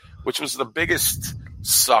 shows, which was the biggest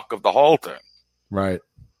suck of the whole thing. Right.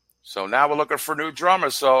 So now we're looking for new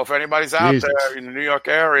drummers. So if anybody's out there in the New York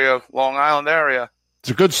area, Long Island area.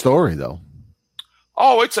 It's a good story, though.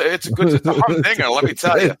 Oh, it's a humdinger, let me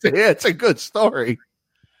tell you. It's a good story.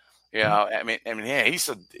 Yeah, I mean,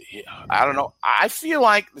 I don't know. I feel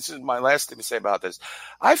like, this is my last thing to say about this.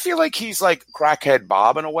 I feel like he's like Crackhead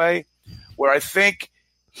Bob in a way, where I think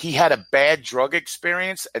he had a bad drug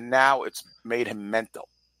experience and now it's made him mental.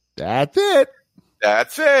 That's it.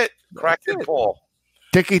 Crackhead Paul.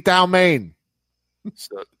 Tiki Down Maine.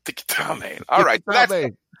 So, Tiki Down Maine. All right.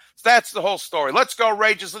 That's the whole story. Let's go,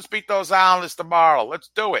 Rangers. Let's beat those Islanders tomorrow. Let's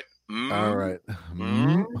do it. All right.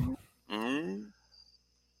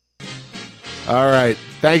 All right.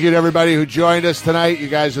 Thank you to everybody who joined us tonight. You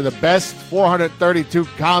guys are the best. 432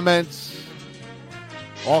 comments.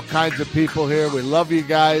 All kinds of people here. We love you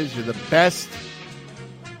guys. You're the best.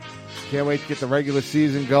 Can't wait to get the regular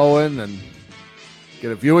season going and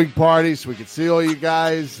get a viewing party so we can see all you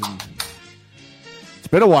guys. And it's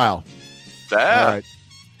been a while. Yeah. All right.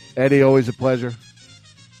 Eddie, always a pleasure.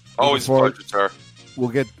 Always a pleasure, sir.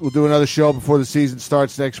 We'll do another show before the season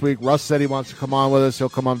starts next week. Russ said he wants to come on with us. He'll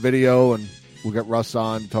come on video, and we'll get Russ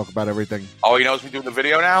on and talk about everything. Oh, he knows we're doing the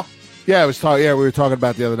video now? Yeah, we were talking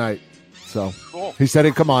about it the other night. So cool. He said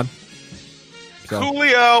he'd come on. So,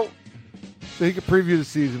 Coolio. So he could preview the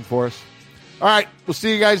season for us. All right, we'll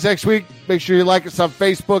see you guys next week. Make sure you like us on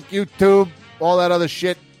Facebook, YouTube, all that other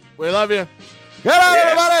shit. We love you. Good night,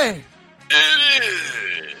 everybody. It is.